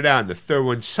fight it out, and the third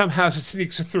one somehow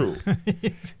sneaks through.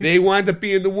 They wind up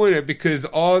being the winner because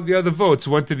all the other votes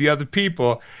went to the other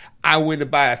people. I win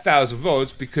by 1,000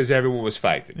 votes because everyone was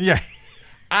fighting. Yeah,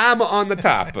 I'm on the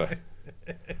top.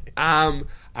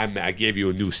 I gave you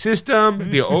a new system,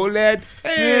 the OLED.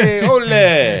 Hey,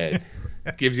 OLED.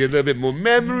 Gives you a little bit more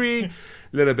memory, a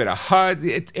little bit of heart.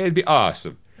 It'd be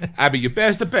awesome. I'll be your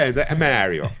best friend,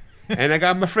 Mario. And I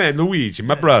got my friend Luigi,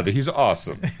 my brother. He's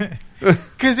awesome.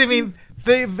 Because, I mean,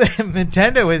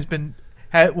 Nintendo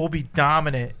will be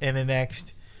dominant in the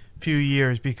next few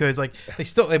years because, like,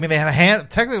 they have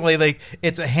technically, like,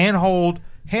 it's a handheld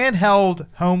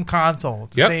home console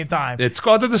at the same time. It's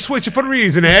called the Switch for a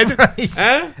reason, Ed. Right.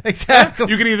 Huh? Exactly.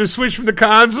 You can either switch from the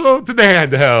console to the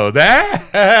handheld.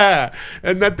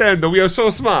 And Nintendo, we are so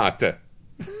smart.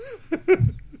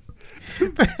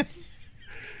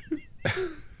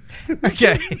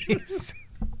 Okay.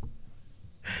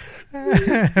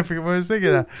 I forget what I was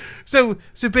thinking of. So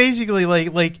basically,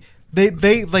 like they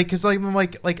because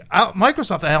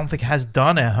Microsoft, I don't think has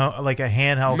done a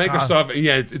handheld. Microsoft,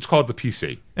 it's called the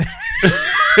PC.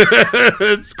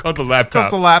 It's called the laptop.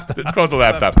 It's called the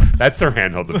laptop. That's their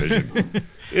handheld division.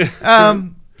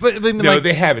 But I mean, no,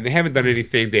 they haven't. They haven't done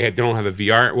anything. They don't have a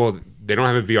VR. Well, they don't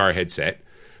have a VR headset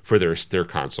for their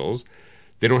consoles.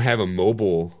 They don't have a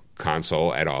mobile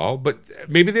console at all. But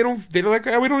maybe they don't. They're like,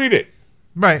 we don't need it.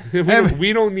 Right.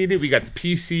 We don't need it. We got the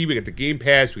PC. We got the Game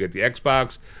Pass. We got the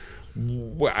Xbox.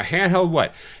 A handheld,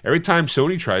 what? Every time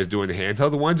Sony tries doing a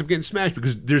handheld, it winds up getting smashed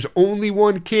because there's only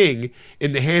one king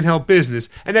in the handheld business,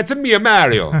 and that's a Mia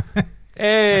Mario.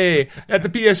 Hey, at the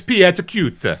PSP, that's a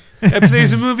cute. It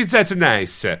plays the movies, that's a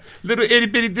nice. Little itty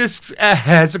bitty discs,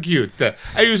 that's a cute.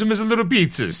 I use them as a little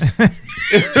pizzas.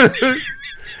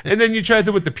 And then you try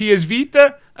to with the PS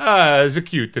Vita, it's a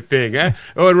cute thing, huh?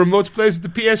 Or the remote plays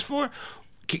with the PS4,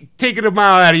 take it a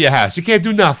mile out of your house. You can't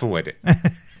do nothing with it.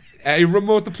 You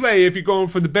remote to play if you're going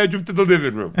from the bedroom to the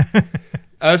living room.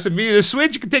 So me, the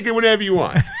Switch, you can take it whenever you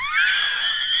want.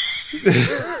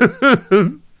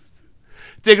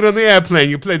 Take it on the airplane,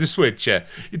 you play the Switch. You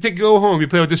go home, you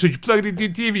play with the Switch. You plug it into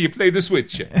your TV, you play the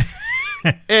Switch.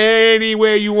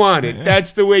 Anywhere you want it.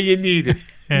 That's the way you need it.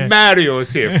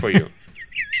 Mario's here for you.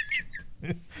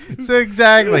 So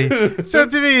exactly. So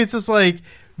to me, it's just like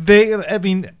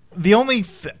the only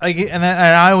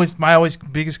my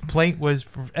biggest complaint was,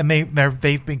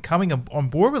 they've been coming on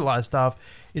board with a lot of stuff,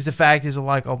 is the fact is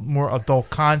like a more adult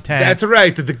content. That's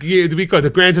right. We call the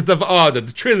Grand Theft Auto,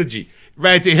 the trilogy,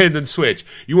 right to hand on Switch.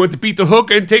 You want to beat the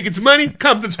hooker and take its money?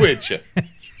 Come to Switch.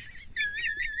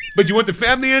 But you want the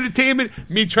family entertainment?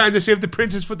 Me trying to save the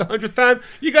princess for the 100th time?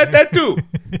 You got that too.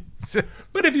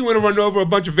 But if you want to run over a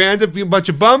bunch of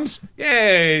bums,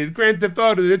 yay, Grand Theft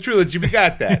Auto, the trilogy, we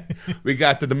got that. we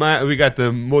got the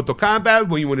Mortal Kombat,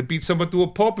 when you want to beat someone through a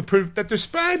pulp and prove that they're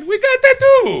spine, we got that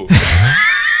too.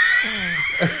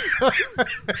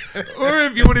 Or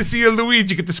if you want to see a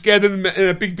Luigi get scared in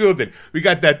a big building, we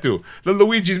got that too. The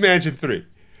Luigi's Mansion 3.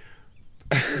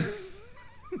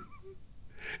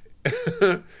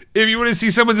 If you want to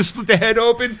see someone to split the head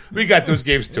open, we got those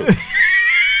games too.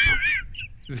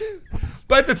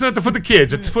 But that's not for the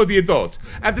kids, it's for the adults.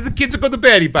 After the kids go to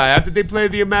bed, after they play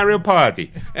the Mario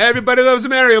Party. Everybody loves a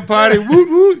Mario Party. Woot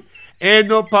woot. Ain't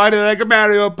no party like a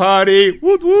Mario Party.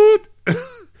 Woot woot.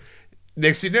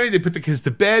 Next thing you know, they put the kids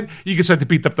to bed, you can start to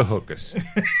beat up the hookers.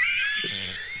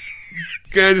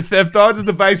 Grand Theft Auto,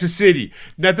 the Vice City.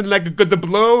 Nothing like a good to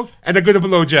blow and a good to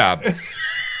blow job. A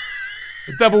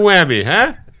double whammy,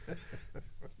 huh?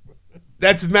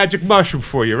 That's a magic mushroom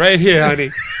for you right here,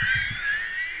 honey.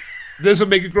 This will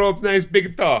make you grow up nice, big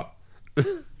and tall. All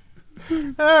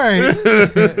right.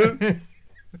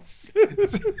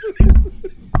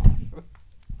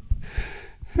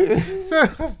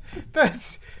 So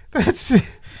that's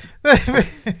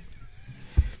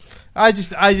I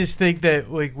just think that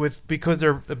because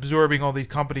they're absorbing all these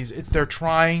companies, they're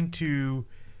trying to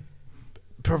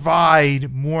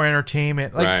provide more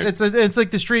entertainment. Like right. It's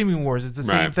like the streaming wars. It's the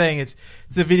same thing. It's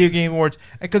the video game wars.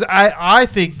 Because I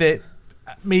think that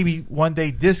maybe one day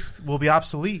discs will be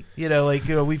obsolete. We've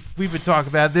been talking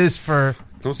about this for.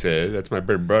 Don't say it. That's my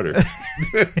bread and butter.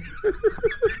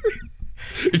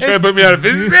 You trying to put me out of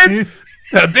business, Ed?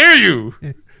 How dare you?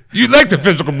 You like the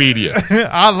physical media.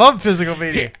 I love physical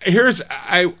media.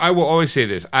 I will always say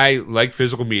this. I like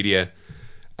physical media.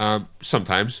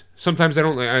 Sometimes I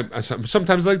don't like.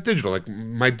 Sometimes I like digital. Like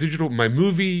my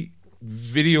movie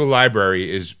video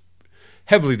library is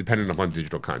heavily dependent upon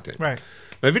digital content. Right.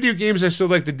 My video games, I still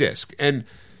like the disc, and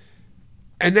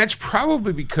that's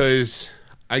probably because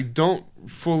I don't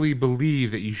fully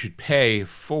believe that you should pay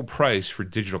full price for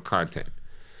digital content.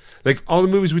 Like all the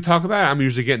movies we talk about, I'm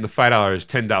usually getting the $5,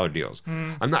 $10 deals.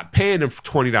 I'm not paying them for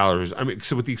 $20. I mean,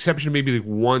 so with the exception of maybe like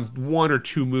one or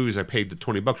two movies, I paid the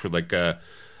 $20 for, like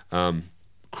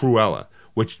Cruella,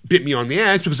 which bit me on the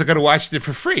ass because I got to watch it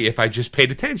for free if I just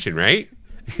paid attention, right?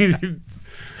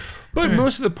 But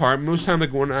most of the time,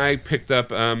 like when I picked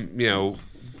up,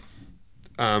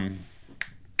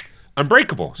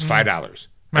 Unbreakable, it's $5.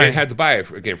 Right. I had to buy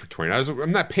it again for $20.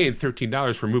 I'm not paying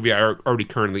 $13 for a movie I already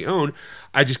currently own.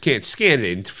 I just can't scan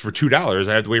it for $2.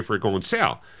 I have to wait for it to go on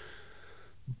sale.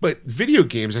 But video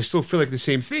games, I still feel like the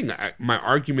same thing. My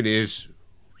argument is,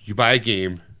 you buy a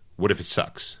game, what if it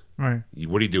sucks? Right.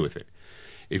 What do you do with it?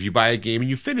 If you buy a game and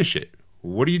you finish it,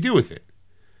 what do you do with it?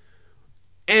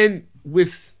 And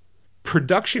with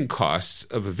production costs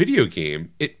of a video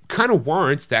game, it kind of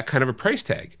warrants that kind of a price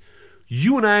tag.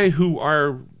 You and I, who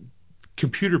are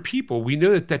computer people, we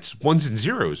know that that's ones and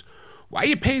zeros. Why are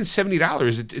you paying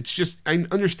 $70? It's just, I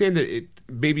understand that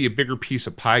maybe a bigger piece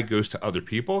of pie goes to other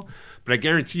people, but I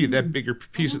guarantee you that bigger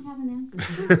piece of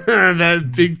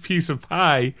that big piece of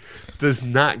pie does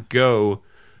not go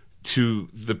to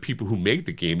the people who make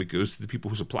the game. It goes to the people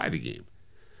who supply the game.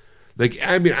 Like,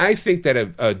 I mean, I think that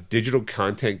a digital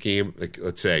content game, like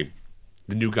let's say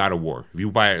the new God of War, if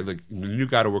you buy it, like the new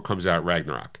God of War comes out,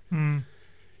 Ragnarok.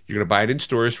 You're going to buy it in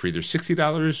stores for either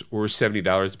 $60 or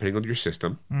 $70, depending on your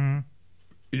system.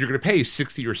 You're going to pay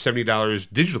 $60 or $70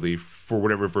 digitally for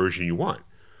whatever version you want.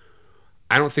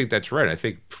 I don't think that's right. I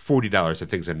think $40, I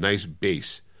think, is a nice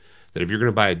base. That if you're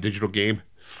going to buy a digital game,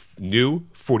 new,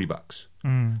 $40.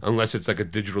 Unless it's like a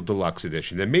digital deluxe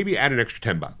edition. Then maybe add an extra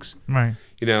 $10. Right.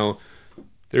 You know,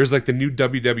 there's like the new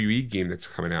WWE game that's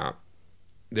coming out.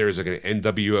 There's like an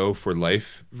NWO for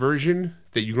Life version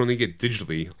that you can only get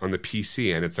digitally on the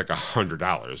PC, and it's like $100,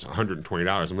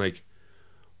 $120. I'm like,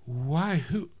 why?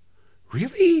 Who?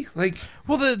 Really? Like,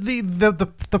 well,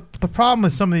 the problem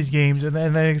with some of these games, and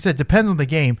like I said, it depends on the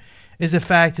game. Is the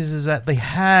fact is that they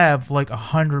have like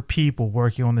 100 people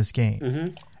working on this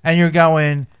game, and you're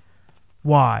going,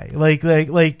 why? Like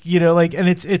you know, like, and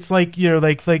it's like, you know,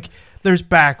 like. There's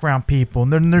background people,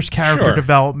 and then there's character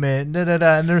development,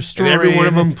 and there's story. And every one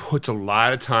of them puts a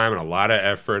lot of time and a lot of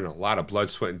effort and a lot of blood,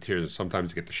 sweat, and tears, and sometimes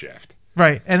to get the shaft.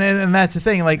 Right, and that's the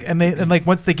thing. Like, and like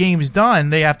once the game's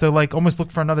done, they have to like almost look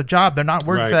for another job. They're not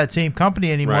working for that same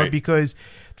company anymore because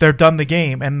they're done the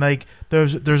game. And like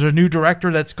there's a new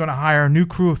director that's going to hire a new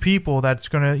crew of people that's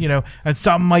going to, you know, and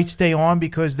some might stay on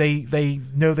because they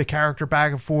know the character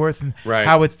back and forth and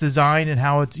how it's designed and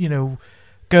how it's, you know,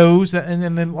 goes, and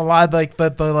then a lot of like the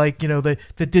like, you know, that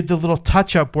did the little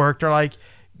touch up work, they're like,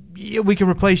 yeah, we can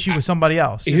replace you with somebody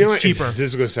else. You know what? It's cheaper. This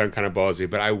is going to sound kind of ballsy,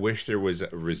 but I wish there was a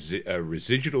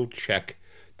residual check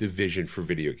division for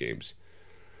video games.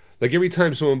 Like every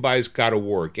time someone buys God of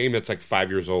War, a game that's like 5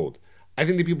 years old, I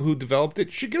think the people who developed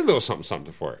it should get a little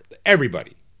something for it.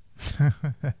 Everybody.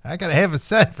 I gotta have a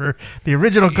set for the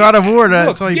original God of War.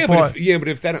 That's all you bought. But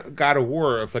if that God of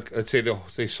War, if like let's say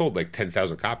they sold like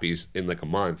 10,000 copies in like a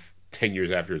month, 10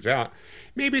 years after it's out,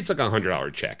 maybe it's like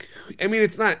 $100 check. I mean,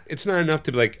 it's not enough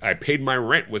to be like, I paid my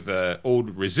rent with a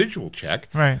old residual check,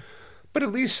 right? But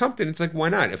at least something. It's like, why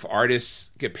not? If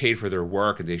artists get paid for their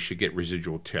work, and they should get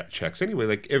residual checks anyway.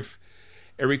 Like if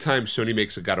every time Sony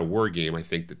makes a God of War game, I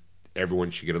think that everyone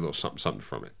should get a little something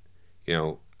from it. You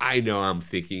know. I know I'm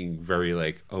thinking very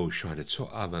like, oh, Sean, it's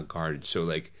so avant-garde and so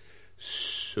like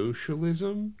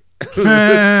socialism.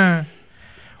 Well,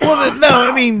 no,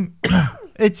 I mean,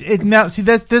 it's now. See,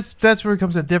 that's where it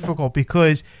becomes difficult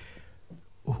because,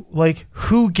 like,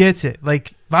 who gets it?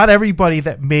 Like, not everybody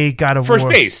that made God of War. First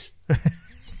base.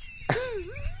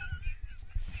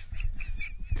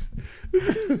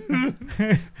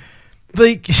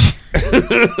 Like.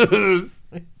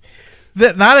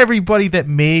 That not everybody that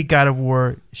made God of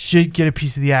War should get a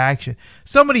piece of the action.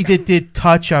 Somebody that did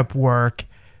touch-up work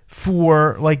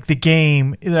for like the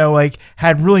game, you know, like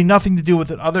had really nothing to do with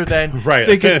it other than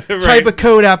they could type a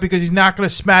code out because he's not going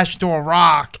to smash into a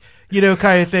rock, you know,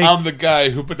 kind of thing. I'm the guy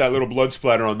who put that little blood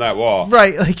splatter on that wall.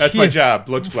 Right. Like, that's my job,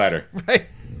 blood splatter. Right.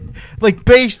 Like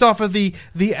based off of the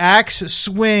axe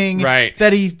swing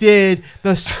that he did,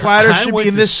 the splatter should be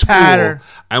in this pattern.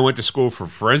 I went to school for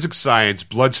forensic science,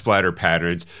 blood splatter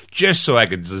patterns, just so I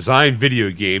could design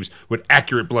video games with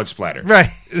accurate blood splatter.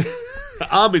 Right.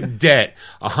 I'm in debt.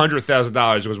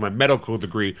 $100,000 was my medical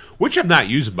degree, which I'm not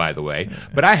using, by the way.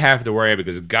 But I have to worry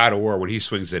because God of War, when he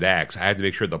swings that axe, I have to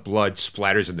make sure the blood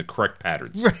splatters in the correct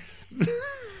patterns. Right.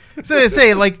 So they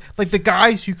say like the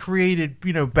guys who created,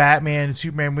 you know, Batman and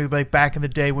Superman, like back in the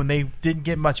day when they didn't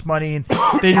get much money and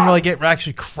they didn't really get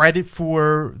actually credit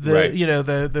for the you know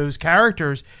those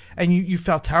characters, and you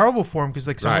felt terrible for them because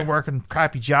like some of them working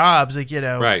crappy jobs, like, you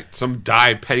know, some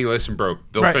died penniless and broke.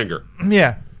 Bill Finger.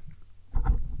 Yeah.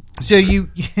 So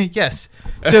yes.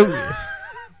 So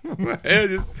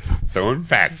Just throwing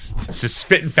facts. Just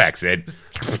spitting facts, Ed.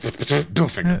 Bill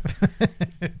finger.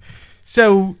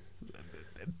 So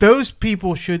those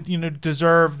people should,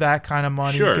 deserve that kind of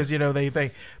money because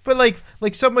they but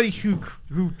like somebody who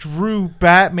drew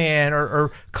Batman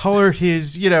or colored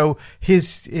his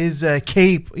his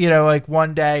cape like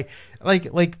one day,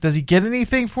 like does he get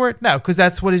anything for it? No, because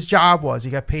that's what his job was. He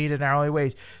got paid an hourly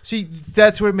wage. See,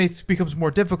 that's where it becomes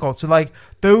more difficult. So like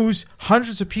those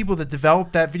hundreds of people that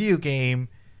developed that video game,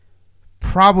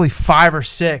 probably 5 or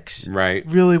 6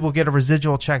 really will get a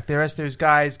residual check. The rest of those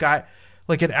guys got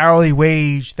like an hourly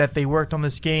wage that they worked on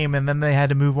this game, and then they had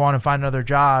to move on and find another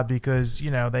job because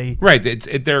they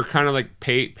they're kind of like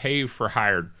pay for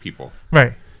hired people.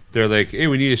 Right. They're like, hey,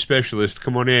 we need a specialist.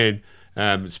 Come on in.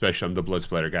 Special. I'm the blood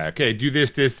splatter guy. Okay, do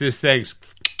this. Thanks.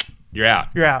 You're out.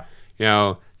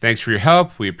 Thanks for your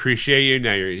help. We appreciate you.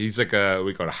 Now he's like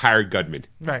we call it a hired gunman.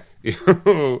 Right.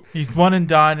 He's one and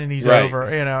done, and he's over.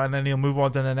 And then he'll move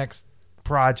on to the next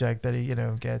project that he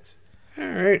gets. All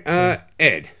right,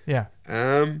 Ed. Yeah.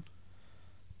 Ron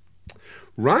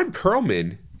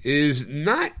Perlman is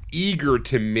not eager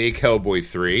to make Hellboy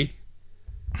 3.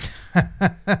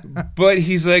 But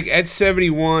he's like at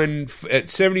 71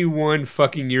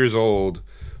 fucking years old,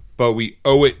 but we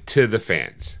owe it to the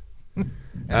fans.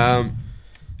 For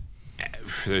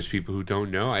those people who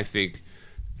don't know, I think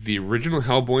the original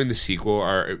Hellboy and the sequel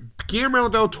are Guillermo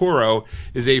del Toro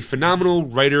is a phenomenal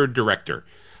writer-director.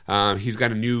 He's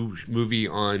got a new movie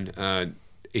on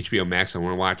HBO Max I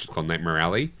want to watch. It's called Nightmare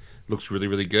Alley. Looks really,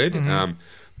 really good. Mm-hmm.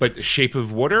 But The Shape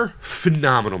of Water,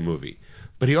 phenomenal movie.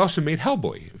 But he also made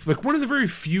Hellboy, like one of the very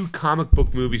few comic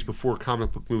book movies before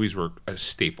comic book movies were a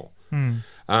staple.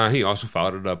 He also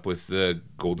followed it up with the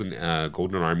Golden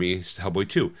Army, Hellboy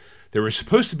 2. There was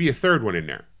supposed to be a third one in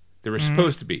there. There was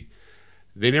supposed to be.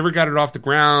 They never got it off the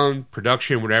ground,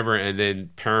 production, whatever, and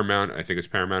then Paramount, I think it's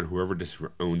Paramount, whoever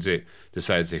owns it,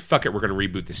 decides to say, fuck it, we're going to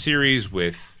reboot the series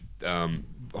with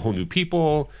whole new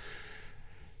people.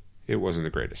 It wasn't the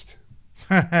greatest.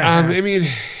 I mean,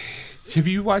 have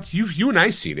you watched, you and I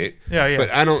seen it. Yeah. But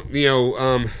I don't,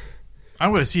 I'm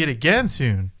going to see it again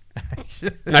soon.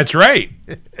 That's right.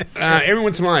 Every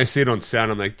once in a while I see it on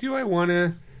sound, I'm like, do I want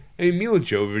to? I mean, Mila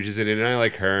Jovovich is in it, and I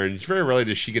like her, and very rarely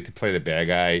does she get to play the bad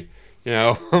guy.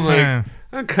 I'm like,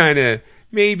 I'm kind of,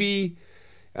 maybe.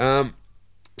 According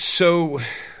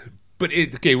to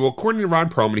Ron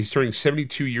Perlman, he's turning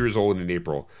 72 years old in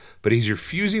April, but he's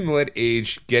refusing to let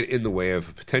age get in the way of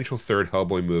a potential third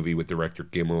Hellboy movie with director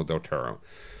Guillermo del Toro.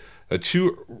 The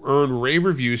two earned rave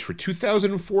reviews for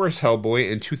 2004's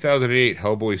Hellboy and 2008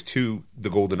 Hellboy's 2: The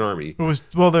Golden Army.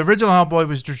 The original Hellboy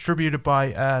was distributed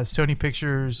by Sony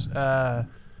Pictures.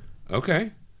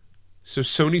 Okay. So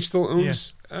Sony still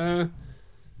owns...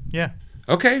 Yeah.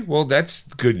 Okay, well, that's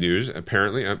good news,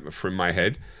 apparently, from my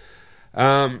head.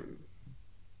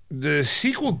 The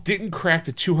sequel didn't crack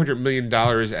the $200 million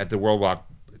at the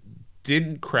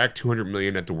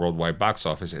worldwide box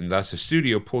office, and thus the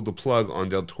studio pulled the plug on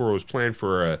Del Toro's plan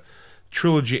for a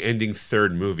trilogy-ending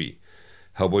third movie.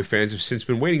 Hellboy fans have since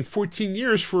been waiting 14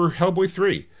 years for Hellboy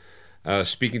 3.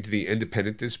 Speaking to The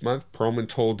Independent this month, Perlman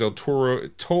told Del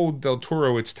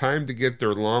Toro it's time to get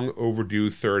their long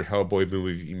overdue third Hellboy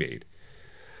movie made.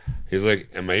 He's like,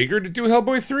 am I eager to do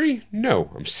Hellboy 3?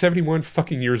 No, I'm 71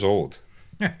 fucking years old.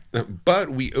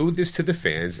 But we owe this to the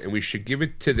fans, and we should give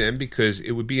it to them because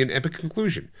it would be an epic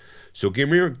conclusion. So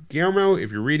Guillermo,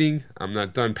 if you're reading, I'm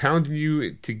not done pounding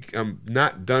you to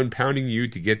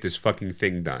get this fucking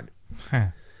thing done.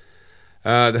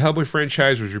 The Hellboy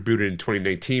franchise was rebooted in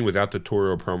 2019 without the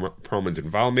Toro Perlman's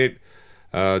involvement.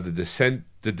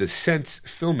 The Descent's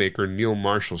filmmaker Neil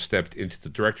Marshall stepped into the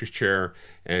director's chair,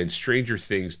 and Stranger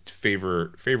Things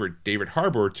favorite David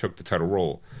Harbour took the title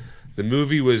role. The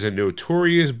movie was a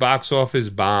notorious box office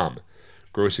bomb,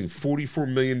 grossing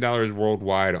 $44 million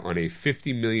worldwide on a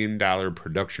 $50 million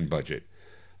production budget.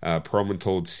 Perlman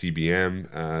told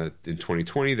CBM in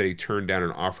 2020 that he turned down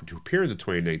an offer to appear in the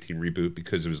 2019 reboot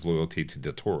because of his loyalty to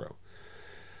Del Toro.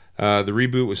 The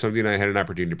reboot was something I had an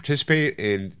opportunity to participate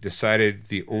in, decided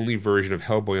the only version of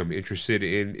Hellboy I'm interested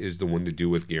in is the one to do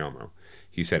with Guillermo,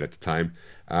 he said at the time.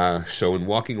 So in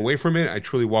walking away from it, I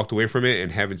truly walked away from it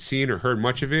and haven't seen or heard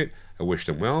much of it. I wish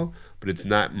them well, but it's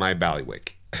not my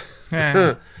ballywick.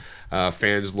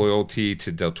 Fans' loyalty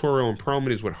to Del Toro and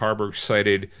Perlman is what Harbour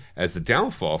cited as the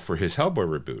downfall for his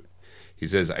Hellboy reboot. He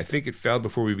says, I think it failed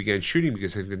before we began shooting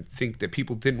because I think that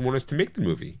people didn't want us to make the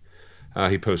movie.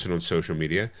 He posted on social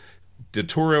media. Del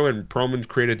Toro and Perlman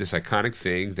created this iconic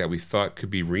thing that we thought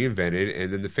could be reinvented,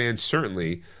 and then the fans,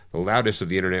 certainly the loudest of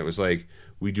the internet, was like,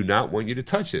 We do not want you to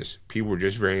touch this. People were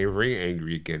just very, very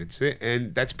angry against it,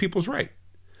 and that's people's right.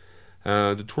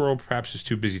 The Toro perhaps is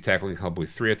too busy tackling Hellboy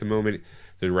 3 at the moment.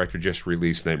 The director just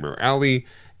released Nightmare Alley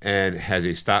and has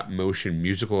a stop-motion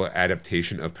musical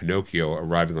adaptation of Pinocchio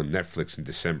arriving on Netflix in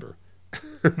December.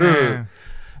 So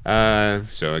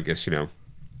I guess,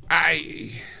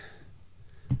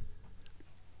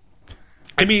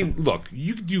 I mean, look,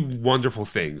 you can do wonderful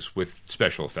things with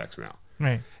special effects now.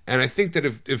 Right. And I think that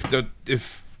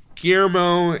if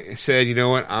Guillermo said, you know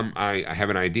what, I have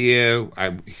an idea,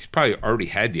 he's probably already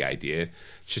had the idea,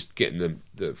 it's just getting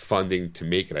the funding to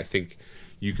make it. I think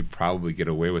you could probably get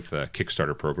away with a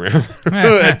Kickstarter program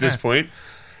at this point.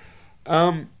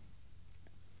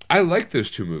 I like those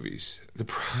two movies. The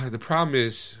problem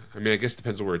is, I mean, I guess it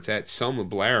depends on where it's at. Selma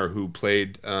Blair, who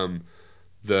played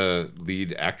the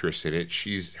lead actress in it,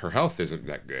 her health isn't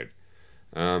that good.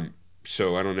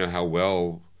 So I don't know how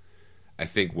well. I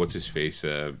think what's his face,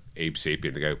 Abe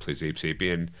Sapien, the guy who plays Abe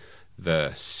Sapien,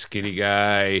 the skinny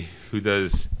guy who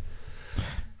does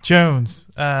Jones.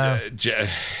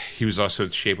 He was also in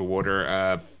Shape of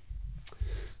Water.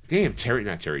 Not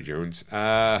Terry Jones.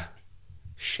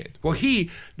 Shit. Well, the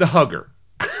hugger.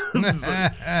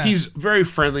 He's very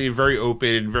friendly and very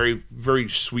open, very, very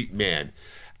sweet man.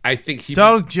 I think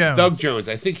Doug Jones.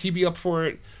 I think he'd be up for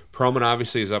it. Perlman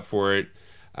obviously is up for it.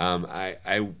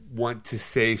 I want to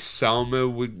say Selma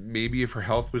would, maybe if her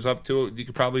health was up to it, you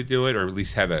could probably do it, or at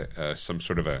least have some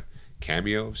sort of a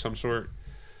cameo of some sort.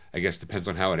 I guess depends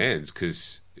on how it ends,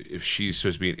 because if she's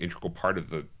supposed to be an integral part of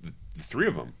the three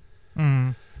of them.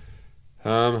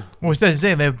 Well, they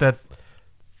say that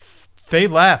they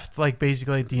left like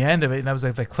basically at the end of it, and that was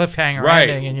like the cliffhanger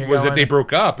ending. And that they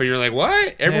broke up, and you're like,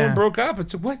 what? Everyone broke up.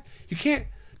 It's what? You can't.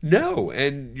 No,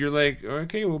 and you're like,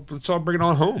 okay, well, let's all bring it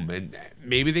on home, and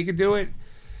maybe they could do it.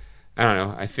 I don't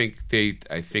know. I think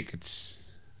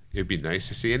it'd be nice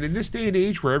to see, and in this day and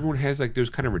age where everyone has like those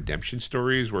kind of redemption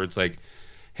stories, where it's like,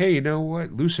 hey, you know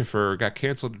what, Lucifer got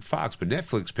canceled at Fox, but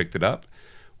Netflix picked it up.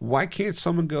 Why can't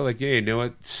someone go like, yeah, you know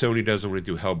what, Sony doesn't want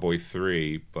to do Hellboy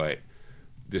 3, but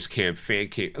this fan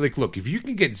came. Like, look, if you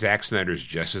can get Zack Snyder's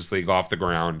Justice League off the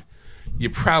ground,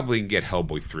 you probably can get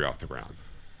Hellboy 3 off the ground.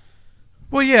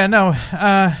 Well, yeah, no,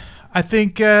 I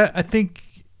think, I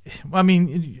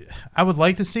mean, I would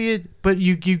like to see it, but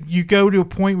you go to a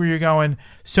point where you're going,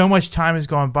 so much time has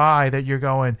gone by that you're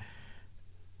going,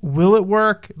 will it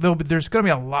work? There's going to be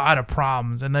a lot of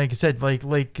problems, and like I said, like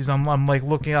because I'm like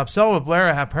looking up, Selma Blair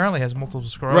apparently has multiple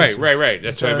sclerosis. Right.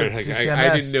 That's what I meant.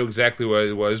 I didn't know exactly what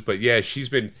it was, but yeah,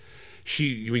 when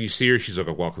you see her, she's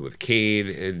like walking with a cane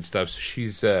and stuff. So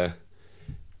she's her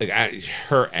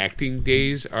acting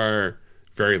days are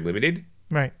very limited,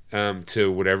 right?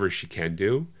 To whatever she can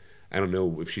do. I don't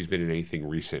know if she's been in anything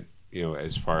recent,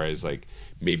 as far as like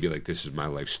maybe like This Is My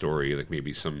Life Story, like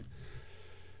maybe some,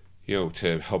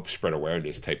 to help spread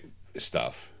awareness type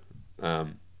stuff. But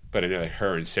I know that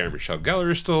her and Sarah Michelle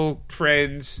Gellar are still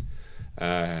friends.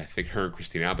 I think her and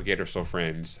Christine Applegate are still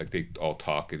friends. Like they all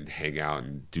talk and hang out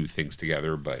and do things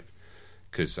together. But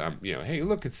because hey,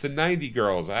 look, it's the '90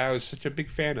 girls I was such a big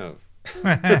fan of.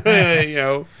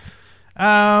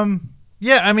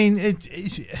 Yeah, I mean,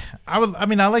 I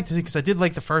like to see, because I did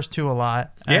like the first two a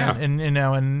lot. Yeah,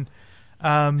 and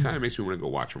kind of makes me want to go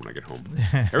watch them when I get home.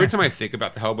 Every time I think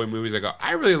about the Hellboy movies, I go,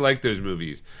 I really like those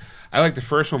movies. I like the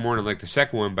first one more than I like the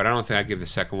second one, but I don't think I give the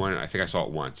second one. I think I saw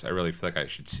it once. I really feel like I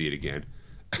should see it again.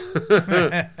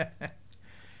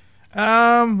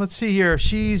 Let's see here.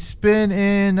 She's been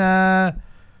in.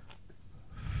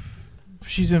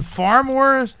 She's in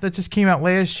Farmore, that just came out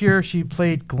last year. She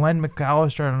played Glenn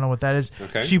McAllister. I don't know what that is.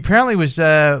 Okay. She apparently was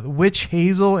Witch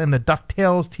Hazel in the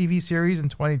DuckTales TV series in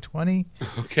 2020.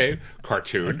 Okay,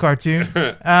 cartoon.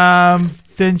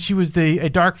 Then she was a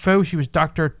Dark Foe. She was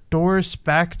Dr. Doris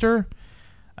Baxter.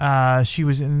 She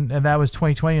was in, and that was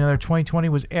 2020. Another 2020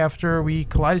 was After We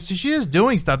Collided. So she is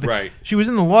doing stuff. Right. She was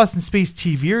in the Lost in Space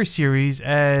TV series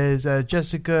as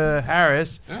Jessica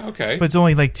Harris. Oh, okay. But it's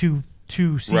only like two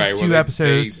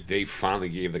episodes. They finally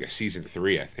gave like a season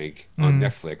 3, I think, on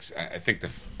Netflix. I think to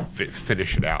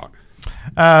finish it out.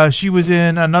 She was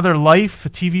in Another Life, a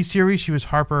TV series. She was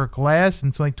Harper Glass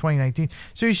until like 2019.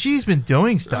 So she's been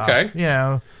doing stuff. Okay.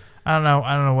 I don't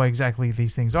know what exactly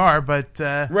these things are, but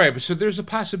right. But so there's a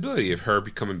possibility of her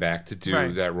coming back to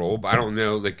do that role. But I don't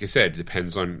know. Like I said, it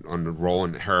depends on the role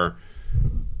and her,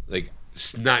 like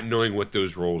not knowing what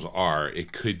those roles are.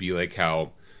 It could be like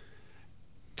how,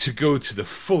 to go to the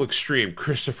full extreme,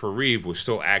 Christopher Reeve was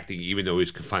still acting even though he's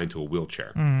confined to a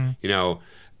wheelchair.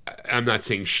 I'm not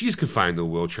saying she's confined to a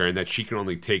wheelchair and that she can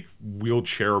only take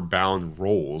wheelchair-bound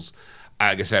roles.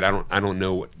 like I said, I don't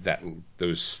know what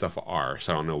those stuff are,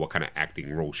 so I don't know what kind of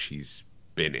acting role she's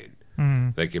been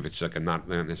in. Like if it's like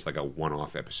it's like a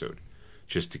one-off episode,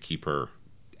 just to keep her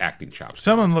acting chops.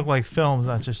 Some of them look like films,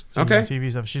 not just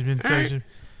TV stuff. She's been.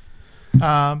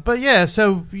 But yeah,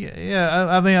 so yeah,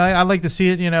 I mean, I like to see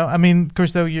it. I mean, of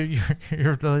course, though,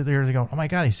 you're going, oh my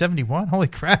god, he's 71. Holy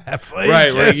crap! Like,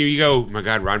 right. You go, my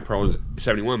god, Ron Perlman's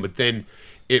 71, but then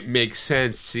it makes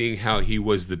sense seeing how he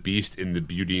was the Beast in the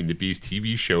Beauty and the Beast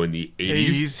TV show in the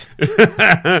 80s.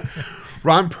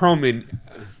 Ron Perlman,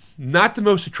 not the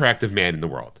most attractive man in the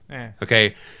world.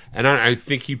 Okay, and I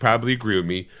think he'd probably agree with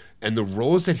me. And the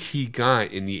roles that he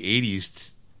got in the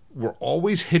 80s were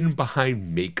always hidden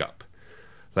behind makeup.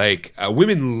 Like,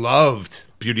 women loved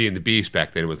Beauty and the Beast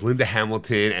back then. It was Linda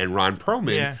Hamilton and Ron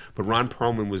Perlman. But Ron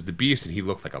Perlman was the Beast, and he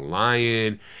looked like a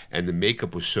lion, and the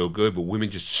makeup was so good, but women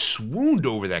just swooned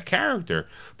over that character.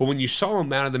 But when you saw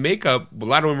him out of the makeup, a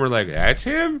lot of women were like, that's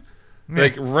him?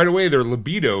 Like, right away, their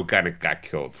libido kind of got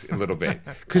killed a little bit.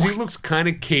 Because he looks kind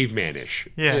of cavemanish.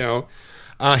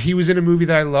 He was in a movie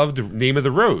that I loved, Name of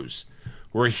the Rose,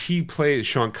 where he played,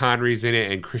 Sean Connery's in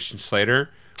it, and Christian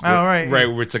Slater. Right.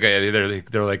 Where it's like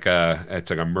they're like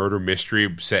it's like a murder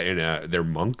mystery set in they're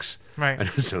monks. Right. And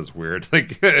it sounds weird.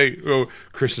 Like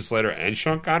Christian Slater and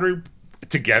Sean Connery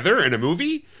together in a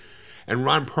movie, and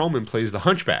Ron Perlman plays the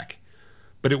Hunchback.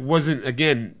 But it wasn't,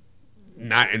 again,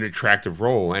 not an attractive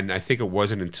role, and I think it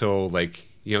wasn't until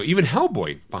even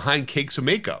Hellboy behind cakes of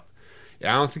makeup.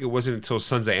 I don't think it wasn't until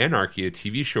Sons of Anarchy, a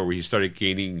TV show, where he started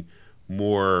gaining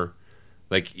more.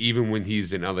 Like, even when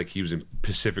he's in, he was in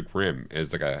Pacific Rim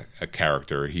as, like, a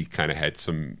character, he kind of had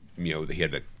some, he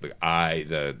had the eye,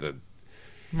 the...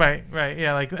 Right,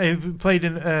 yeah, like, he played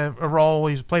in a role,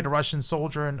 he played a Russian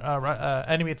soldier in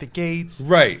Enemy at the Gates.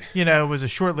 Right. It was a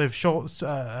short-lived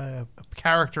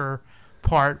character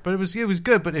part, but it was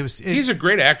good, but he's a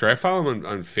great actor. I follow him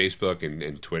on Facebook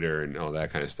and Twitter and all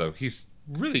that kind of stuff. He's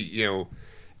really,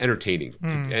 entertaining.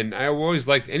 And I always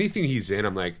liked anything he's in,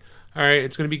 I'm like, all right,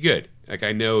 it's going to be good. Like,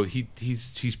 I know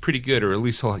he's pretty good, or at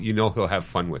least he'll have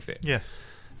fun with it. Yes.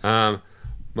 My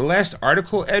last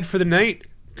article, Ed, for the night,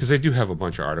 because I do have a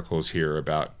bunch of articles here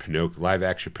about live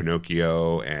action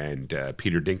Pinocchio and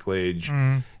Peter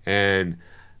Dinklage, and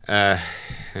I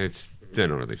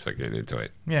don't really feel like getting into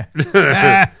it. Yeah.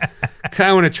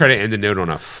 I want to try to end the note on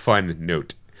a fun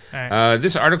note. Right.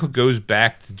 This article goes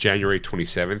back to January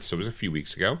 27th, so it was a few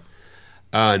weeks ago.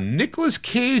 Nicolas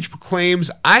Cage proclaims,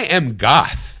 "I am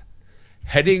goth."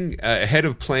 Heading ahead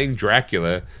of playing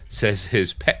Dracula, says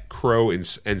his pet crow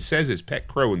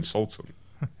insults him.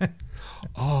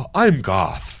 "Oh, I'm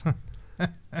goth."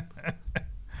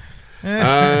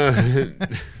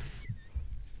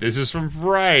 This is from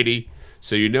Variety,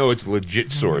 so you know it's a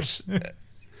legit source.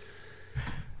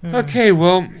 Okay,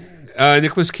 well,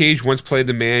 Nicolas Cage once played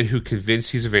the man who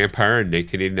convinced he's a vampire in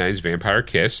 1989's Vampire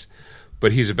Kiss.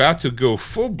 But he's about to go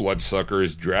full bloodsucker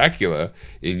as Dracula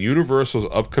in Universal's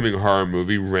upcoming horror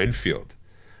movie, Renfield.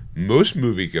 Most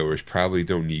moviegoers probably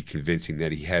don't need convincing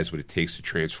that he has what it takes to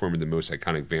transform into the most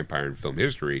iconic vampire in film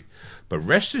history. But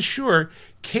rest assured,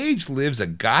 Cage lives a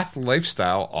goth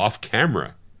lifestyle off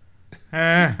camera.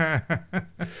 The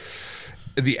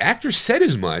actor said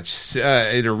as much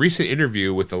in a recent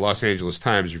interview with the Los Angeles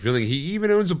Times, revealing he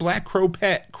even owns a Black Crow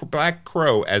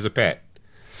as a pet.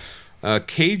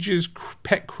 Cage's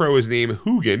pet crow is named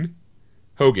Hoogan.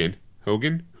 Hoogan.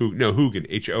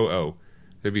 H-O-O.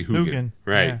 That'd be Hoogan.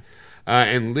 Right. Yeah.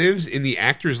 And lives in the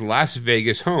actor's Las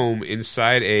Vegas home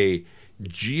inside a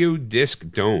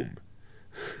geodisc dome.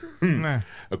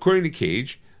 According to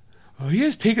Cage, he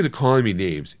has taken to calling me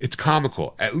names. It's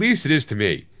comical. At least it is to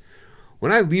me.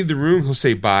 When I leave the room, he'll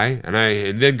say bye,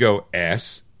 and then go,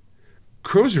 ass.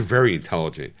 Crows are very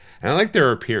intelligent, and I like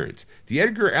their appearance. The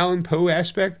Edgar Allan Poe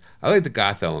aspect, I like the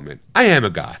goth element. I am a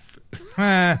goth.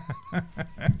 The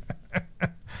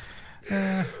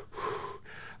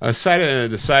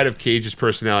side of Cage's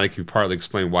personality can partly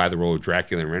explain why the role of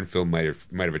Dracula in Renfield might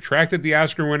have attracted the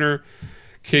Oscar winner.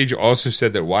 Cage also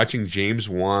said that watching James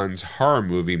Wan's horror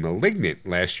movie *Malignant*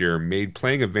 last year made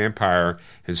playing a vampire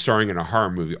and starring in a horror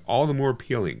movie all the more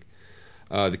appealing.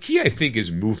 The key, I think,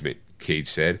 is movement, Cage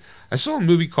said. I saw a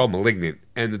movie called *Malignant*,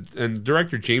 and the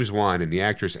director James Wan and the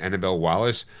actress Annabelle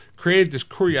Wallis created this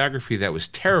choreography that was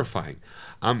terrifying.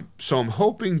 So I'm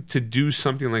hoping to do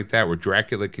something like that where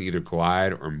Dracula can either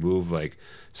glide or move like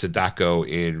Sadako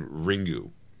in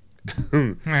Ringu.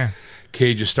 Yeah.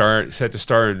 Cage is set to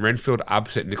star in Renfield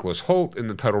opposite Nicholas Hoult in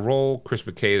the title role. Chris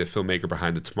McKay, the filmmaker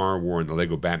behind the Tomorrow War and the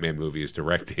Lego Batman movie, is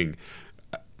directing.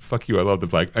 Fuck you, I love the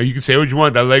flag. You can say what you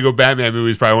want. That Lego Batman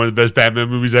movie is probably one of the best Batman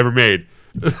movies ever made.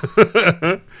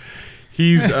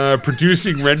 He's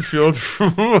producing Renfield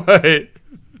from what?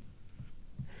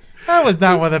 That was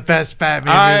not one of the best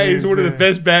Batman movies. One of the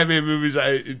best Batman movies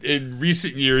in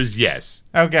recent years, yes.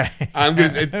 Okay. I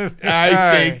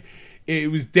think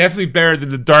it was definitely better than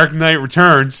The Dark Knight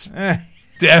Returns.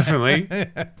 Definitely.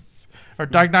 Or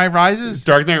Dark Knight Rises?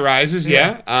 Dark Knight Rises,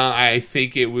 yeah. I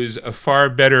think it was a far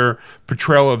better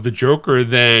portrayal of the Joker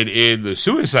than in The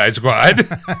Suicide Squad.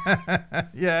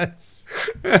 Yes.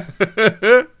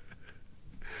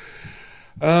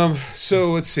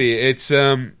 So let's see. It's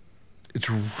a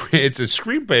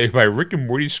screenplay by Rick and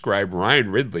Morty scribe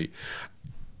Ryan Ridley.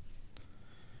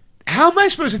 How am I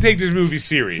supposed to take this movie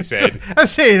serious, Ed? I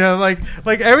say, like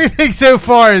everything so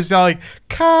far is like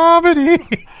comedy.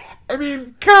 I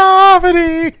mean,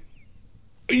 comedy.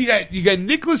 You got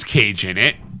Nicolas Cage in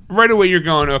it. Right away, you're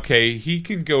going, okay, he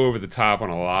can go over the top on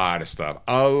a lot of stuff.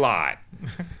 A lot.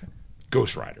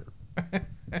 Ghost Rider.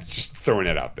 Just throwing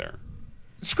it out there.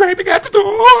 Scraping at the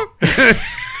door.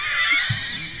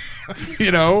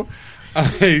 You know,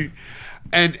 and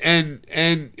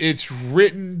it's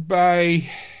written by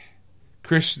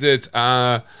Chris. That's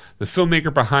the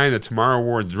filmmaker behind the Tomorrow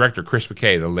War, director Chris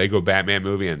McKay, the Lego Batman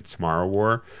movie and Tomorrow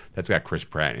War. That's got Chris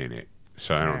Pratt in it.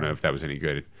 So I don't know if that was any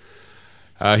good.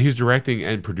 He's directing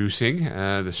and producing.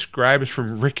 The scribe is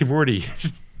from Rick and Morty.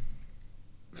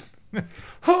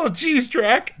 Oh, geez,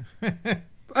 Drac.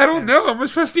 I don't know. Am I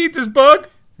supposed to eat this bug?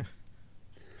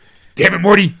 Damn it,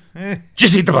 Morty.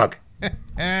 Just eat the bug.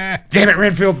 Damn it,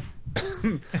 Renfield.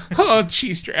 Oh,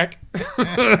 cheese Drac.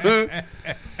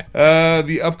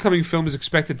 The upcoming film is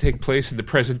expected to take place in the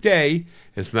present day.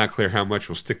 It's not clear how much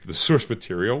will stick to the source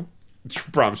material.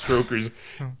 Bram Stoker's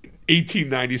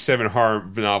 1897 horror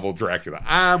novel Dracula.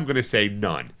 I'm going to say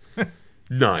none.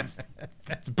 None.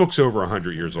 The book's over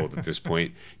 100 years old at this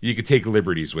point. You could take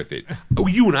liberties with it. Oh,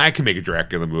 you and I can make a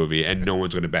Dracula movie, and no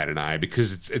one's going to bat an eye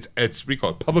because it's what do you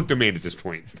call it, public domain at this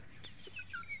point.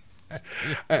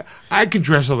 I can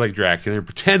dress up like Dracula and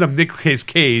pretend I'm Nicolas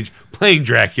Cage playing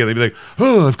Dracula and be like,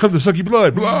 oh, I've come to suck your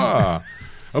blood, blah.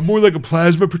 I'm more like a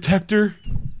plasma protector.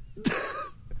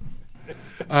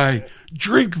 I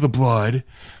drink the blood,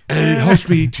 and it helps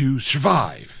me to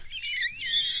survive.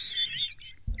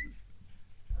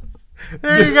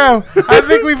 There you go. I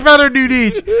think we found our new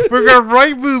niche. We're going to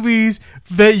write movies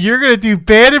that you're going to do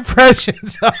bad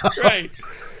impressions of. Right.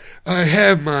 I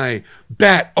have my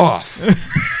bat off.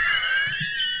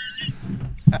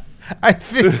 I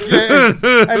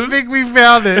think we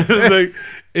found it. Like,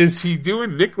 is he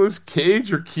doing Nicolas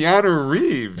Cage or Keanu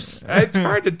Reeves? It's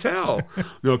hard to tell.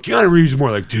 No, Keanu Reeves is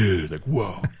more like, dude, like,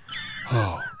 whoa.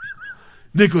 Oh.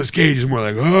 Nicolas Cage is more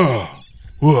like, oh,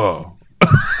 whoa.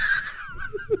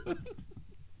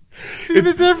 See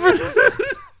the difference?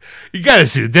 You gotta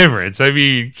see the difference. I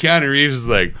mean, Keanu Reeves is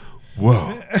like,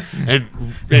 whoa. And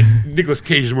Nicolas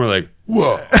Cage is more like,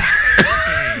 whoa.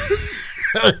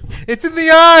 It's in the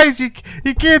eyes. You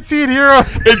can't see it here.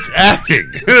 It's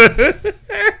acting.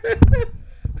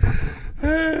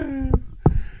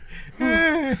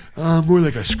 More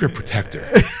like a script protector.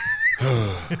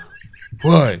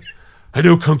 What? I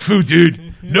know Kung Fu,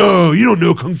 dude. No, you don't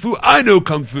know Kung Fu. I know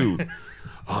Kung Fu.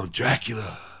 I'm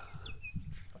Dracula.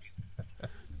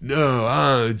 No,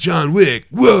 I'm John Wick.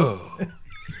 Whoa.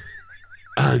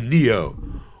 I'm Neo.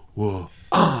 Well,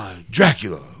 I'm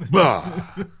Dracula. Blah.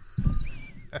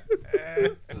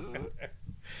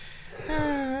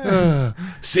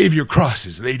 Save your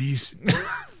crosses, ladies.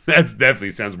 That definitely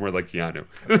sounds more like Keanu.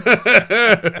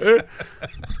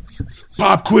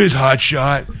 Pop quiz,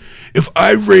 hotshot. If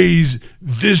I raise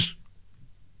this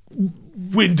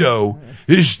window,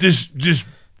 this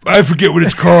I forget what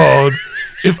it's called.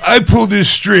 If I pull this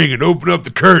string and open up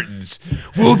the curtains,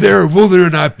 will there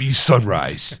not be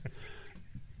sunrise?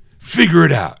 Figure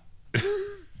it out.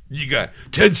 You got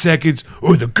 10 seconds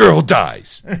or the girl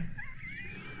dies.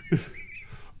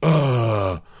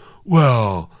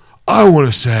 Well, I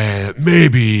want to say that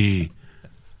maybe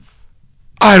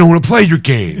I don't want to play your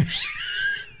games.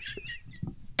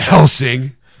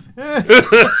 Helsing.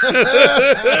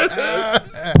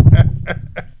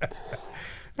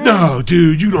 No,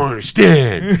 dude, you don't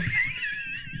understand.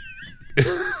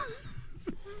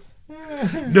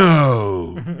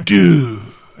 No, dude.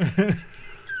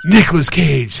 Nicolas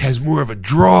Cage has more of a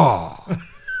draw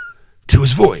to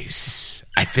his voice,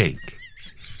 I think.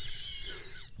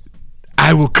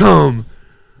 I will come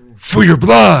for your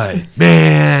blood,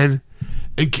 man.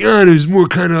 And Keanu's more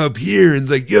kind of up here and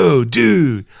like, yo,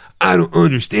 dude, I don't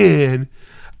understand.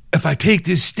 If I take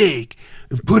this steak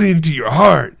and put it into your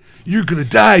heart, you're going to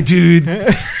die, dude.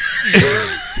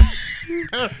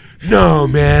 No,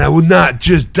 man, I will not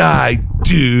just die,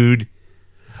 dude.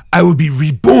 I will be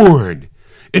reborn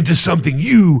into something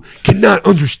you cannot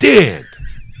understand.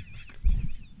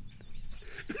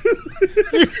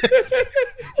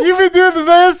 You've been doing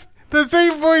the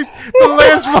same voice for the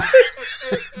last 5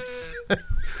 minutes.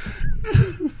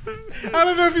 I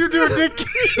don't know if you're doing Nick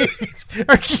Cage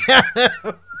or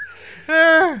Keanu.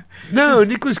 No,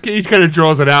 Nicolas Cage kind of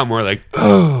draws it out more like,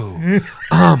 oh,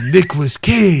 I'm Nicolas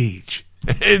Cage.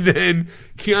 And then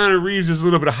Keanu Reeves is a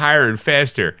little bit higher and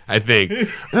faster, I think.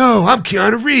 Oh, I'm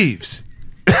Keanu Reeves.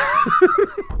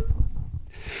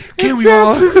 Can we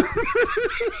all?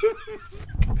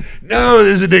 No,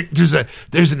 there's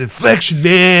an inflection,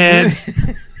 man.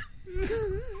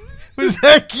 Was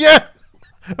that Keanu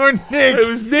or Nick? It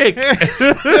was Nick.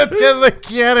 That sounded like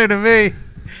Keanu to me.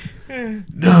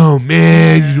 No,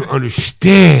 man, you don't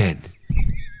understand.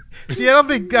 See, I don't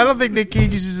think Nick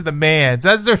Cage uses the mans.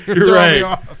 That's the You're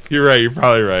right. You're right. You're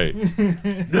probably right.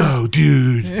 No,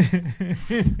 dude.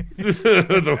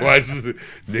 Watch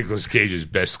Nicolas Cage's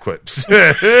best clips. Throw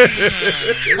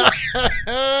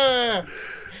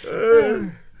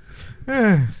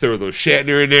a little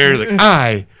Shatner in there, like,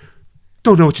 I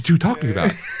don't know what you two are talking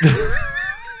about.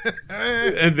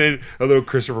 And then a little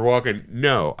Christopher Walken.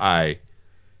 No, I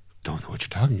don't know what you're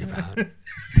talking about.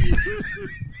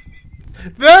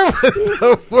 That was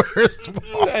the worst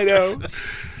one. I know.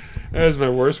 That was my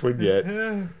worst one yet.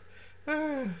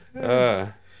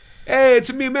 Hey,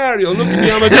 it's me, Mario. Look at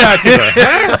me, I'm a Dracula.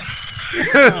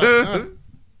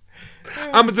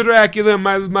 I'm a Dracula.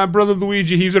 My brother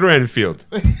Luigi, he's a Renfield.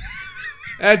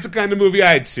 That's the kind of movie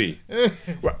I'd see.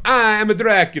 Where I'm a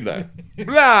Dracula.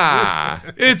 Blah.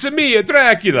 It's me, a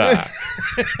Dracula.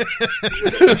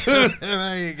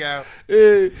 There you go.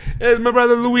 There's my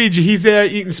brother Luigi. He's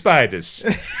eating spiders.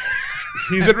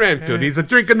 He's a Renfield. He's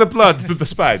drinking the blood through the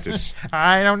spiders.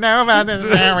 I don't know about this,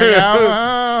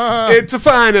 Mario. It's a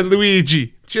fine,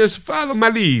 Luigi. Just follow my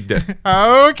lead.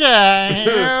 Okay.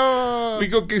 We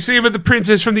go see with the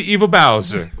princess from the evil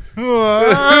Bowser.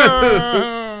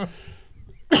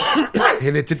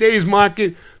 And in today's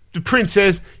market, the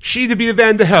princess, she to be the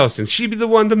Van der Helsing. She be the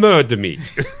one to murder me.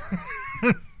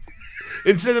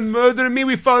 Instead of murdering me,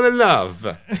 we fall in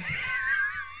love.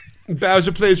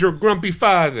 Bowser plays her grumpy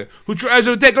father, who tries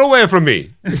to take her away from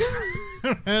me.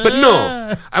 But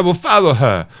no, I will follow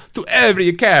her to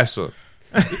every castle,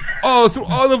 all through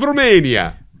all of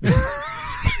Romania,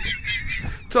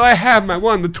 till I have my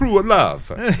one, the true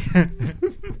love.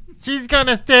 She's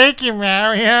gonna stake you,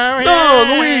 Mario.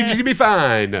 No, Luigi, you'll be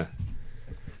fine.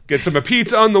 Get some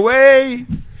pizza on the way,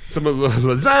 some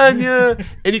lasagna,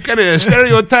 any kind of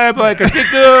stereotype I can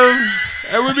think of,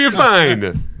 and we'll be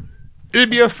fine.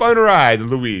 It'd be a fun ride,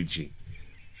 Luigi.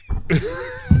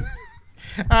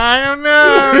 I don't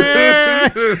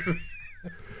know.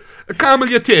 Calm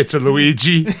your tits,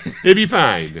 Luigi. It'll be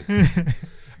fine.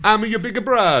 I'm your bigger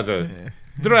brother,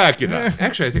 Dracula.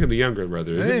 Actually, I think I'm the younger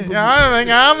brother. I think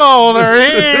I'm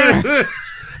older.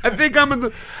 I think I'm in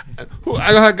the.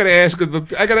 I gotta ask her.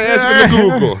 I gotta ask her to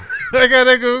Google. I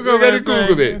gotta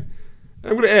Google it.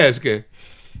 I'm gonna ask her.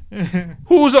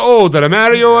 Who's older,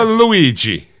 Mario or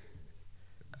Luigi?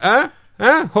 Huh?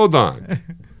 Hold on.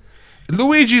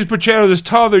 Luigi's portrayed as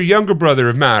taller younger brother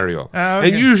of Mario,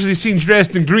 and usually seen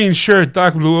dressed in green shirt,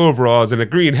 dark blue overalls, and a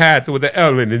green hat with the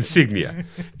Ellen insignia.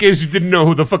 In case you didn't know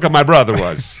who the fuck my brother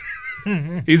was.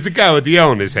 He's the guy with the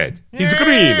L on his head. He's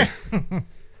green.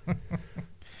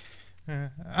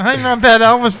 I thought that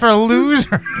L was for a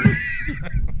loser.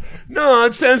 No,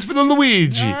 it stands for the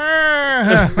Luigi.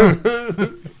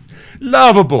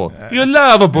 Lovable. You're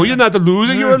lovable. You're not a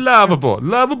loser. You're lovable.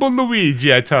 Lovable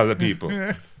Luigi, I tell the people.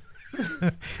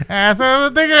 That's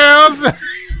what the girls.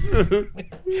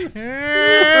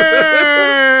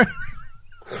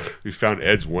 We found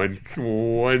Ed's one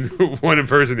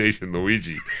impersonation,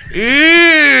 Luigi.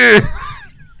 I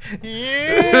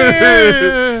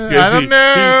don't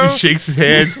know. He shakes his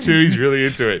hands too. He's really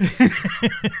into it.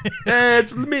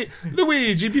 It's me,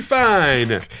 Luigi. Be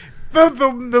fine.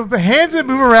 The hands that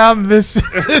move around this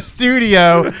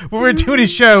studio when we're doing a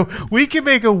show, we can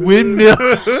make a windmill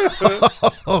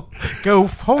go.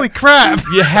 Holy crap!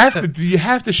 You have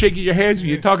to shake your hands when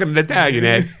you're talking in Italian,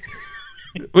 Ed.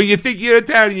 When you think you're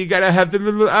Italian, you gotta have the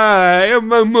little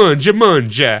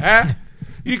munja. Huh?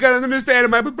 You gotta understand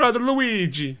my brother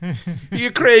Luigi. He's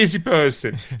a crazy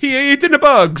person. He eating the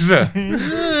bugs.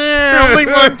 Only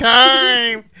one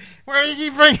time. Why do you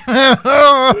keep bringing that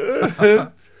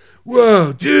up?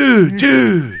 Whoa, dude.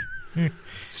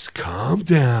 Just calm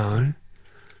down.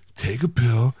 Take a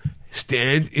pill.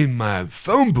 Stand in my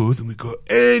phone booth, and we go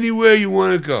anywhere you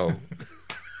want to go.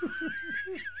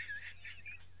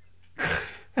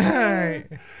 All right.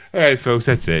 All right, folks,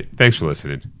 that's it. Thanks for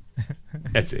listening.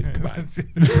 That's it. Goodbye.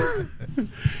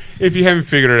 If you haven't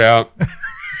figured it out, I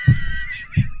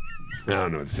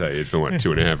don't know what to tell you. It's been,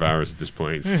 2.5 hours at this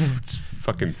point. It's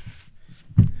fucking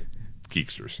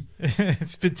geeksters.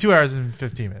 It's been 2 hours and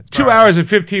 15 minutes. 2 hours and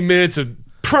 15 minutes of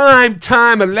prime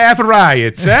time of laugh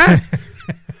riots, huh?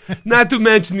 Not to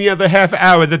mention the other half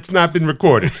hour that's not been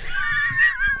recorded.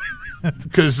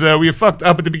 Because we fucked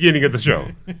up at the beginning of the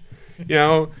show.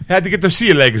 Had to get the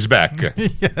sea legs back.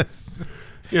 Yes.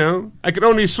 I could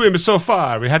only swim so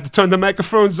far. We had to turn the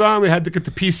microphones on. We had to get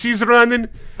the PCs running.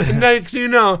 And next thing you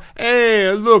know,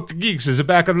 hey, look, Geeks is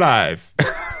back alive.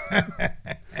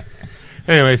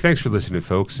 Anyway, thanks for listening,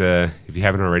 folks. If you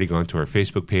haven't already gone to our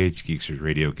Facebook page, Geeksters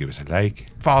Radio, give us a like.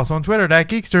 Follow us on Twitter,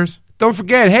 @Geeksters. Don't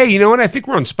forget, hey, you know what? I think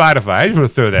we're on Spotify. I just want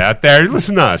to throw that out there.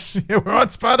 Listen to us. Yeah, we're on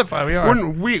Spotify. We are.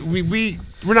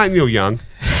 We're not Neil Young.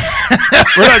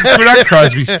 we're not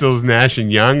Crosby, Stills, Nash,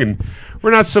 and Young, and we're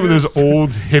not some of those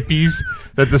old hippies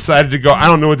that decided to go, I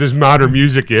don't know what this modern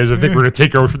music is. I think we're going to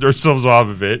take ourselves off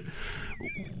of it.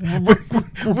 We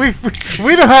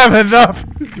don't have enough.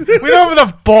 We don't have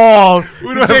enough balls.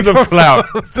 We don't have enough clout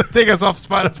to take us off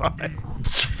Spotify.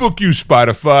 Fuck you,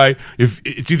 Spotify. If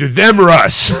it's either them or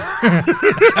us.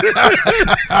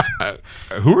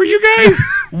 Who are you guys?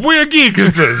 We're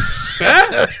Geeksters.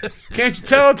 Huh? Can't you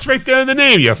tell? It's right there in the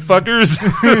name, you fuckers.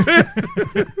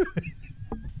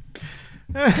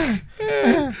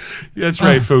 That's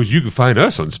right, folks. You can find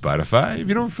us on Spotify. If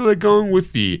you don't feel like going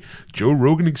with the Joe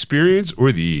Rogan experience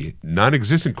or the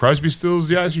non-existent Crosby, Stills,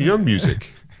 Nash & Young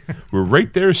music, we're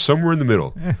right there somewhere in the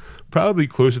middle. Probably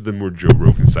closer to the more Joe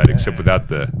Rogan side, except without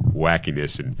the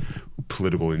wackiness and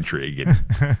political intrigue and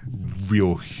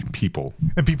real people.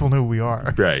 And people know who we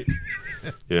are. Right.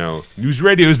 News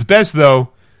radio is the best,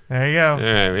 though. There you go.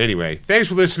 Anyway, thanks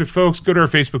for listening, folks. Go to our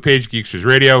Facebook page, Geeksters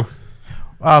Radio.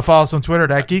 Follow us on Twitter,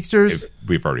 @Geeksters.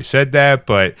 We've already said that,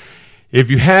 but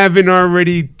if you haven't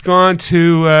already gone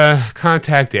to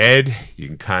contact Ed, you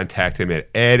can contact him at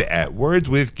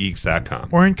ed@wordswithgeeks.com.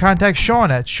 Or you can contact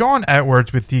Sean at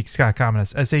wordswithgeeks.com.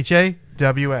 That's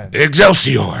SHAWN.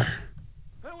 Excelsior!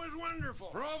 That was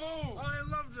wonderful. Bravo! I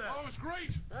loved that. Oh, it was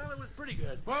great. Well, it was pretty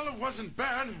good. Well, it wasn't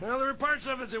bad. Well, there were parts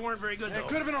of it that weren't very good, It though.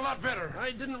 could have been a lot better.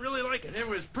 I didn't really like it. It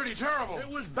was pretty terrible. It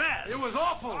was bad. It was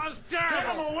awful. It was terrible. Get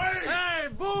him away! Hey,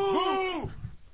 boo! Boo!